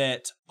agreed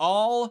that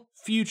all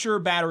future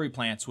battery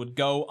plants would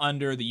go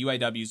under the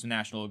UAW's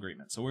national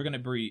agreement. So we're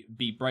going to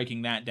be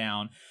breaking that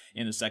down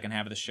in the second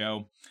half of the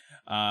show.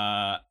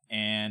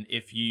 And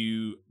if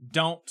you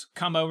don't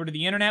come over to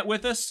the internet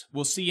with us,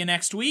 we'll see you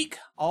next week.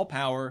 All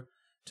power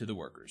to the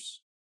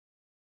workers.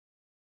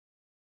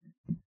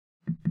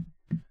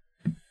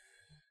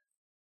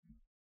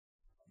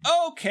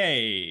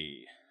 Okay.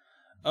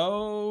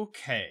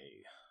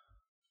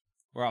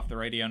 We're off the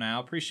radio now.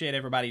 Appreciate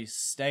everybody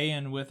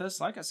staying with us.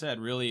 Like I said,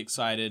 really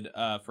excited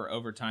for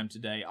overtime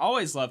today.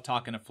 Always love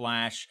talking to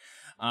Flash.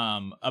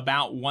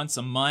 About once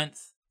a month,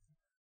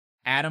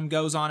 Adam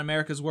goes on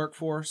America's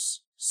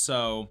Workforce,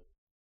 so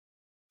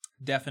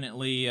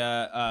definitely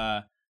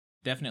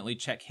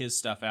check his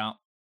stuff out.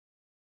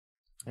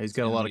 He's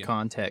got a lot of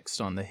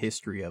context on the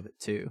history of it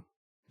too.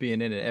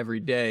 Being in it every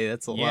day,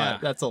 that's a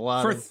lot. That's a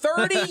lot. For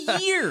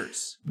 30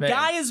 years,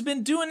 guy has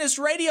been doing this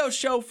radio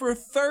show for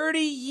 30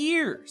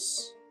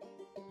 years.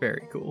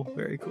 Very cool.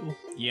 Very cool.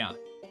 Yeah,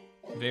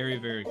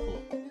 very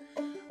cool.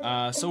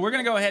 So we're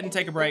gonna go ahead and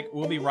take a break.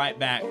 We'll be right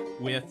back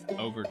with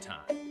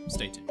overtime.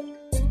 Stay tuned.